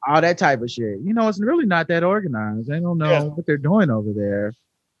that type of shit. You know, it's really not that organized. They don't know what they're doing over there.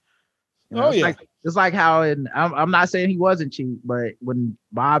 You know, it's like how I'm not saying he wasn't cheap, but when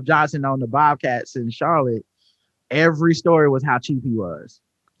Bob Johnson owned the Bobcats in Charlotte, every story was how cheap he was.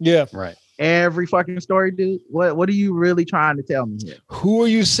 Yeah. Right. Every fucking story, dude. What are you really trying to tell me here? Who are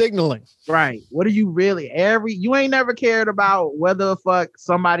you signaling? Right. What are you really you ain't never cared about whether the fuck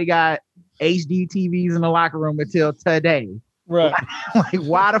somebody got HD TVs in the locker room until today. Right. Like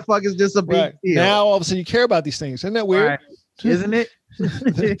why the fuck is this a big deal? Now all of a sudden you care about these things. Isn't that weird? Right. Isn't it?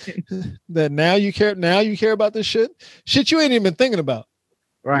 That now you care about this shit you ain't even been thinking about.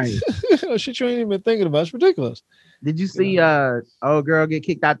 Right. Shit you ain't even been thinking about. It's ridiculous. Did you see old girl get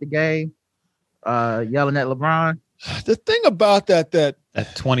kicked out the game yelling at LeBron? The thing about that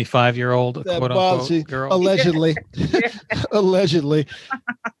 25-year-old quote unquote girl, allegedly allegedly,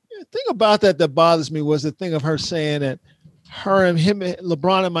 the thing about that bothers me was the thing of her saying that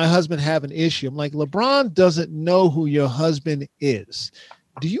LeBron and my husband have an issue. I'm like, LeBron doesn't know who your husband is.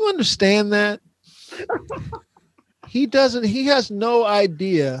 Do you understand that? He doesn't. He has no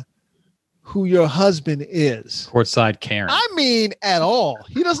idea who your husband is. Courtside Karen. I mean, at all.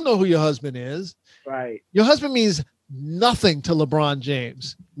 He doesn't know who your husband is. Right. Your husband means nothing to LeBron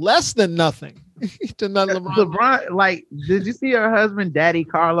James. Less than nothing to not LeBron. LeBron, like, did you see her husband, Daddy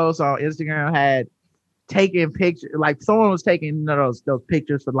Carlos, on Instagram had taking pictures, like someone was taking those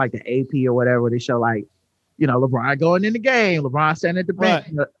pictures for like the AP or whatever, where they show like, you know, LeBron going in the game, LeBron standing at the bench.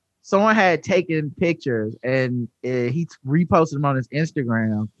 Right. Someone had taken pictures and he reposted them on his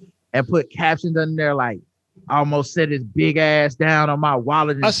Instagram and put captions under there like, I almost set his big ass down on my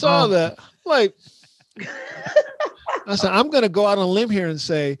wallet. I saw that. Like, I said, I'm going to go out on a limb here and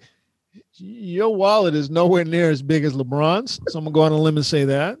say, your wallet is nowhere near as big as LeBron's. So I'm going to go on a limb and say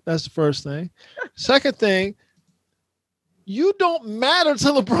that. That's the first thing. Second thing, you don't matter to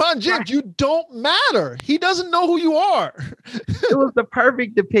LeBron James. You don't matter. He doesn't know who you are. It was the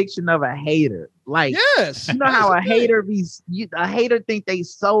perfect depiction of a hater. Like, yes, you know how a hater think they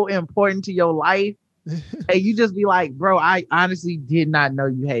so important to your life, and you just be like, bro, I honestly did not know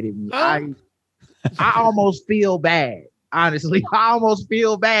you hated me. I almost feel bad. Honestly, I almost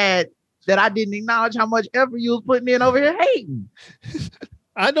feel bad that I didn't acknowledge how much effort you was putting in over here hating.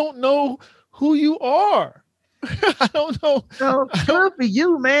 I don't know who you are. I don't know. No, good for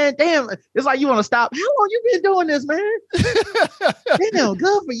you, man. Damn, it's like you want to stop. How long you been doing this, man? Damn,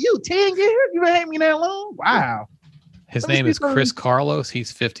 good for you. 10 years? You been hating me that long? Wow. His name is Chris Carlos.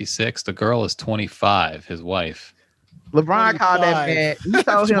 He's 56. The girl is 25, his wife. LeBron called that man. He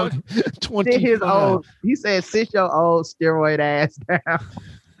told him, 25. He said, sit your old steroid ass down.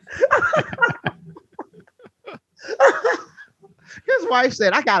 His wife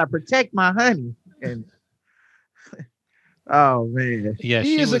said, I gotta protect my honey. And oh man, yeah,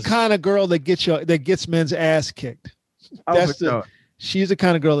 she is the kind of girl that gets men's ass kicked. She's the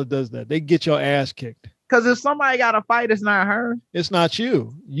kind of girl that does that. They get your ass kicked. Because if somebody got to fight, it's not her. It's not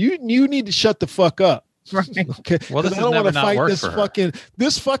you. You need to shut the fuck up. Right. Okay. Well, this I don't want to fight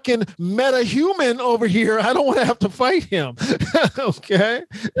this fucking meta-human over here. I don't want to have to fight him. Okay.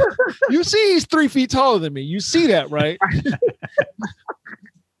 You see, he's 3 feet taller than me. You see that, right?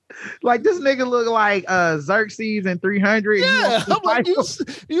 Like this nigga look like Xerxes in 300. Yeah, I'm like, you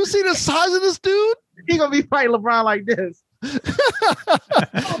see the size of this dude? He gonna be fighting LeBron like this.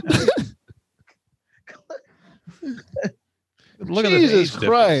 Look Jesus at the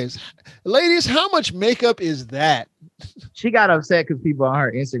Christ. Ladies, how much makeup is that? She got upset because people on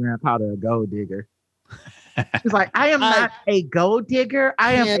her Instagram called her a gold digger. She's like, I am not a gold digger.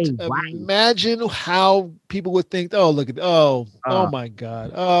 I am a wife. Imagine how people would think, oh, look at, oh my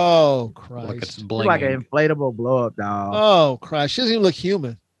God. Oh, Christ. Look, it's She's like an inflatable blow up doll. Oh, Christ. She doesn't even look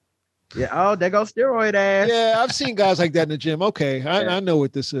human. Yeah. Oh, there goes steroid ass. Yeah, I've seen guys like that in the gym. Okay. I know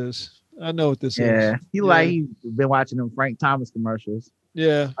what this is. I know what this is. Yeah. He's been watching them Frank Thomas commercials.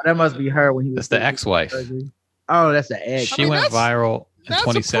 Yeah. Oh, that must be her when he was. That's the ex-wife. Oh, that's the ex. She went viral in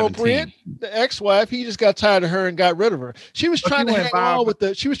 2017. The ex-wife, he just got tired of her and got rid of her. She was trying to hang on with the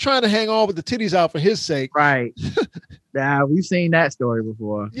titties out for his sake. Right. Yeah, we've seen that story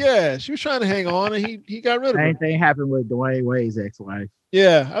before. Yeah, she was trying to hang on and he got rid of her. Same thing happened with Dwayne Wade's ex-wife.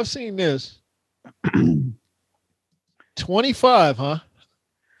 Yeah, I've seen this. 25, huh?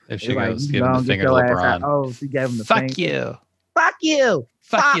 If she goes give him the finger to LeBron. Oh, she gave him the Fuck finger. you. Fuck you.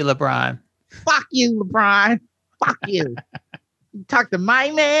 Fuck you, LeBron. Fuck you, LeBron. Fuck you. You talk to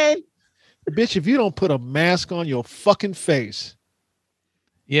my man. Bitch, if you don't put a mask on your fucking face.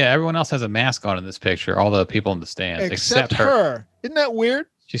 Yeah, everyone else has a mask on in this picture. All the people in the stands. Except her. Isn't that weird?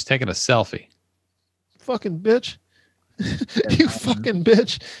 She's taking a selfie. Fucking bitch. You fucking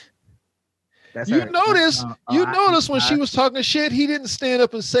bitch. You notice when she was talking shit, he didn't stand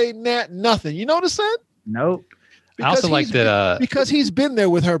up and say nothing. You notice that? Nope. I also like that because he's been there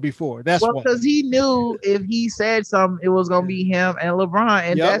with her before. That's why. Because he knew if he said something, it was gonna be him and LeBron,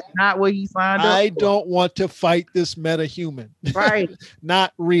 and that's not what he signed up. I don't want to fight this meta-human. Right?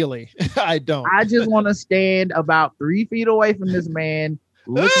 Not really. I don't. I just want to stand about 3 feet away from this man.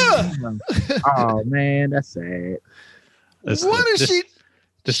 Looking at him. Oh man, that's sad.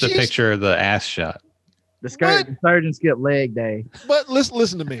 Just a picture of the ass shot. The surgeon skipped leg day. But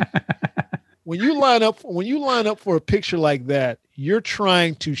listen to me. When you line up for a picture like that, you're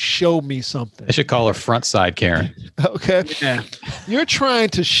trying to show me something. I should call her front side Karen. Okay. Yeah. You're trying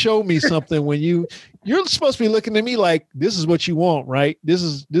to show me something when you're supposed to be looking at me like this is what you want, right? This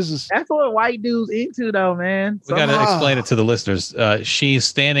is that's what white dudes into though, man. We gotta explain it to the listeners. She's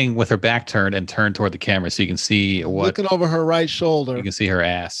standing with her back turned and turned toward the camera so you can see looking over her right shoulder. You can see her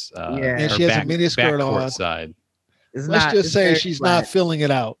ass. And she has a mini skirt on. Side. Let's just say she's not filling it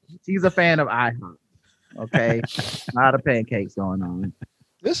out. She's a fan of IHOP. Okay. A lot of pancakes going on.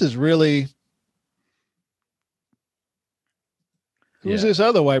 This is really. Who's this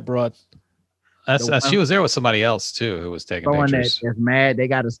other white broad? She was there with somebody else too who was taking pictures. That's mad. They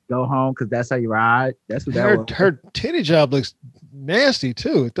got to go home because that's how you ride. That's what that was. Her titty job looks nasty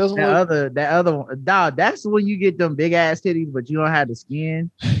too. It doesn't that other one, dog. That's when you get them big ass titties, but you don't have the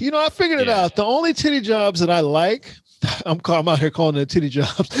skin. You know, I figured it out. The only titty jobs that I like, I'm out here calling it a titty job.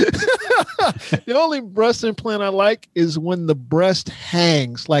 The only breast implant I like is when the breast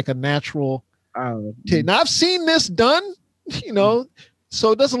hangs like a natural titty. Now I've seen this done, you know,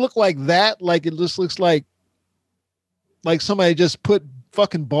 so it doesn't look like that. Like it just looks like somebody just put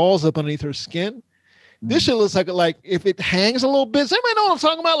fucking balls up underneath her skin. This shit looks like if it hangs a little bit. Does anybody know what I'm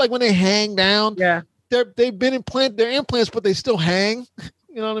talking about? Like when they hang down. Yeah. They've been they're implants, but they still hang.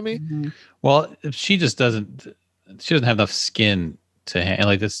 You know what I mean? Mm-hmm. Well, if she doesn't have enough skin to hang.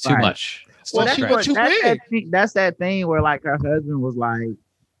 Like that's too much. Well, that's that thing where like her husband was like,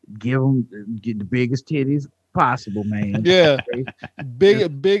 get the biggest titties possible, man. Yeah.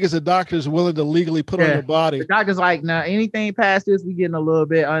 big as a doctor is willing to legally put on your body. The doctor's like, now anything past this, we getting a little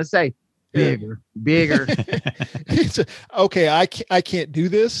bit unsafe. Bigger. Okay, I can't do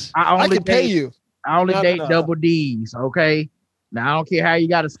this. I can pay you. I only date double D's. Okay. Now I don't care how you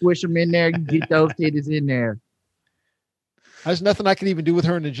got to squish them in there. You get those titties in there. There's nothing I can even do with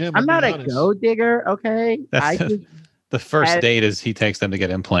her in the gym. I'm not a gold digger. Okay. The first date is he takes them to get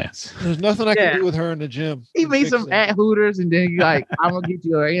implants. There's nothing I can do with her in the gym. He meets some at Hooters and then you're like, I'm gonna get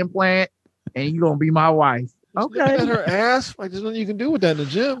you an implant and you're gonna be my wife. Okay. At her ass, like there's nothing you can do with that in the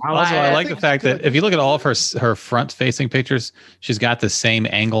gym. Also, I like the fact that if you look at all of her front-facing pictures, she's got the same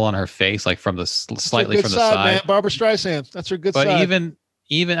angle on her face, like from the slightly from the side. Man. Barbara Streisand, that's her good side. But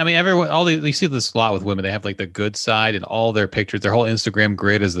even I mean, everyone, you see this a lot with women. They have like the good side, and all their pictures, their whole Instagram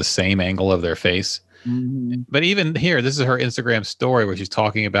grid is the same angle of their face. Mm-hmm. But even here, this is her Instagram story where she's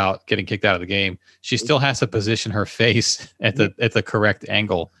talking about getting kicked out of the game. She still has to position her face at the correct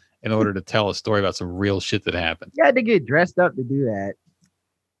angle in order to tell a story about some real shit that happened. You had to get dressed up to do that.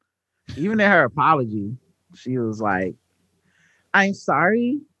 Even in her apology, she was like, I'm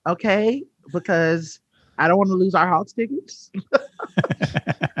sorry, okay, because I don't want to lose our Hawks tickets.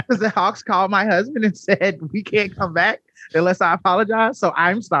 Because the Hawks called my husband and said, we can't come back unless I apologize. So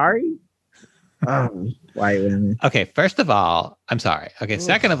I'm sorry. White women. Okay, first of all, I'm sorry. Okay,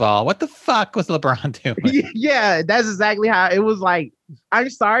 second of all, what the fuck was LeBron doing? Yeah, that's exactly how it was. Like, I'm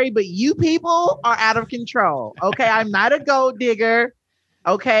sorry, but you people are out of control. Okay, I'm not a gold digger.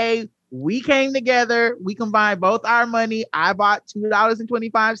 Okay, we came together. We combined both our money. I bought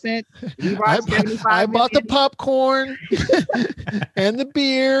 $2.25. I bought the popcorn and the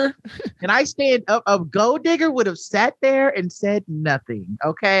beer. And I stand up. A gold digger would have sat there and said nothing.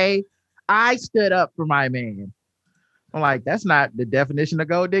 Okay, I stood up for my man. I'm like, that's not the definition of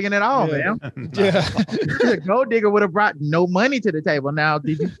gold digging at all, man. Yeah. The gold digger would have brought no money to the table. Now,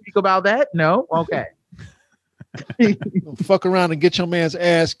 did you speak about that? No. Okay. Fuck around and get your man's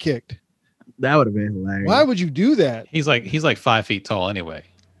ass kicked. That would have been hilarious. Why would you do that? He's like 5 feet tall anyway.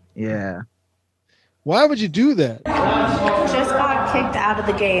 Yeah. Why would you do that? Just got kicked out of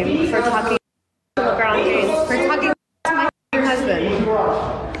the game for talking to LeBron James, for talking to my husband.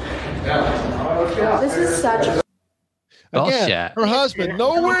 This is such Again, her husband,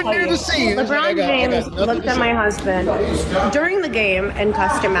 nowhere near the scene. LeBron James looked at my husband during the game and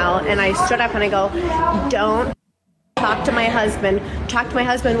cussed him out, and I stood up and I go, "Don't talk to my husband. Talk to my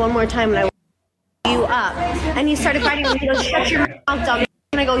husband one more time, and I will you up." And he started fighting me. He goes, "Shut your mouth, dumb."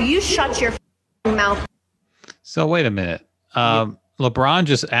 And I go, "You shut your mouth." So wait a minute. LeBron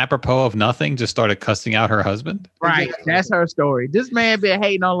just apropos of nothing just started cussing out her husband? Right. That's her story. This man been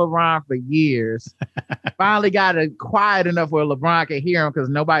hating on LeBron for years. Finally got it quiet enough where LeBron could hear him because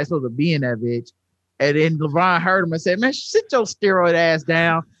nobody's supposed to be in that bitch. And then LeBron heard him and said, "Man, sit your steroid ass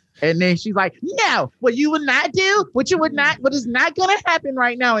down." And then she's like, "No, what you would not do, what is not going to happen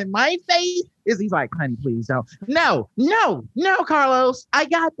right now in my face is," he's like, "Honey, please don't. No, Carlos, I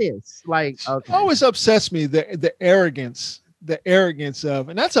got this." Like, okay. Always upsets me the arrogance of,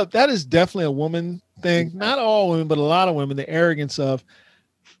 and that is definitely a woman thing. Not all women, but a lot of women, the arrogance of,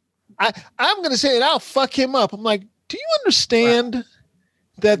 I'm going to say it, I'll fuck him up. I'm like, do you understand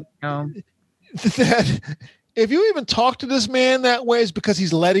that if you even talk to this man that way is because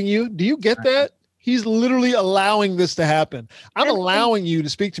he's letting you? Do you get that? He's literally allowing this to happen. I'm allowing you to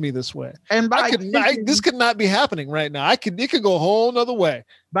speak to me this way. And this could not be happening right now. It could go a whole nother way.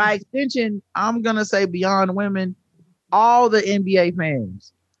 By extension, I'm going to say beyond women, all the NBA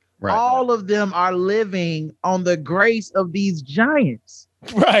fans, right, all of them are living on the grace of these giants.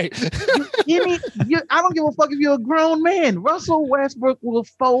 Right. I don't give a fuck if you're a grown man. Russell Westbrook will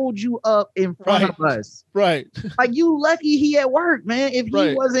fold you up in front of us. Right. Like, you lucky he at work, man. If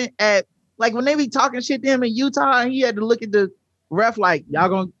he wasn't at, like, when they be talking shit to him in Utah and he had to look at the ref like,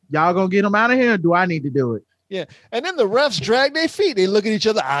 y'all gonna get him out of here, or do I need to do it? Yeah. And then the refs drag their feet. They look at each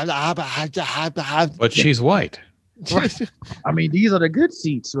other. But she's white. I mean, these are the good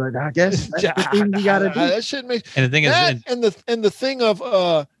seats, but I guess that's the thing we gotta do. That shouldn't make. And the thing is, and the thing of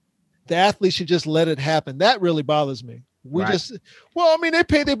the athlete should just let it happen. That really bothers me. They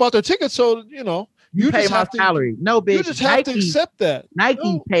bought their tickets, so you pay my salary. No, bitch. You just have to accept that.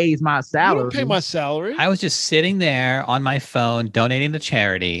 Nike pays my salary. You don't pay my salary. I was just sitting there on my phone donating to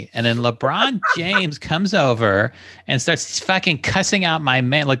charity, and then LeBron James comes over and starts fucking cussing out my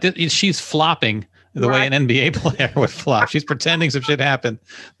man. Like, she's flopping the way an NBA player would flop. She's pretending some shit happened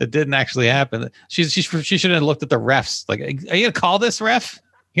that didn't actually happen. She should have looked at the refs. Like, are you gonna call this ref?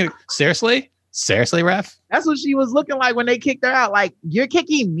 Seriously, ref? That's what she was looking like when they kicked her out. Like, you're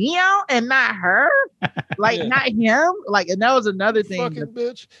kicking me out and not her, like not him. Like, and that was another thing. Fucking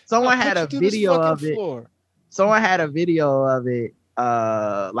bitch. Someone had a video of it. Someone had a video of it.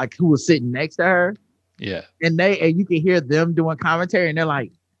 Like, who was sitting next to her. Yeah. And you can hear them doing commentary, and they're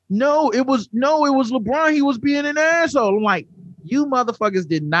like, No, it was LeBron. He was being an asshole. I'm like, you motherfuckers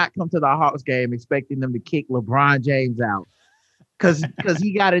did not come to the Hawks game expecting them to kick LeBron James out because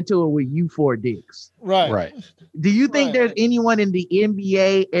he got into it with you four dicks. Right. Do you think there's anyone in the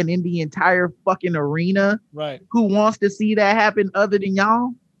NBA and in the entire fucking arena who wants to see that happen other than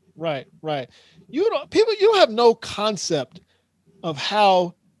y'all? Right. You don't have no concept of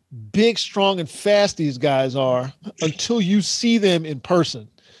how big, strong, and fast these guys are until you see them in person.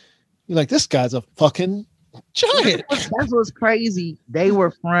 You're like, this guy's a fucking giant. That's what's crazy. They were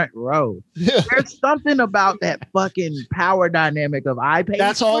front row. Yeah. There's something about that fucking power dynamic of I paid.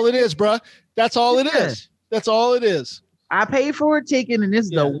 That's all it is, bro. That's all it is. That's all it is. I paid for a ticket, and this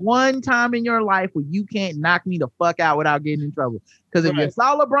is the one time in your life where you can't knock me the fuck out without getting in trouble. Because if you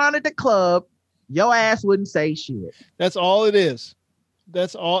saw LeBron at the club, your ass wouldn't say shit. That's all it is.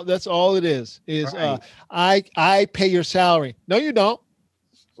 That's all it is. I pay your salary. No, you don't.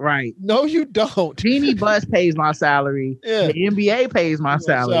 Right. No, you don't. Genie Bus pays my salary. Yeah. The NBA pays my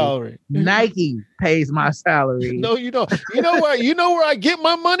salary. Nike pays my salary. No, you don't. You know where? You know where I get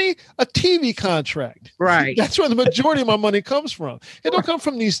my money? A TV contract. Right. That's where the majority of my money comes from. It don't come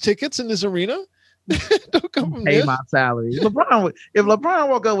from these tickets in this arena. It don't come from Pay this. my salary. If LeBron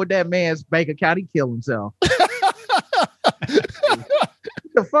woke up with that man's bank account, he'd kill himself.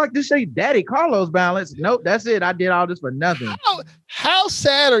 The fuck? This ain't Daddy Carlos balance. Nope, that's it. I did all this for nothing. How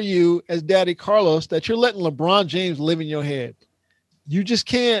sad are you as Daddy Carlos that you're letting LeBron James live in your head? You just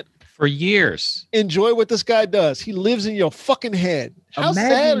can't. For years. Enjoy what this guy does. He lives in your fucking head. How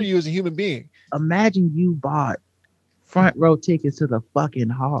sad are you as a human being? Imagine you bought front row tickets to the fucking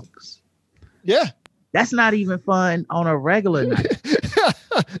Hawks. Yeah. That's not even fun on a regular night.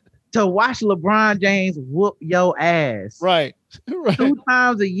 To watch LeBron James whoop your ass. Right. 2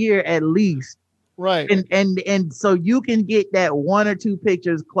 times a year at least. Right. And so you can get that 1 or 2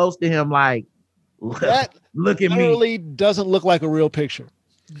 pictures close to him, like, that look at me. Literally doesn't look like a real picture.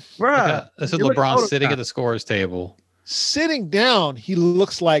 Bruh. This is LeBron sitting at the scorer's table. Sitting down, he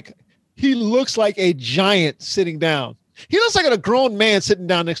looks like a giant sitting down. He looks like a grown man sitting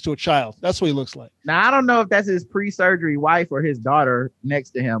down next to a child. That's what he looks like. Now, I don't know if that's his pre-surgery wife or his daughter next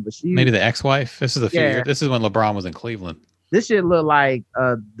to him, but maybe the ex-wife. This is This is when LeBron was in Cleveland. This shit look like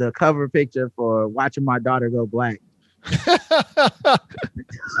the cover picture for Watching My Daughter Go Black.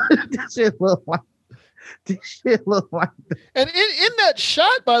 This shit look like. And in that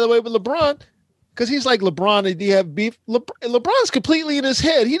shot, by the way, with LeBron, because he's like, LeBron, do you have beef? LeBron's completely in his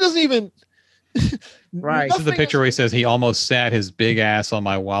head. He doesn't even. Right. This is the picture where he says he almost sat his big ass on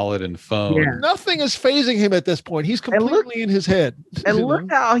my wallet and phone. Yeah. Nothing is phasing him at this point. He's completely in his head. And look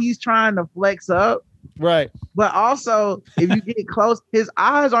how he's trying to flex up. Right. But also, if you get close, his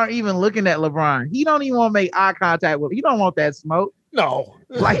eyes aren't even looking at LeBron. He don't even want to make eye contact with him. He don't want that smoke. No.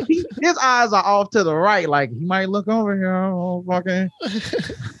 Like his eyes are off to the right. Like he might look over here. Oh, fucking.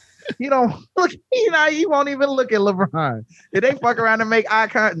 He don't look. He won't even look at LeBron. If they fuck around and make eye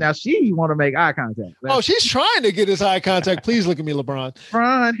contact, now she want to make eye contact. She's trying to get his eye contact. Please look at me, LeBron.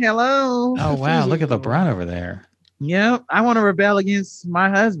 LeBron, hello. Oh wow, look at LeBron over there. Yeah, I want to rebel against my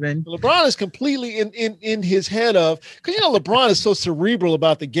husband. LeBron is completely in his head because LeBron is so cerebral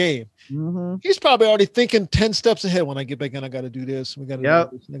about the game. Mm-hmm. He's probably already thinking 10 steps ahead. When I get back in, I got to do this. We got to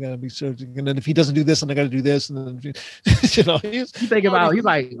do this. I got to be certain. And then if he doesn't do this, then I got to do this. And then he's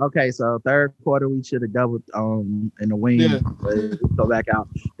like, okay, so third quarter we should have doubled in the wing. Yeah. Go back out.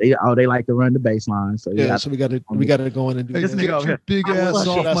 They like to run the baseline. So so we got to go in and do this. Get your big ass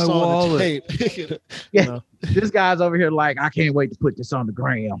off my wallet. This guy's over here like, I can't wait to put this on the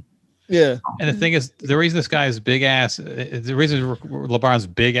gram. Yeah. And the thing is, the reason this guy's big ass, the reason LeBron's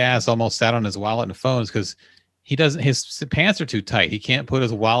big ass almost sat on his wallet and phone is because his pants are too tight. He can't put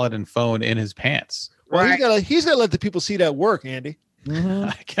his wallet and phone in his pants. Well, he's gotta let the people see that work, Andy. Mm-hmm.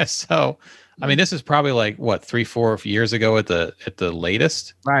 I guess so. I mean, this is probably like what 3-4 years ago at the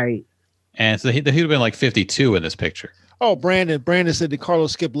latest. Right. And so he'd have been like 52 in this picture. Oh, Brandon said that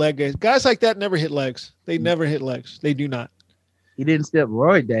Carlos skipped leg days. Guys like that never hit legs. They never hit legs. They do not. He didn't skip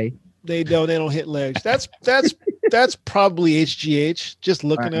Roy Day. They don't hit legs. That's probably HGH. Just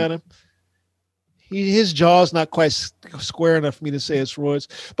looking at him, his jaw's not quite square enough for me to say it's Roy's.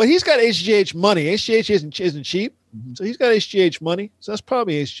 But he's got HGH money. HGH isn't cheap, so he's got HGH money. So that's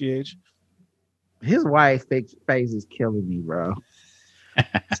probably HGH. His wife's face is killing me, bro.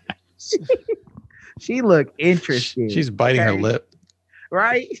 She looked interested. She's biting her lip,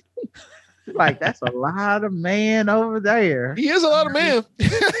 right? Like, that's a lot of man over there. He is a lot of man.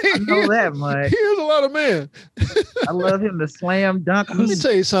 I know that much. He is a lot of man. I love him to slam dunk. Let me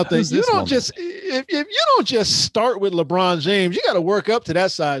tell you something. You don't if you don't just start with LeBron James, you got to work up to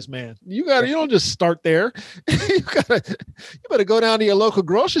that size, man. You don't just start there. You better go down to your local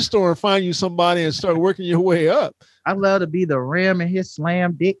grocery store and find you somebody and start working your way up. I love to be the rim in his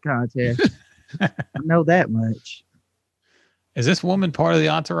slam dick contest. I know that much. Is this woman part of the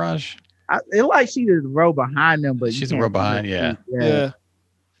entourage? It like she just row behind them, but she's a row behind, yeah.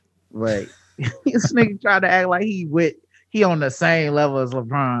 Right. This nigga tried to act like he on the same level as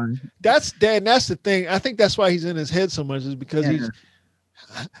LeBron. That's the thing. I think that's why he's in his head so much is because he's.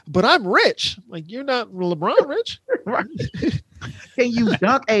 But I'm rich. Like, you're not LeBron rich. Right. Can you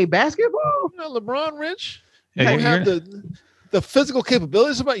dunk a basketball? You're not LeBron rich. You don't have the physical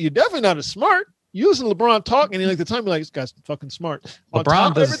capabilities about you. Definitely not as smart. Using LeBron talking, and like the time, you're like, this guy's fucking smart.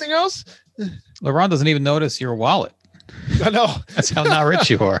 LeBron does everything else. LeBron doesn't even notice your wallet. I know. That's how not rich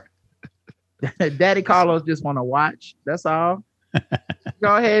you are. Daddy Carlos just want to watch. That's all.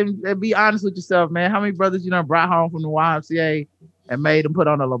 Go ahead and be honest with yourself, man. How many brothers you done brought home from the YMCA and made him put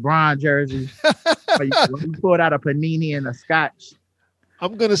on a LeBron jersey. You pulled out a panini and a scotch.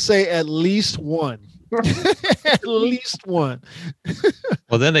 I'm gonna say at least one. At least one.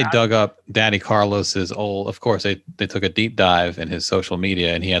 Well, then they dug up Daddy Carlos's old. Of course, they took a deep dive in his social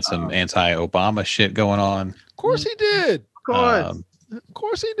media, and he had some anti-Obama shit going on. Of course he did. Of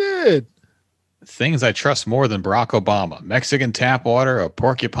course he did. Things I trust more than Barack Obama: Mexican tap water, a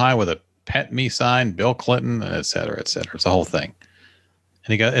porcupine with a pet me sign, Bill Clinton, et cetera, et cetera. It's the whole thing.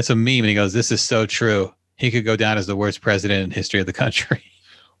 And it's a meme, and he goes, "This is so true. He could go down as the worst president in history of the country."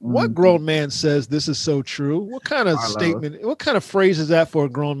 What grown man says this is so true? What kind of statement, what kind of phrase is that for a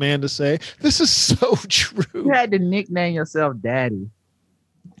grown man to say? This is so true. You had to nickname yourself daddy.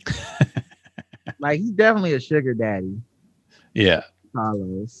 Like, he's definitely a sugar daddy. Yeah.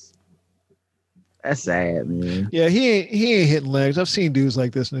 Carlos. That's sad, man. Yeah, he ain't hitting legs. I've seen dudes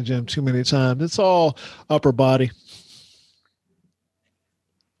like this in the gym too many times. It's all upper body.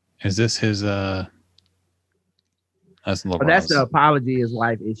 Is this his that's LeBron's. But that's the apology his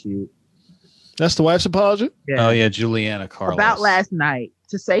wife issued. That's the wife's apology? Yeah. Oh, yeah, Juliana Carlos. About last night.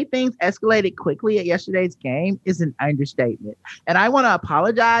 To say things escalated quickly at yesterday's game is an understatement. And I want to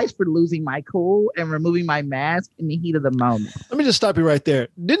apologize for losing my cool and removing my mask in the heat of the moment. Let me just stop you right there.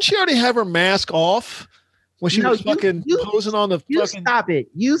 Didn't she already have her mask off when she was fucking posing on the you fucking... Stop it.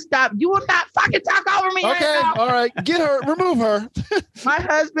 You stop. You will not fucking talk over me. Okay, right now. All right. Get her. Remove her. My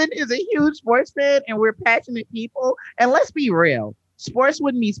husband is a huge sports fan, and we're passionate people. And let's be real. Sports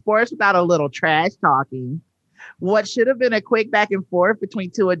wouldn't be sports without a little trash talking. What should have been a quick back and forth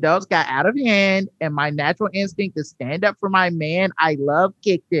between two adults got out of hand, and my natural instinct to stand up for my man I love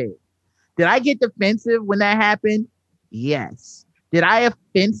kicked in. Did I get defensive when that happened? Yes. Did I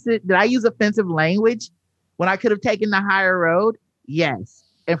use offensive language when I could have taken the higher road? Yes.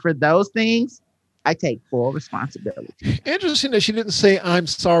 And for those things, I take full responsibility. Interesting that she didn't say, "I'm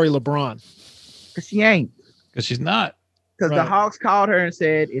sorry, LeBron." Because she ain't. Because she's not. Because the Hawks called her and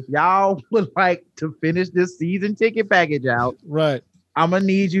said, if y'all would like to finish this season ticket package out, right, I'm going to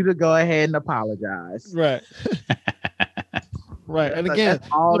need you to go ahead and apologize. Right. Right. And again,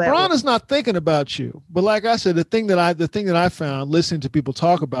 LeBron is not thinking about you. But like I said, the thing that I found listening to people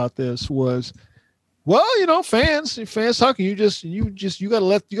talk about this was, well, you know, fans talking, you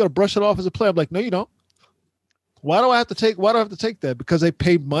gotta brush it off as a player. I'm like, no, you don't. Why do I have to take that? Because they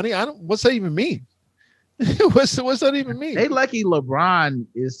paid money? What's that even mean? What's that even mean? They lucky LeBron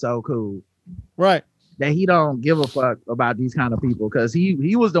is so cool. Right. That he don't give a fuck about these kind of people, because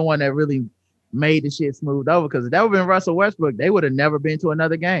he was the one that really made the shit smooth over. Because if that would have been Russell Westbrook, they would have never been to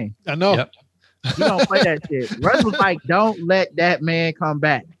another game. I know. Yep. You don't play that shit. Russ was like, don't let that man come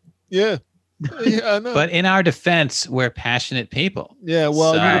back. Yeah. Yeah, I know. But in our defense, we're passionate people. Yeah,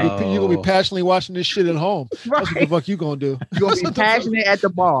 well, you're gonna be passionately watching this shit at home. Right. That's what the fuck you gonna do. You're gonna be passionate at the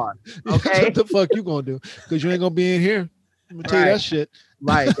bar. Okay. What the fuck you gonna do? Because you ain't gonna be in here. I'm gonna tell you that shit.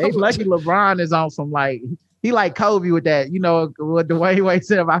 Like, they lucky LeBron is on some, like, he like Kobe with that. You know what Dwayne Wade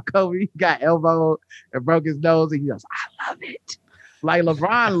said about Kobe? He got elbowed and broke his nose, and he goes, "I love it." Like,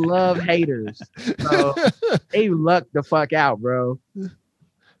 LeBron love haters. So they lucked the fuck out, bro.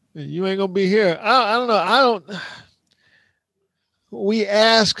 You ain't gonna be here. I don't know. We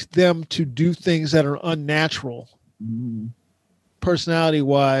ask them to do things that are unnatural, personality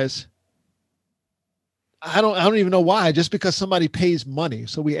wise. I don't even know why. Just because somebody pays money,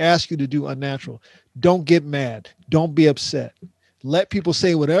 so we ask you to do unnatural. Don't get mad. Don't be upset. Let people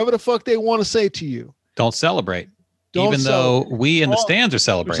say whatever the fuck they want to say to you. Don't celebrate. Even though we in the stands are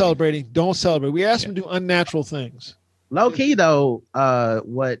celebrating. Don't celebrate. We ask them to do unnatural things. Low key though,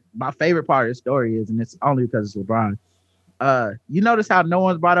 what my favorite part of the story is, and it's only because it's LeBron. You notice how no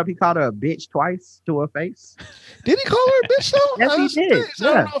one's brought up he called her a bitch twice to her face? Did he call her a bitch though? Yes, he did. I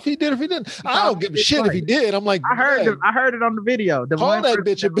don't know if he did or if he didn't. I don't give a shit if he did. I'm like, I heard it on the video. Call that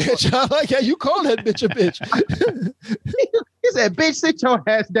bitch a bitch. I like how you call that bitch a bitch. He said, "Bitch, sit your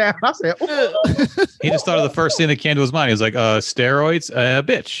ass down." I said, "Ooh." He just thought of the first thing that came to his mind. He was like, steroids,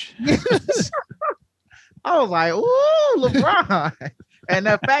 bitch. I was like, "Ooh, LeBron." And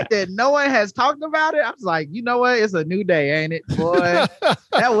the fact that no one has talked about it, I was like, you know what? It's a new day, ain't it, boy?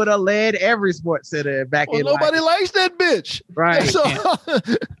 That would have led every sports center back in. Nobody likes that bitch, right? So,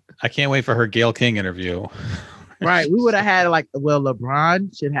 I can't wait for her Gayle King interview. Right, we would have had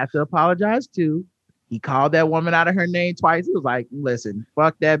LeBron should have to apologize too. He called that woman out of her name twice. He was like, "Listen,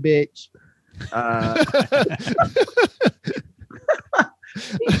 fuck that bitch."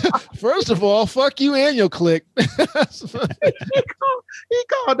 First of all, fuck you and your clique. he called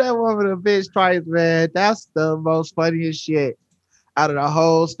that woman a bitch twice, man. That's the most funniest shit out of the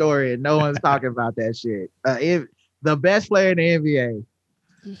whole story, and no one's talking about that shit. the best player in the NBA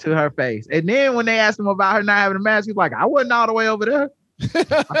to her face. And then when they asked him about her not having a mask, he's like, I wasn't all the way over there.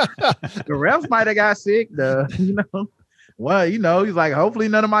 The refs might have got sick. Well, he's like, hopefully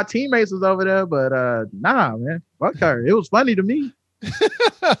none of my teammates was over there, but nah, man, fuck her. It was funny to me. He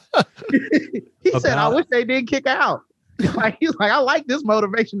said, I wish they didn't kick out. He's like, I like this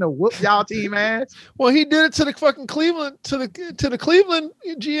motivation to whoop y'all team ass. Well, he did it to the fucking Cleveland, to the Cleveland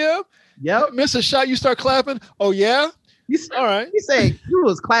GM. Yep. Miss a shot, you start clapping. Oh yeah. All right. He said you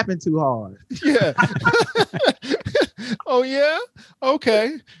was clapping too hard. Yeah. Oh yeah.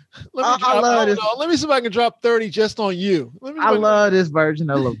 Okay. Let me see if I can drop 30 just on you. I love this version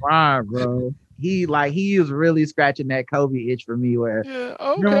of LeBron, bro. He was really scratching that Kobe itch for me. Where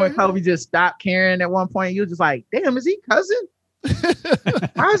remember when Kobe just stopped caring at one point? You was just like, damn, is he cousin?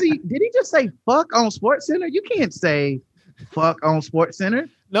 How is he? Did he just say fuck on SportsCenter? You can't say fuck on SportsCenter.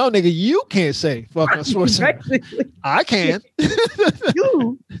 No, nigga, you can't say fuck on SportsCenter. I can.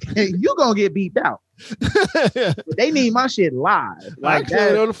 you gonna get beeped out. They need my shit live. Like, I can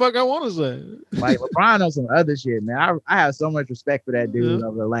say what the fuck I want to say. Like LeBron on some other shit, man. I have so much respect for that dude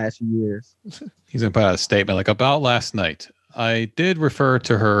over the last few years. He's gonna put out a statement like, about last night, I did refer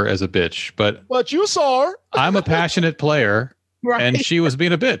to her as a bitch, but you saw her. I'm a passionate player, right? And she was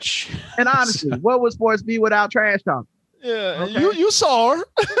being a bitch. And honestly, what would sports be without trash talk? Yeah, okay. You saw her.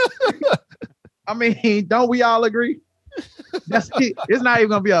 I mean, don't we all agree? It's not even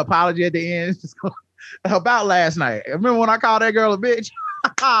gonna be an apology at the end. It's just about last night. Remember when I called that girl a bitch?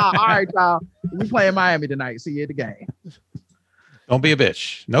 All right, y'all. We playing Miami tonight. See you at the game. Don't be a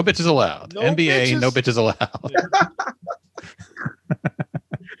bitch. No bitches allowed. No NBA, bitches. No bitches allowed.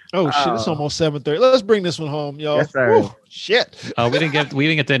 Oh shit! It's almost 7:30. Let's bring this one home, y'all. Yes, sir. Woo, shit. We didn't get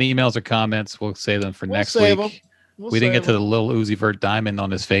to any emails or comments. We'll save them for next week. We didn't get to the Lil Uzi Vert diamond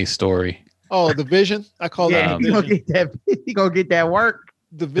on his face story. Oh, the vision. I call that. He gonna get that work.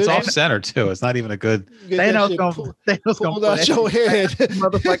 The vision. It's off center too. It's not even a good. Thanos gonna pull out your head,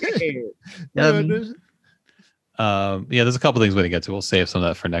 motherfucking head. There's a couple things we didn't get to. We'll save some of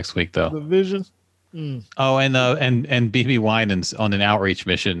that for next week, though. The vision. Oh, and BB Winans on an outreach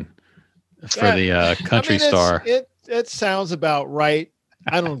mission for the country star. It sounds about right.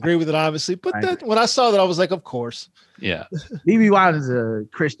 I don't agree with it, obviously, but when I saw that, I was like, of course. Yeah. BB Winans is a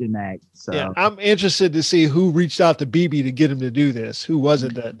Christian act. So yeah, I'm interested to see who reached out to BB to get him to do this. Who was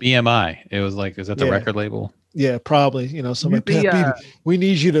it that? BMI. It was like, is that the record label? Yeah, probably. Somebody. BB, we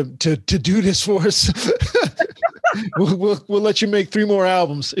need you to do this for us. We'll let you make 3 more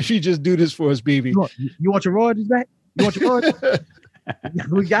albums if you just do this for us, BB. You want your royalties back? You want your royalties?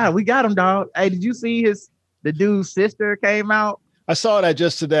 we got him, dog. Hey, did you see the dude's sister came out? I saw that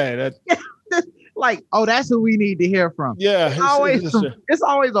just today. Like, oh, that's who we need to hear from. Yeah, it's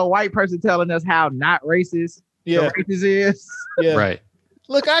always a white person telling us how not racist the racist is. Yeah, right.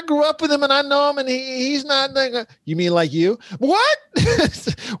 Look, I grew up with him and I know him, and he's not. You mean like you? What?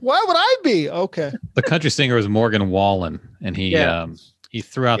 Why would I be? Okay. The country singer is Morgan Wallen, and he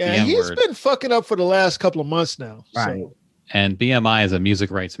threw out the N-word. He's been fucking up for the last couple of months now. Right. So. And BMI is a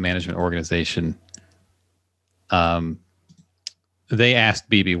music rights management organization. They asked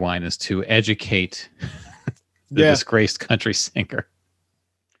BB Winans to educate the disgraced country singer.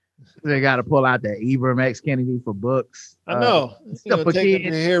 They got to pull out the Ibram X Kennedy for books. I know.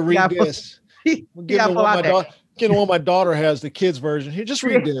 Read this. Getting one my daughter has, the kids version. Here, just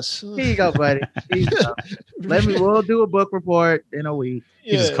read this. Here you go, buddy. We'll do a book report in a week.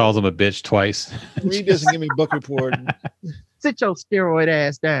 He just calls him a bitch twice. Read this and give me a book report. Sit your steroid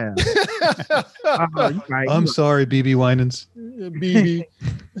ass down. Right. I'm sorry, BB Winans. BB.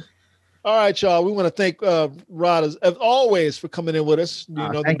 All right, y'all. We want to thank Rod as always for coming in with us.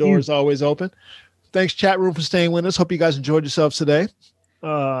 The door is always open. Thanks, chat room, for staying with us. Hope you guys enjoyed yourselves today.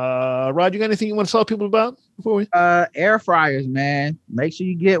 Rod, you got anything you want to tell people about before we? Air fryers, man. Make sure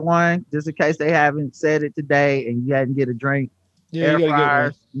you get one just in case they haven't said it today and you hadn't get a drink. Yeah, air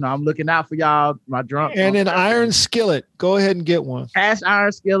fryers. I'm looking out for y'all. My drunk. And an iron skillet. Go ahead and get one. Cast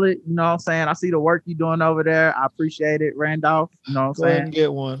iron skillet. You know what I'm saying? I see the work you're doing over there. I appreciate it, Randolph. You know what I'm saying? Go ahead and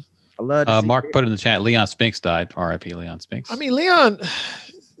get one. I love to Mark put in the chat, Leon Spinks died. R.I.P. Leon Spinks. I mean, Leon.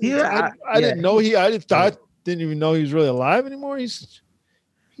 I didn't know I didn't even know he was really alive anymore. He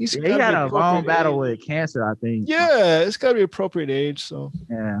had a long battle with cancer, I think. Yeah, it's got to be appropriate age. So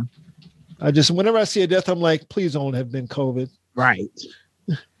yeah, whenever I see a death, I'm like, please don't have been COVID. Right.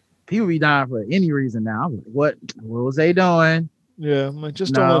 People be dying for any reason now. I'm like, what was they doing? Yeah, I'm like,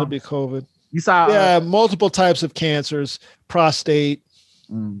 just don't let it be COVID. You saw multiple types of cancers, prostate.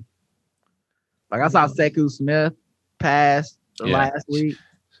 Like I saw Sekou Smith pass last week.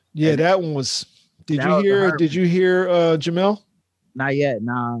 Yeah, that one was Did you hear Jamel? Not yet,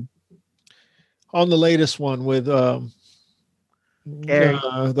 nah. On the latest one with the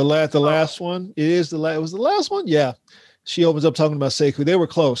last one. It was the last one? Yeah. She opens up talking about Sekou. They were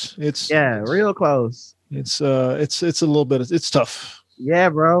close. Real close. It's a little bit, it's tough. Yeah,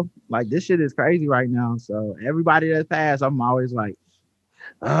 bro. Like this shit is crazy right now. So everybody that passed, I'm always like,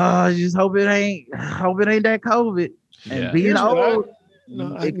 I just hope it ain't that COVID. And being old.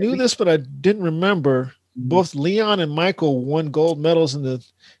 I knew this, but I didn't remember. Both Leon and Michael won gold medals in the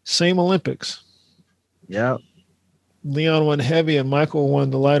same Olympics. Yeah. Leon won heavy and Michael won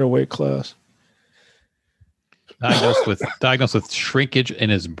the lighter weight class. Diagnosed with shrinkage in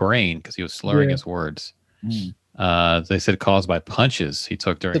his brain because he was slurring his words. They said caused by punches he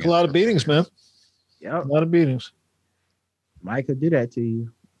took during. Took a lot of beatings, man. Yeah, a lot of beatings. Mike could do that to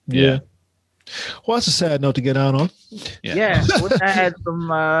you. Yeah. Well, that's a sad note to get out on. Yeah. I had some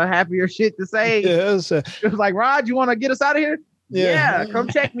happier shit to say. Yeah, it was like, Rod, you want to get us out of here? Yeah, come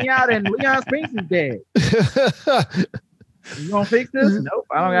check me out. And Leon Spinks is dead. You gonna fix this? Nope,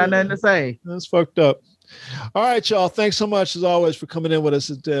 I don't got nothing to say. That's fucked up. All right, y'all. Thanks so much as always for coming in with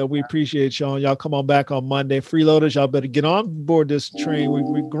us. We appreciate y'all. Y'all come on back on Monday. Freeloaders, y'all better get on board this train.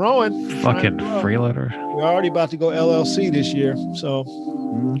 We're growing. Fucking freeloaders. We're already about to go LLC this year, so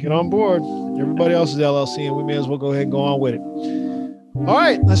get on board. Everybody else is LLC, and we may as well go ahead and go on with it. All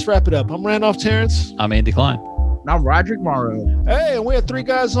right, let's wrap it up. I'm Randolph Terrence. I'm Andy Klein. And I'm Roderick Morrow. Hey, and we have 3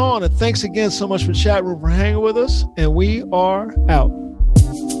 guys on, and thanks again so much for chat room for hanging with us, and we are out.